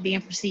 Afraid of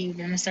being perceived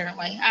in a certain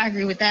way. I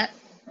agree with that.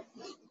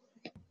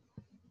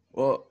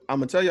 Well, I'm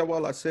gonna tell y'all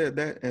while I said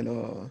that,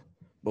 and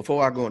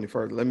before I go any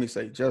further, let me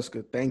say,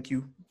 Jessica, thank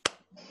you.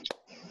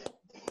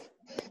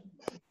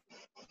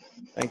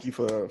 Thank you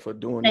for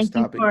doing this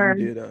topic. You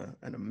did an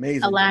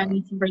amazing allowing job.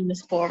 me to bring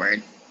this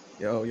forward.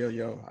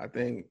 Yo. I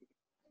think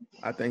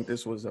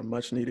this was a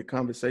much needed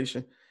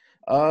conversation.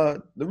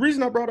 The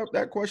reason I brought up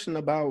that question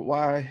about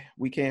why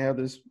we can't have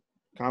this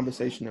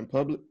conversation in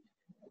public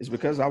is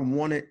because I've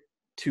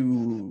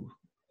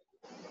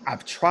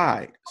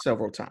tried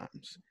several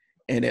times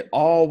and it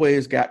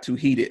always got too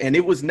heated. And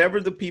it was never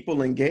the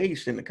people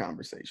engaged in the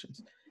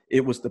conversations.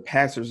 It was the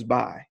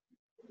passersby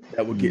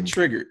that would get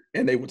triggered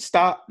and they would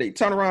stop, they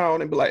turn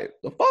around and be like,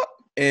 the fuck?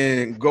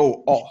 And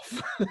go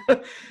off.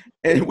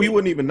 And we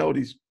wouldn't even know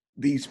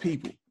these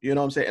people, you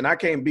know what I'm saying? And I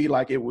can't be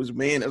like it was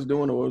men that's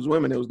doing it or it was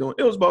women that was doing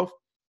it. It was both.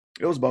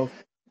 It was both.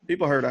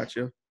 People heard at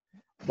you.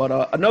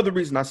 But another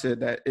reason I said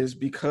that is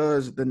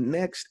because the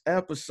next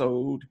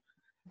episode,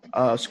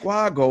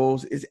 Squad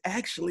Goals, is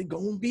actually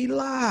going to be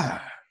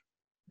live.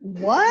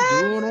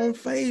 What? Do it on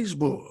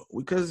Facebook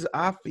because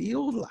I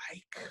feel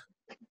like,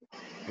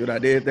 what I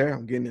did there,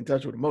 I'm getting in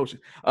touch with emotion.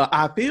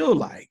 I feel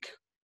like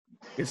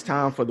it's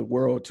time for the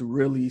world to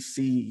really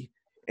see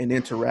and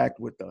interact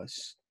with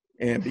us.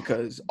 And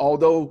because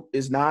although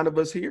it's 9 of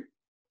us here,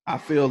 I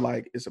feel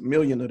like it's 1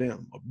 million of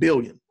them, 1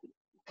 billion,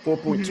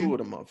 4.2 of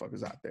them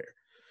motherfuckers out there.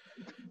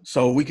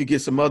 So we could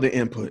get some other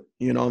input,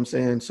 you know what I'm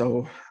saying?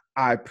 So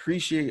I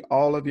appreciate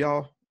all of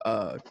y'all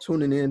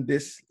tuning in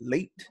this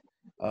late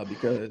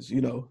because,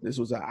 you know, this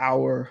was an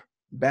hour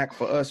back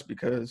for us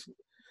because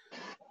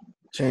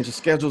change of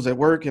schedules at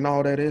work and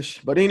all that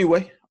ish. But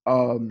anyway,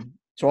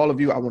 to all of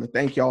you, I want to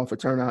thank y'all for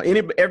turning out.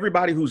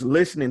 Everybody who's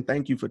listening,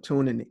 thank you for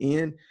tuning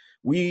in.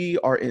 We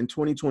are in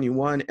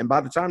 2021, and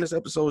by the time this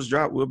episode's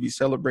dropped, we'll be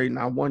celebrating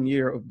our 1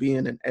 year of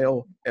being an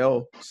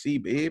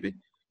LLC, baby.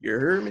 You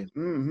heard me?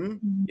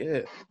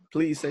 Yeah,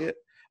 please say it.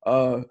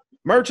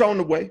 Merch on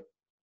the way.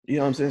 You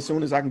know what I'm saying? As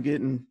soon as I can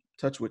get in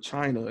touch with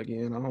China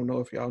again. I don't know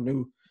if y'all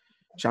knew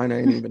China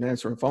ain't even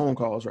answering phone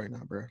calls right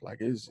now, bro.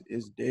 Like, it's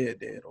dead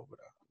over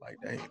there. Like,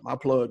 dang, my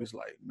plug is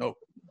like, no.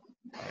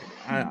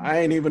 Like, I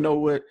ain't even know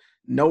what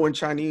no in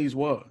Chinese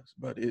was,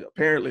 but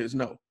apparently it's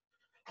no.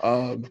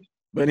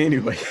 But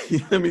anyway,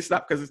 let me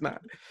stop because it's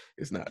not.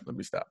 Let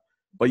me stop.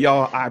 But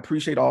y'all, I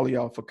appreciate all of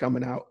y'all for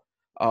coming out.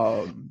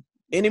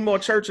 Any more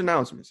church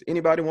announcements?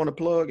 Anybody want to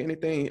plug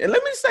anything? And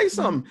let me say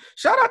something.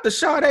 Shout out to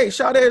Sade.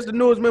 Sade is the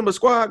newest member of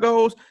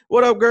SquadGoals.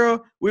 What up,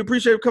 girl? We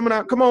appreciate you coming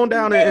out. Come on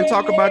down and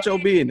talk about your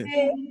business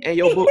and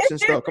your books and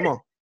stuff. Come on.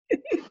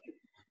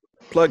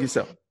 Plug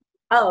yourself.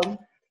 Oh,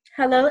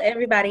 hello,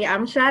 everybody.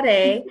 I'm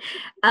Sade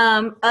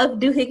of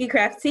Doohickey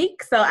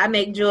Craftique. So I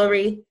make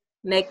jewelry,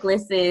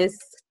 necklaces,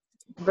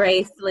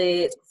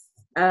 bracelets,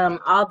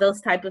 all those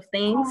type of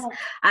things.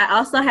 I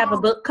also have a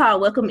book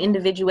called Welcome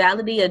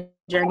Individuality, A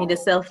Journey to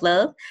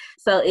Self-Love.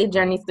 So it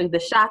journeys through the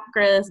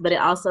chakras, but it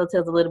also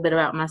tells a little bit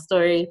about my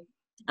story,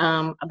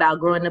 about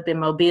growing up in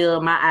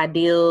Mobile, my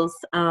ideals,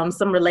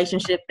 some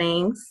relationship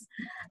things.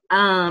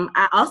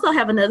 I also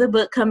have another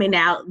book coming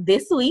out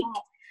this week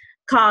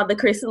called The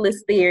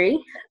Chrysalis Theory.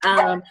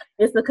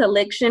 It's a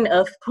collection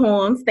of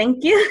poems.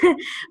 Thank you.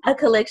 A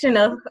collection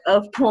of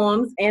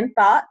poems and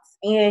thoughts,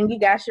 and you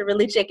guys should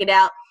really check it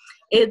out.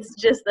 It's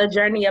just a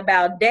journey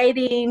about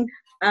dating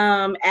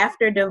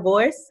after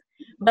divorce,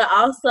 but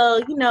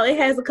also, you know, it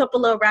has a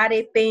couple of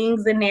erotic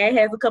things in there. It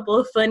has a couple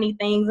of funny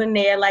things in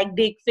there, like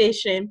dick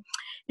fishing.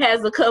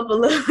 Has a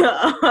couple of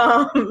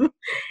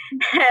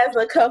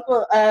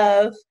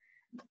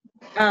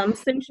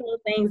sensual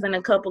things and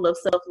a couple of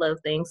self-love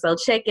things. So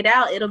check it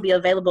out. It'll be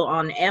available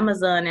on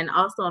Amazon and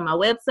also on my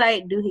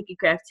website,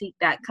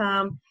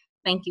 doohickeycraftique.com.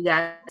 Thank you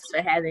guys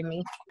for having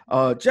me.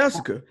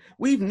 Jessica,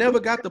 we've never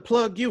got to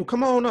plug you.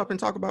 Come on up and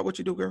talk about what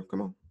you do, girl.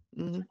 Come on.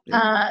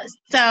 Yeah.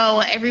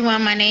 So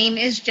everyone, my name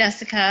is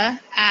Jessica.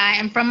 I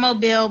am from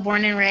Mobile,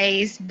 born and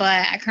raised,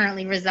 but I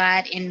currently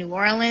reside in New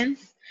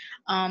Orleans,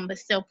 but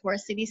still Port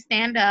City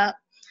stand up.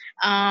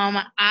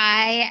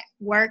 I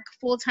work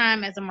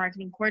full-time as a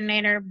marketing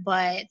coordinator,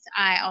 but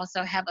I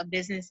also have a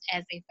business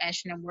as a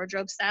fashion and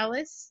wardrobe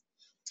stylist.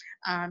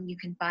 You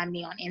can find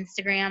me on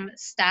Instagram,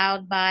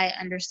 styled by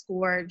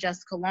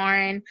 _Jessica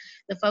Lauren.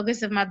 The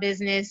focus of my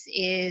business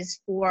is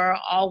for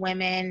all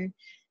women,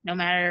 no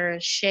matter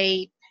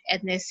shape,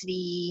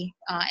 ethnicity,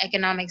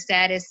 economic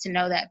status, to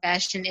know that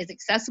fashion is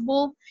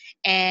accessible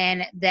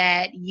and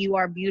that you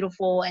are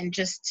beautiful, and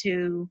just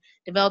to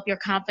develop your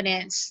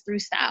confidence through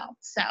style.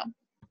 So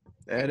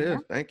that is.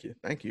 Thank you.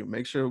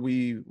 Make sure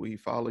we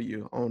follow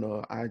you on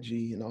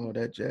IG and all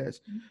that jazz.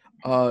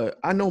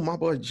 I know my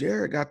boy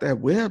Jared got that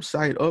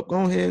website up.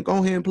 Go ahead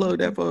and plug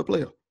that for a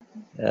player.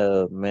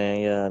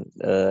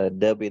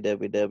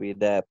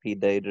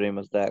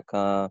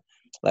 www.pdaydreamers.com.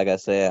 Like I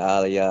said,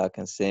 all of y'all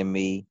can send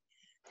me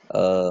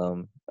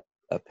a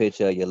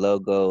picture of your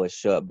logo, a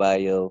short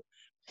bio,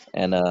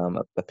 and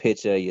a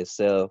picture of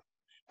yourself.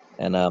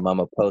 And I'm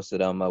gonna post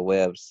it on my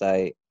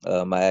website.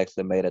 I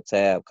actually made a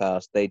tab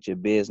called "State Your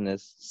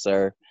Business,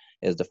 Sir."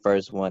 Is the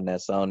first one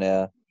that's on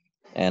there,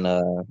 and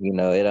you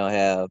know, it don't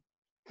have,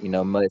 you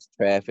know, much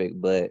traffic,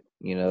 but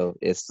you know,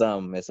 it's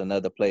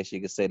another place you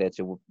can say that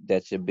your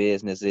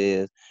business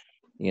is.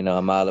 You know,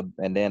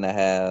 and then I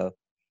have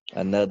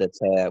another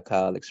tab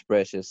called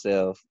 "Express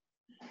Yourself,"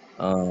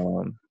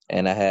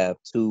 and I have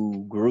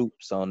 2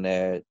 groups on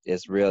there.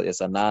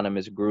 It's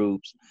anonymous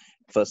groups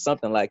for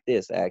something like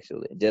this,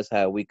 actually. Just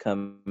how we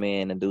come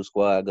in and do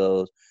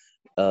SquadGoals.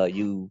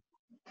 You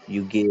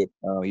get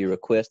you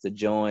request to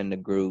join the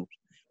groups,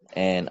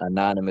 and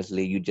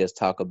anonymously you just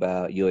talk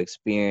about your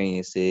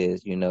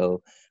experiences, you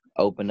know,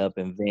 open up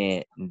and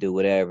vent and do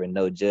whatever,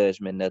 no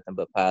judgment, nothing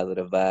but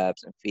positive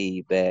vibes and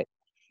feedback.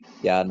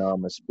 Y'all know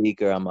I'm a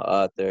speaker, I'm an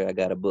author. I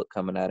got a book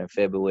coming out in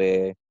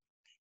February,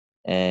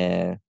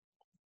 and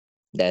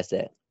that's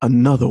it.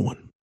 Another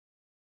one.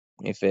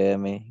 You feel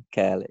me?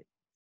 Khaled.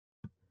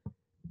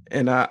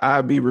 And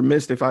I'd be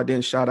remiss if I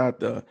didn't shout out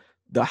the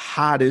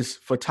hottest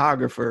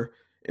photographer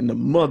in the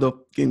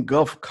motherfucking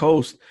Gulf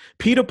Coast.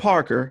 Peter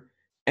Parker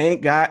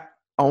ain't got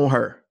on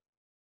her.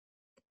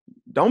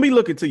 Don't be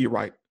looking to your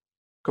right.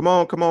 Come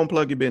on,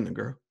 plug your business,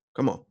 girl.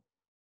 Come on.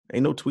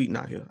 Ain't no tweeting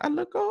out here. I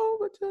look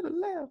over to the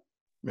left.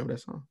 Remember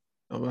that song?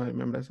 Nobody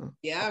remember that song?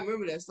 Yeah, I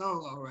remember that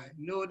song, all right.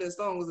 You know what that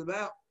song was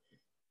about?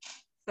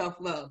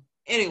 Self-love.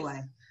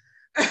 Anyway.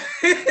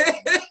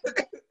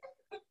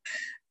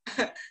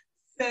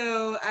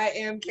 So I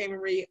am K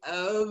Marie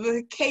of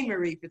K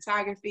Marie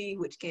Photography,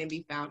 which can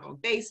be found on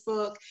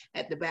Facebook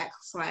at the /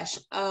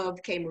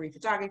 K Marie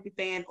Photography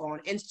Fan, on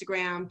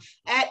Instagram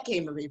at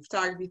K Marie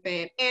Photography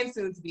Fan, and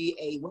soon to be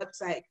a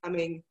website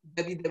coming,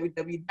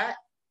 www.kmariephotography.com.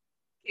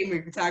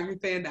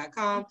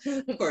 KMaryPhotographyFan.com.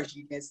 Of course,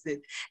 you guessed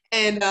it.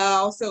 And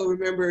also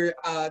remember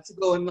to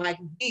go and like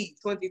the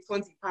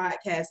 2020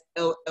 Podcast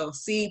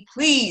LLC.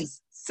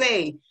 Please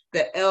say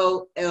the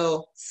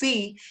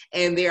LLC.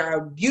 And there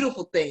are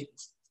beautiful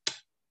things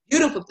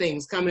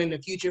coming in the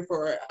future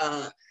for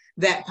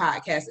that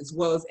podcast, as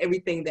well as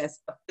everything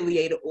that's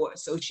affiliated or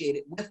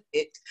associated with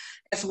it,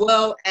 as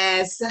well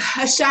as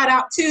a shout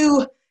out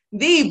to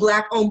the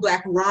Black on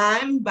Black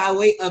Rhyme by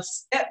way of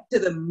Step to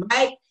the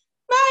Mic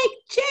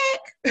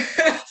Check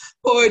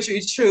Poetry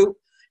Troupe,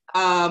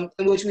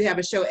 in which we have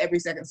a show every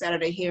second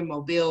Saturday here in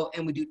Mobile,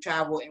 and we do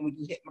travel, and we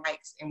do hit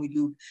mics, and we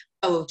do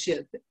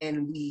fellowship,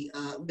 and we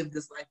live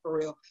this life for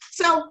real.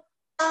 So,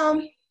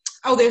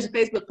 there's a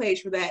Facebook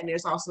page for that, and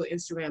there's also an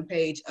Instagram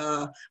page,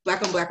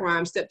 Black on Black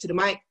Rhyme, Step to the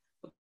Mic,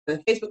 the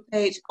Facebook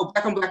page,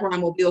 Black on Black Rhyme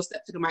Mobile,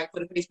 Step to the Mic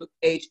for the Facebook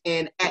page,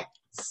 and at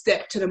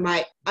Step to the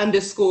Mic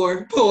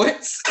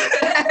 _poets.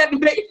 I had to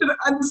make sure the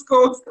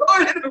underscore was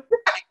going in the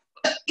right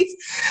place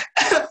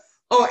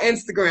on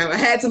Instagram. I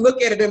had to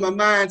look at it in my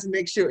mind to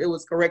make sure it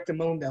was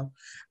correctamundo.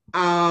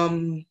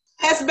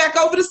 Pass it back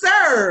over to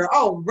Sir.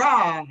 All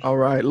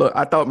right. Look,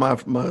 I thought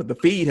the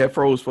feed had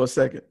froze for a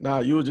second. Nah,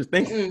 you were just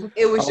thinking.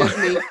 It was just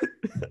me.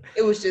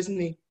 It was just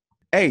me.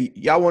 Hey,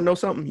 y'all want to know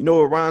something? You know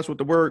what rhymes with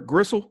the word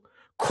gristle?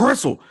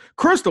 Crystal,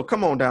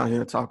 come on down here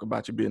and talk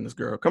about your business,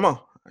 girl. Come on.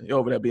 You're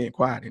over there being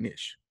quiet and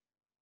ish.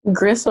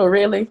 Gristle,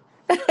 really?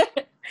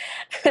 But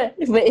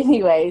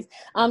anyways,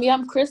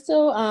 I'm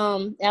Crystal,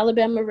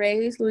 Alabama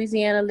raised,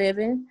 Louisiana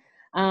living.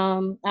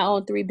 I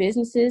own 3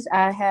 businesses.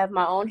 I have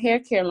my own hair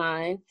care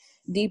line,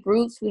 Deep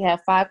Roots. We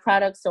have 5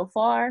 products so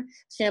far: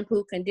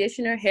 shampoo,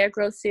 conditioner, hair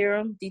growth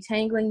serum,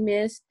 detangling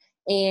mist,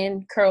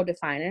 and curl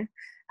definer.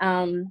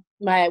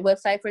 My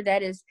website for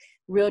that is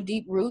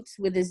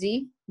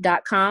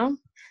realdeeproots.com.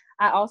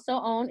 I also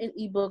own an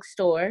ebook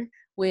store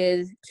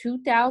with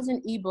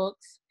 2,000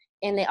 ebooks,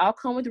 and they all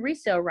come with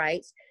resale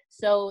rights.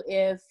 So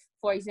if,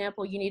 for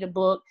example, you need a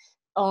book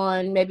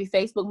on maybe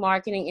Facebook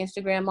marketing,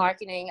 Instagram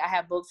marketing, I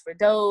have books for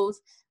those.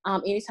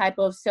 Any type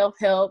of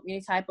self-help,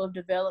 any type of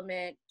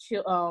development,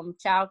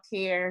 child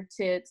care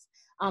tips,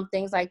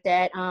 things like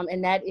that.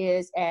 And that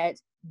is at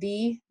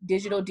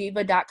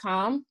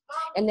thedigitaldeva.com.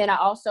 And then I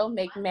also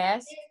make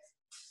masks.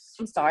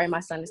 I'm sorry, my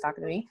son is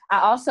talking to me.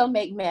 I also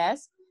make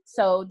masks.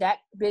 So that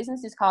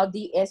business is called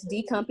the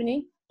SD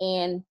Company,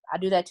 and I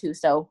do that too.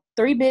 So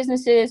 3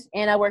 businesses,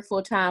 and I work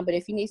full time. But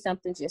if you need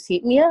something, just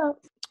hit me up.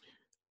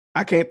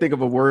 I can't think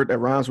of a word that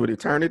rhymes with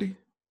eternity,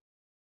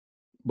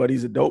 but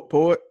he's a dope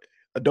poet,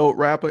 a dope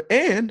rapper,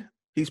 and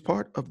he's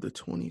part of the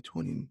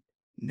 2020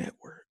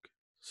 network.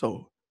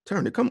 So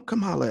Turner,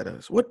 come holler at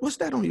us. What's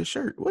that on your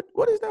shirt?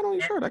 What is that on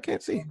your shirt? I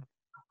can't see.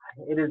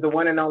 It is the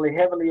one and only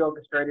heavily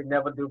orchestrated,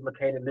 never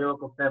duplicated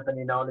lyrical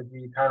symphony known as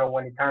the Eternal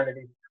One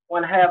Eternity.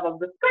 1/2 of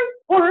the Straight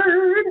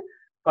Word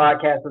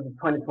podcast of the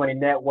 2020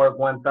 network,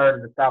 1/3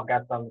 of the South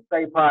Got Something to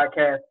Say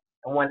podcast,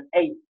 and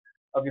 1/8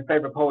 of your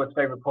favorite poets,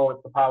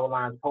 the Power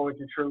Lines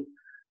Poetry Troupe.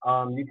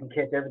 You can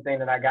catch everything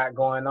that I got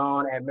going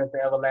on at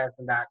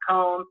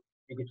MrEverlasting.com.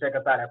 You can check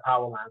us out at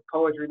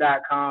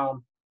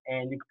PowerLinesPoetry.com.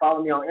 And you can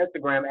follow me on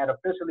Instagram at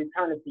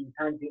officialleternity.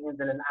 Eternity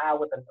ends in an I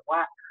with a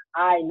Y.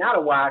 I, not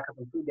a Y, because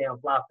I'm too damn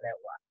fly for that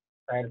Y.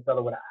 So I had to spell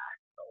it with an I.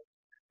 So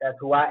that's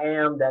who I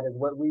am. That is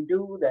what we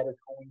do. That is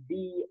who we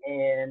be.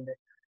 And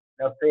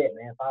that's it,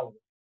 man. Follow me.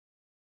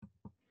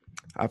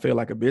 I feel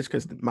like a bitch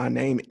because my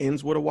name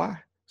ends with a Y.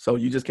 So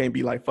you just can't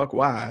be like, fuck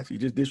Y's. You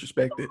just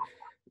disrespect it.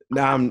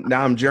 Now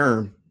I'm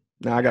Germ.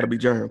 Now I got to be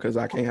Germ because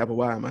I can't have a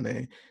Y in my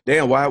name.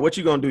 Damn, Y, what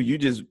you going to do? You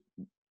just,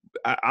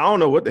 I don't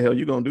know what the hell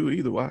you going to do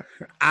either, Y.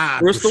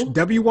 Crystal?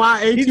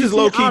 W-Y-A-T-C. He just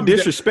low-key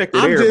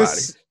disrespected everybody.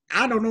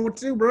 I don't know what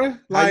to do, bro.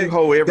 Like, how you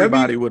hold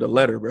everybody with a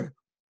letter, bro?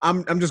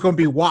 I'm just going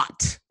to be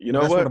Watt. You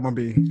know That's what? I'm going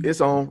to be. It's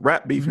on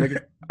rap beef,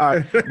 nigga. All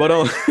right. But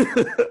all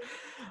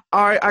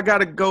right, I got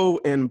to go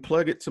and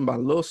plug it to my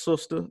little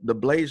sister, the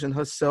Blasian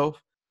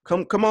herself.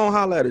 Come on,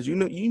 holla at us. You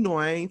know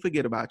I ain't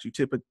forget about you.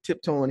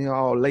 Tiptoeing here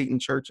all late in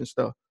church and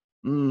stuff.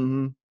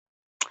 Mm-hmm.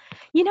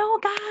 You know,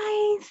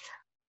 guys,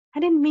 I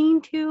didn't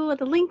mean to.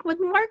 The link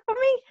wouldn't work for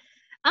me.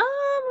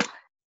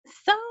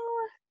 So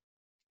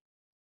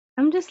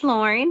I'm just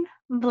Lauren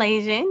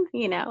Blasian,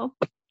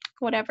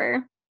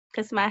 whatever,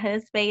 because my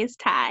husband is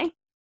Ty.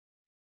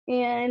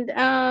 And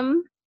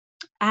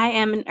I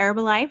am an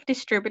Herbalife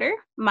distributor,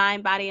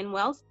 mind, body, and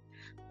wealth,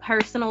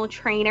 personal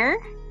trainer.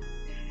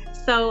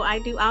 So I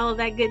do all of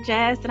that good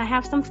jazz, and I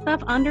have some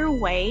stuff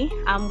underway.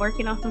 I'm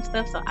working on some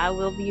stuff, so I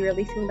will be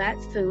releasing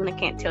that soon. I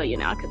can't tell you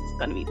now because it's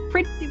going to be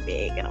pretty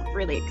big, and I'm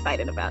really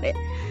excited about it.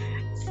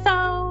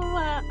 So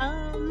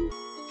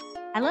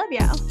I love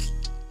y'all.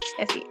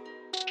 That's it.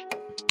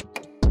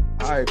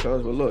 All right,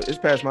 cuz. Well, look, it's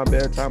past my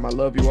bedtime. I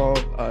love you all.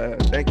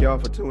 Thank y'all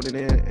for tuning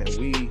in, and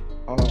we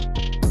are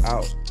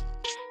out.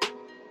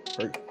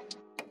 Great.